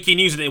caught breaking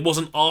news, and it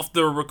wasn't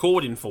after a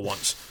recording for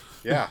once.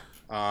 Yeah.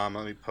 Let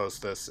me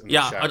post this in the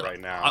Yeah, chat right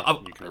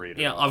now. You can read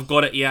it. Yeah, I've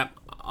got it. Yeah,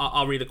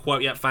 I'll read a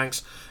quote. Yeah,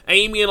 thanks.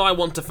 Amy and I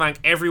want to thank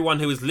everyone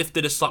who has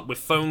lifted us up with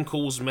phone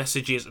calls,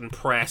 messages, and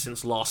prayer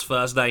since last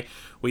Thursday.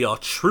 We are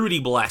truly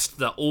blessed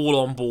that all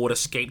on board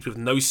escaped with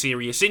no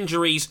serious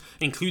injuries,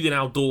 including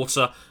our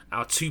daughter,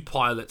 our 2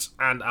 pilots,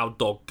 and our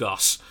dog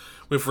Gus.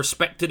 With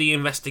respect to the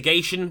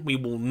investigation, we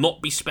will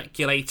not be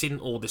speculating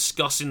or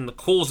discussing the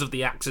cause of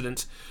the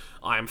accident.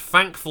 I am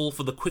thankful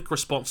for the quick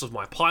response of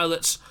my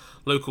pilots,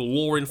 local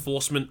law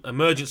enforcement,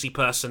 emergency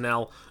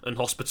personnel, and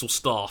hospital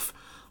staff.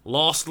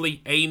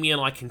 Lastly, Amy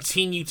and I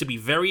continue to be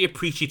very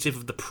appreciative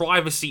of the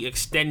privacy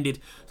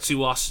extended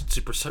to us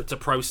to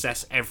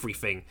process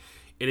everything.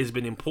 It has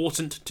been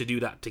important to do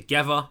that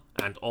together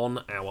and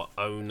on our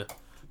own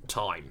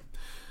time.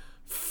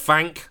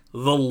 Thank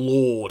the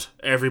Lord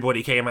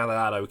everybody came out of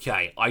that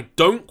okay. I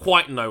don't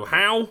quite know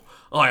how.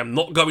 I am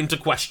not going to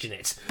question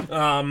it.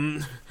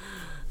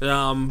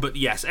 But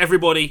yes,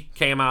 everybody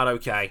came out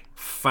okay.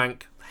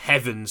 Thank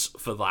heavens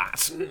for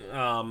that.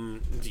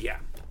 Yeah.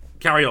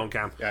 Carry on,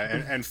 Cam.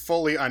 Yeah, and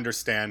fully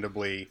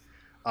understandably,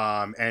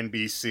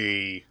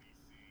 NBC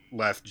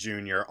left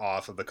Junior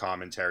off of the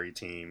commentary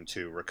team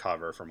to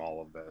recover from all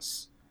of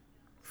this.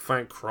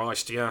 Thank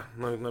Christ, yeah.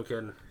 No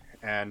kidding.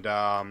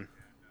 And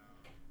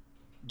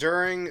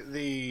during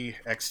the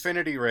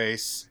Xfinity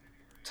race,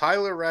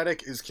 Tyler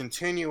Reddick is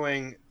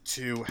continuing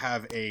to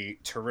have a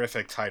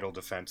terrific title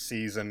defense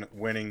season,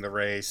 winning the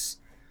race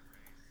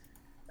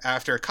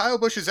after Kyle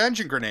Busch's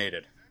engine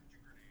grenaded.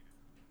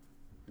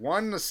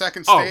 Won the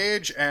second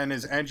stage, and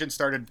his engine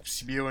started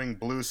spewing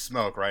blue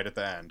smoke right at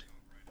the end.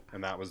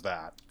 And that was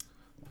that.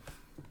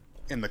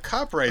 In the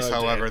Cup race,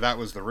 however, that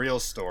was the real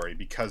story,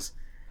 because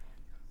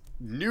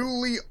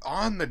newly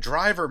on the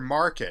driver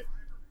market,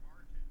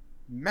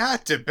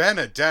 Matt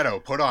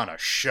DiBenedetto put on a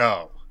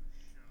show.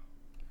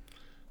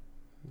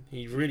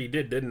 He really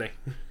did, didn't he?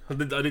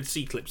 I did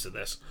see clips of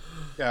this.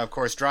 Yeah, of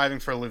course, driving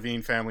for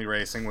Levine Family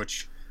Racing,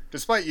 which,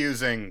 despite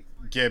using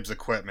Gibbs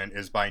equipment,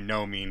 is by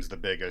no means the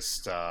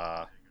biggest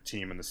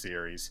team in the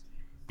series.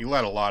 He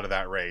led a lot of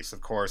that race.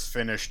 Of course,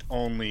 finished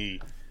only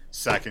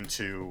second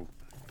to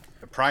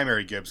the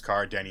primary Gibbs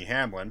car, Denny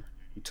Hamlin,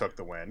 who took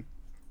the win.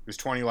 He was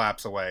 20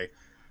 laps away.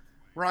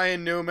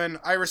 Ryan Newman,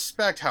 I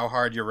respect how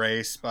hard you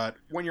race, but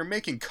when you're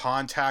making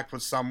contact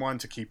with someone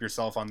to keep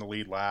yourself on the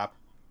lead lap,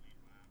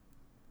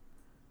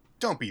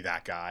 don't be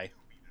that guy.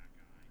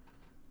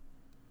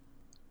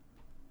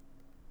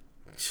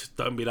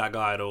 Don't be that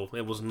guy at all.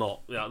 It was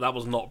not. Yeah, that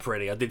was not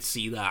pretty. I did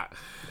see that,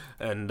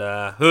 and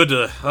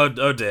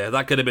oh dear,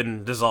 that could have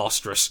been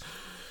disastrous.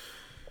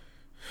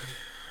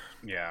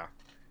 Yeah,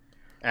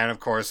 and of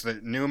course,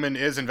 Newman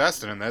is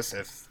invested in this.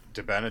 If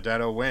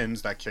DiBenedetto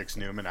wins, that kicks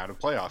Newman out of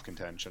playoff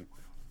contention.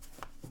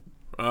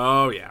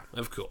 Oh yeah,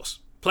 of course.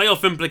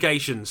 Playoff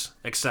implications,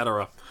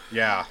 etc.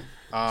 Yeah.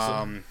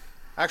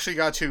 Actually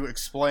got to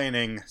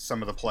explaining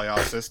some of the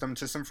playoff system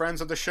to some friends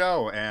of the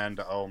show, and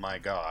oh my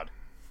god.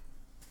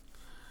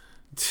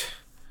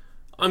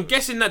 I'm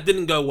guessing that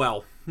didn't go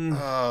well.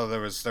 Oh, there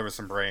was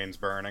some brains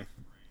burning.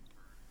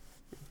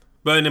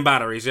 Burning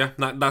batteries, yeah?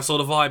 That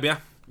sort of vibe, yeah?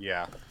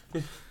 Yeah.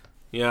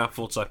 Yeah, I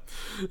thought so.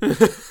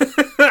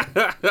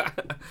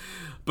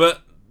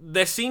 But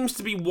there seems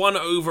to be one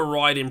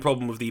overriding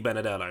problem with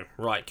DiBenedetto,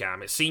 right,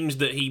 Cam? It seems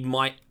that he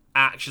might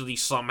actually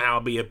somehow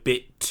be a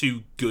bit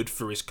too good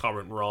for his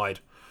current ride.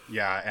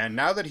 Yeah, and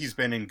now that he's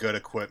been in good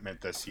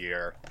equipment this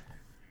year,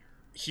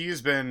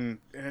 he's been,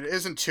 and it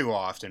isn't too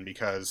often,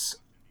 because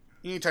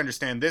you need to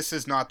understand this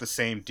is not the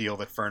same deal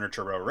that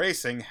Furniture Row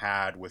Racing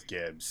had with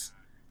Gibbs.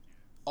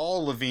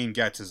 All Levine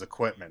gets is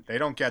equipment. They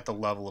don't get the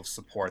level of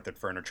support that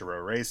Furniture Row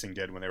Racing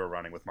did when they were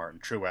running with Martin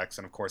Truex,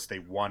 and of course they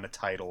won a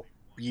title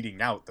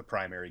beating out the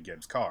primary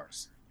Gibbs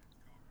cars.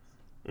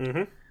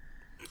 Mm-hmm.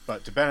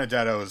 But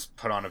DiBenedetto has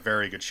put on a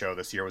very good show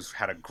this year.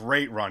 Had a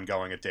great run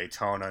going at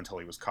Daytona until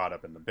he was caught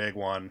up in the big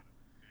one.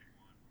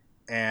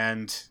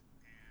 And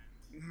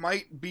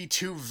might be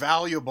too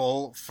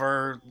valuable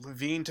for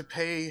Levine to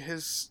pay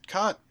his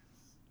cut.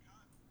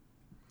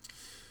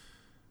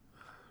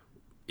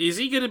 Is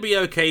he going to be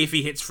okay if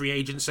he hits free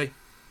agency?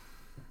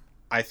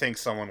 I think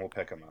someone will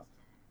pick him up.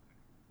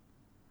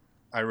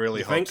 I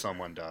really hope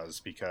someone does,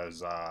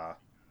 because I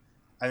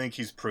think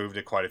he's proved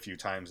it quite a few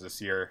times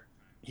this year.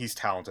 He's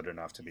talented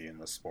enough to be in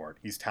this sport.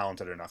 He's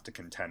talented enough to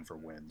contend for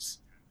wins.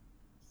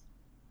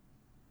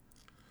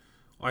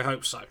 I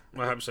hope so,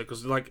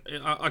 because I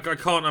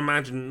can't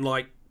imagine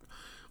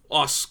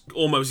us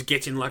almost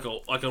getting like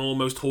an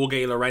almost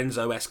Jorge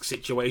Lorenzo-esque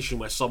situation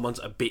where someone's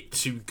a bit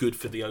too good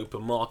for the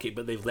open market,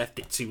 but they've left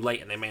it too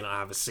late and they may not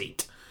have a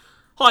seat.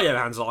 Hi,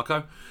 Johan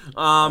Zarco.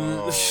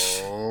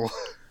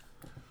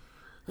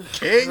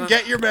 King,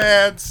 get your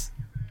mans.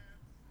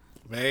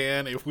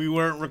 Man, if we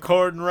weren't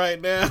recording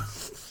right now.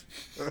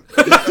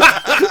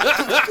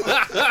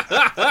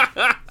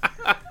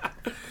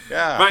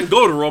 Yeah. Thank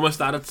God we're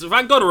almost out of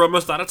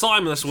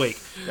time this week.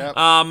 Yep.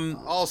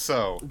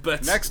 Also,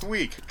 but- next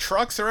week,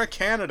 trucks are at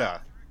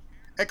Canada.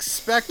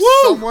 Expect Woo!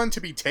 someone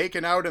to be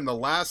taken out in the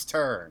last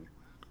turn.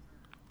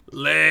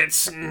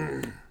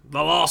 The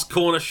last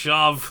corner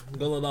shove.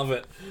 Gonna love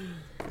it.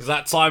 It's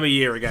that time of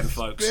year again,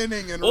 folks.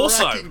 Spinning and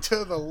Also- wrecking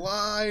to the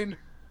line.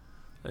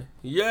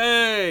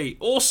 Yay!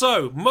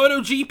 Also,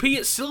 MotoGP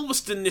at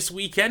Silverstone this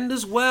weekend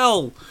as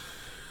well.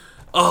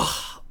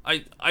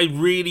 I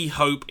really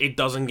hope it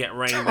doesn't get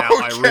rained out.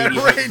 I really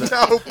hope Right that,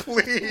 now,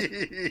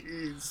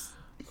 please.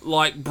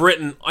 like,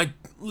 Britain,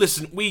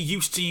 listen, we're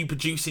used to you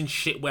producing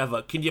shit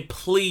weather. Can you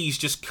please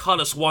just cut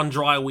us one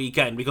dry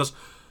weekend? Because,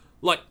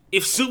 like,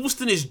 if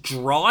Silverstone is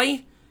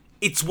dry,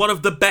 it's one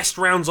of the best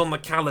rounds on the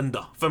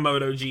calendar for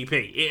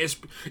MotoGP.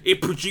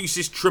 It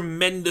produces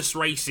tremendous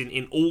racing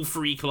in all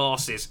three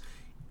classes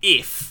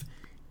if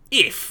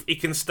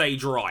it can stay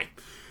dry.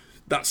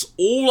 That's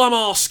all I'm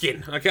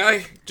asking,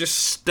 okay? Just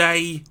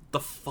stay the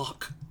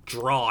fuck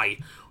dry.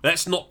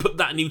 Let's not put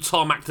that new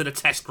tarmac to the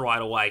test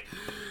right away.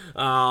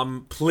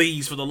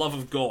 Please, for the love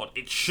of God,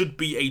 it should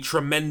be a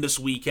tremendous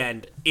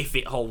weekend if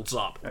it holds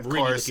up. Of Really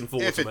course, looking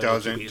forward if to it MotoGP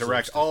doesn't, at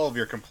direct Silverstone. all of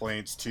your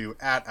complaints to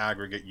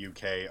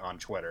 @AggregateUK on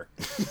Twitter.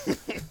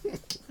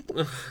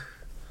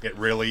 It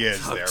really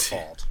is their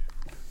fault.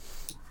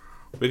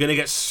 We're gonna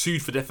get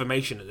sued for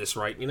defamation at this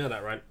rate. You know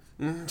that, right?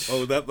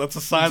 Oh, that's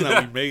a sign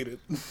that we made it.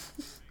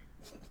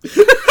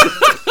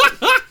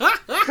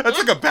 That's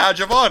like a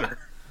badge of honor.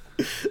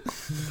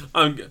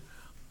 I'm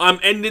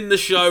ending the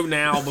show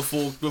now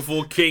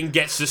before King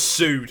gets us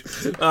sued.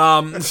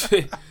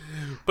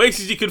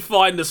 Basically, you can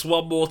find us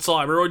one more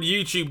time. We're on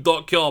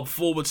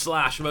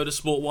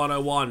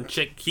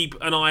youtube.com/motorsport101. Keep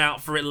an eye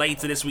out for it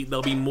later this week.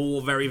 There'll be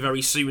more very,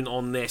 very soon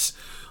on this.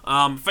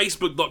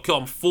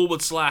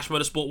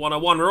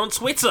 Facebook.com/motorsport101. We're on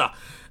Twitter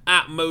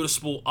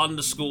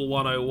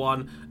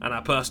 @motorsport_101, and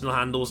our personal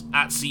handles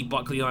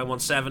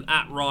 @cbuckley917,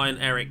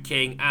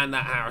 @RyanEricKing, and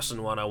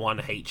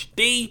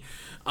 @Harrison101HD.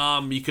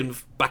 You can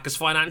back us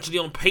financially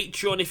on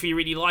Patreon if you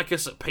really like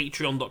us at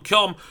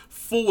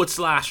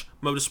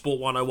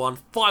patreon.com/motorsport101.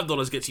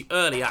 $5 gets you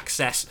early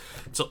access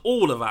to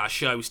all of our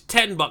shows.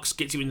 $10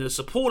 gets you into the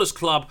supporters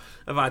club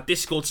of our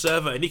Discord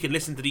server, and you can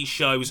listen to these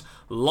shows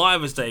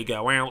live as they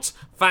go out.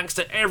 Thanks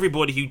to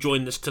everybody who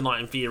joined us tonight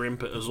and for your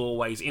input, as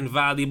always,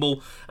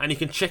 invaluable. And you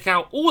can check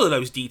out all of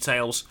those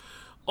details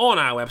on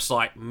our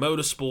website,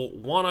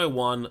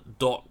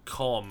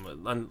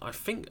 motorsport101.com. And I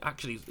think,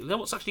 actually, you know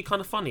what's actually kind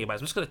of funny about it?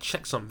 I'm just going to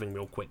check something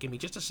real quick. Give me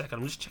just a second.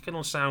 I'm just checking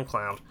on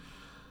SoundCloud.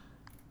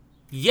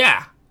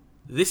 Yeah,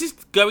 this is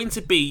going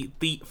to be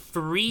the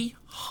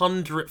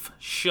 300th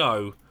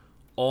show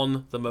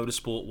on the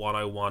Motorsport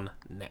 101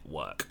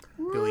 network.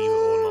 Believe it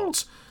or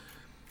not.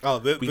 Oh,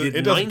 We did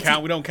it doesn't 90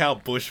 count. We don't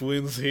count Bush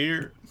wins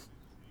here.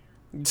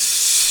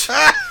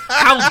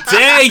 How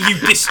dare you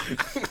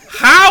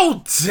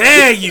How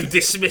dare you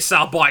dismiss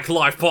our bike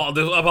life part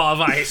of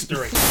our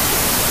history?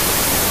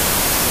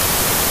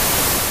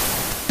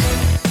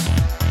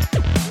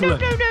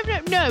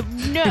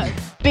 No.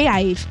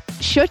 Behave.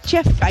 Shut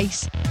your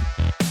face.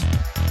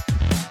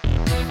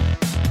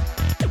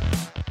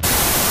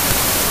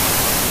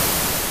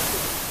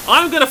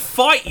 I'm gonna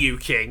fight you,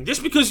 King,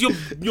 just because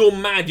you're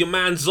mad. Your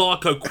man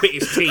Zarko quit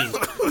his team.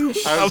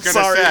 I was gonna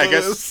sorry, say,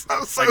 Lewis.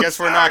 I'm so I guess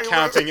we're not sorry,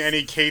 counting Lewis.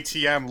 any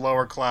KTM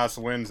lower class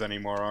wins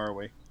anymore, are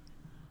we?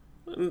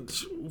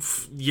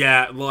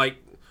 Yeah, like,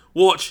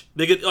 watch.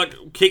 They're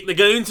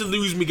going to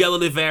lose Miguel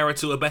Oliveira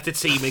to a better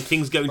team, and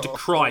King's going to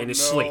cry in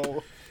his sleep.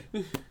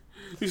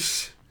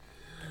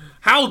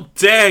 How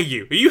dare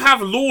you? You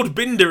have Lord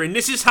Binder, and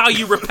this is how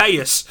you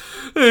repay us.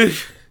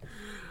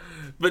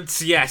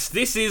 But yes,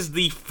 this is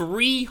the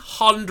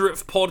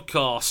 300th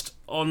podcast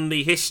on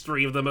the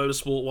history of the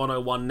Motorsport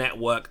 101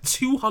 network.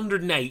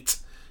 208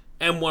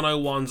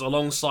 M101s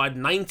alongside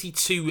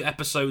 92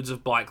 episodes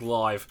of Bike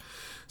Live.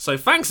 So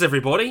thanks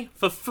everybody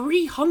for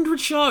 300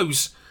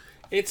 shows.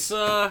 It's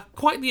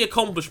quite the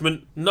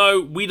accomplishment.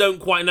 No, we don't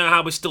quite know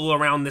how we're still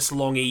around this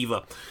long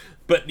either.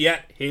 But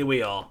yet, here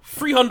we are.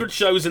 300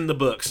 shows in the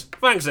books.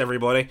 Thanks,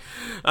 everybody.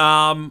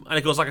 And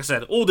of course, like I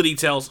said, all the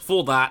details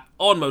for that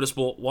on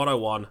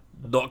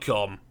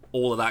motorsport101.com.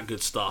 All of that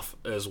good stuff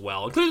as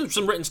well, including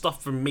some written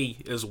stuff from me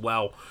as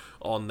well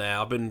on there.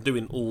 I've been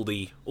doing all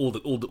the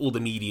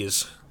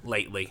medias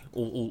lately.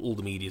 All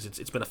the medias.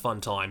 It's been a fun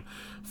time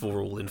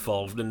for all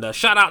involved. And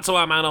shout out to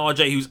our man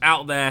RJ, who's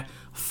out there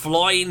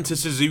flying to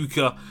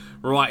Suzuka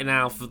right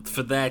now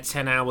for their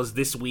 10 hours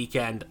this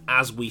weekend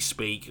as we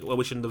speak. We're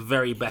wishing the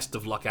very best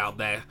of luck out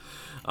there.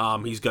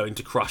 He's going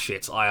to crush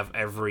it. I have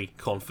every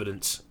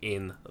confidence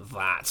in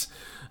that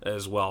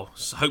as well.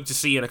 So hope to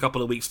see you in a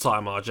couple of weeks'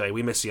 time, RJ.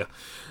 We miss you.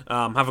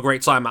 Have a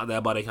great time out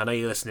there, buddy. I know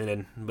you're listening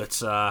in, but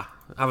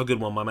have a good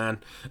one, my man.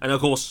 And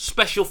of course,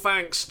 special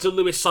thanks to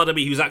Lewis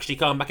Sotheby, who's actually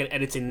coming back and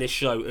editing this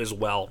show as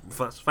well.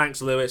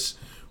 Thanks, Lewis.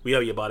 We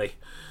owe you, buddy.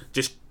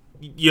 Just,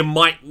 you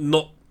might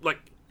not, like,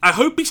 I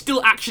hope he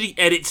still actually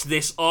edits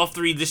this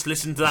after he just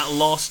listened to that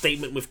last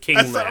statement with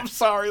King there. I'm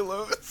sorry,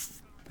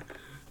 Lewis.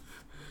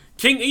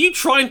 King, are you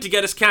trying to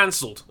get us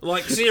cancelled?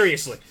 Like,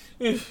 seriously.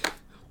 The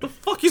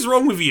fuck is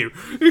wrong with you?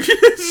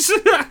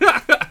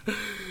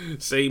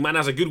 See, man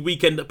has a good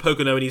weekend at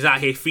Pocono and he's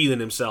out here feeling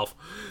himself.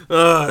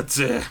 Oh,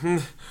 dear.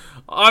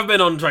 I've been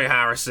Andre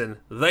Harrison.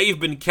 They've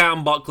been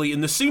Cam Buckley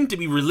and the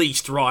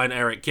soon-to-be-released Ryan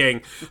Eric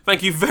King.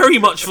 Thank you very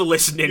much for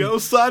listening. Yo,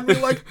 sign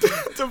me like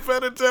to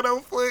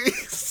Benedetto,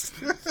 please.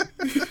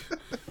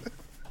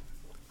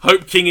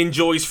 Hope King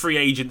enjoys free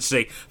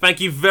agency. Thank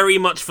you very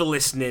much for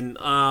listening,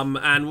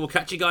 and we'll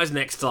catch you guys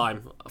next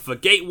time for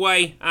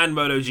Gateway and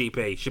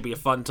MotoGP. Should be a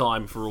fun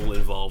time for all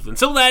involved.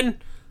 Until then,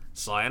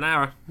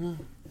 sayonara.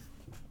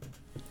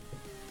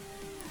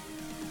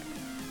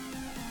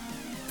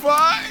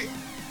 Bye.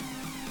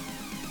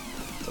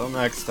 Till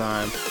next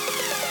time.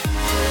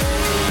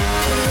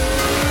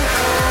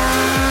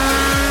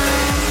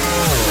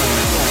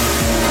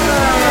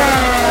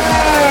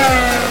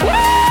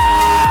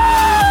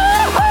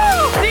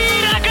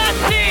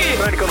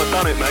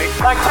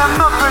 I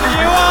cannot believe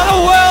you are the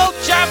world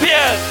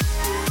champion!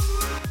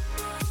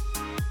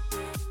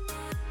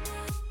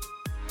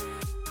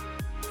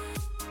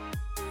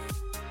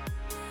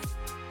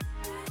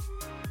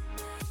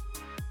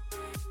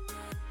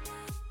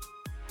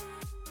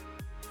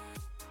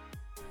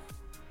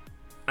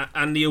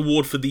 And the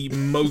award for the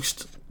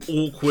most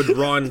awkward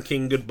Ryan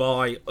King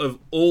goodbye of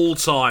all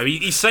time.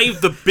 He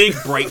saved the big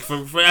break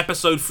for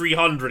episode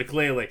 300,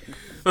 clearly.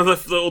 Or the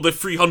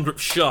 300th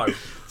show.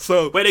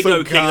 Way to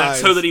go, King.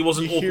 That's so that he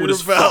wasn't awkward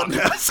as fuck.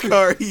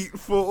 NASCAR Heat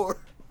 4.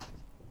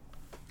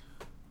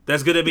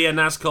 There's going to be a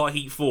NASCAR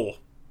Heat 4.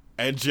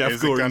 And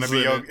Jeff Gordon's in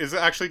it. Is it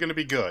actually going to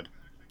be good?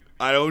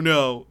 I don't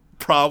know.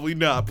 Probably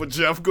not, but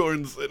Jeff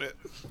Gordon's in it.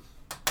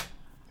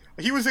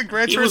 He was in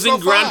Gran Turismo 5. He was in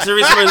Gran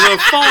Turismo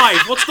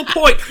 5. What's the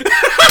point?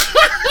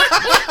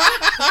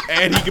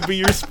 And he could be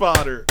your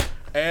spotter.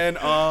 And,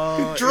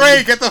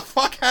 Dre, get the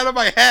fuck out of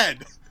my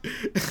head!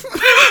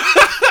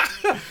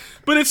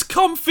 But it's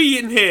comfy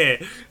in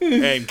here.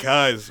 And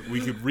guys,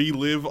 we could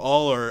relive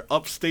all our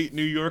upstate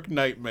New York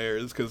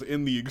nightmares, because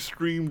in the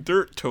Extreme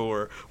Dirt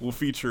Tour, we'll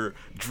feature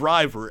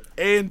driver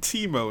and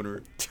team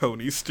owner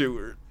Tony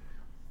Stewart.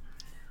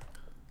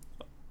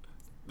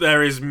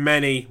 There is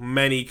many,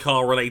 many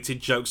car-related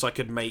jokes I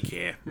could make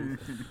here.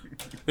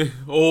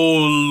 Oh,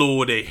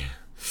 lordy.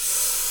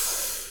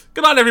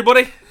 Good night,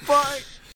 everybody. Bye.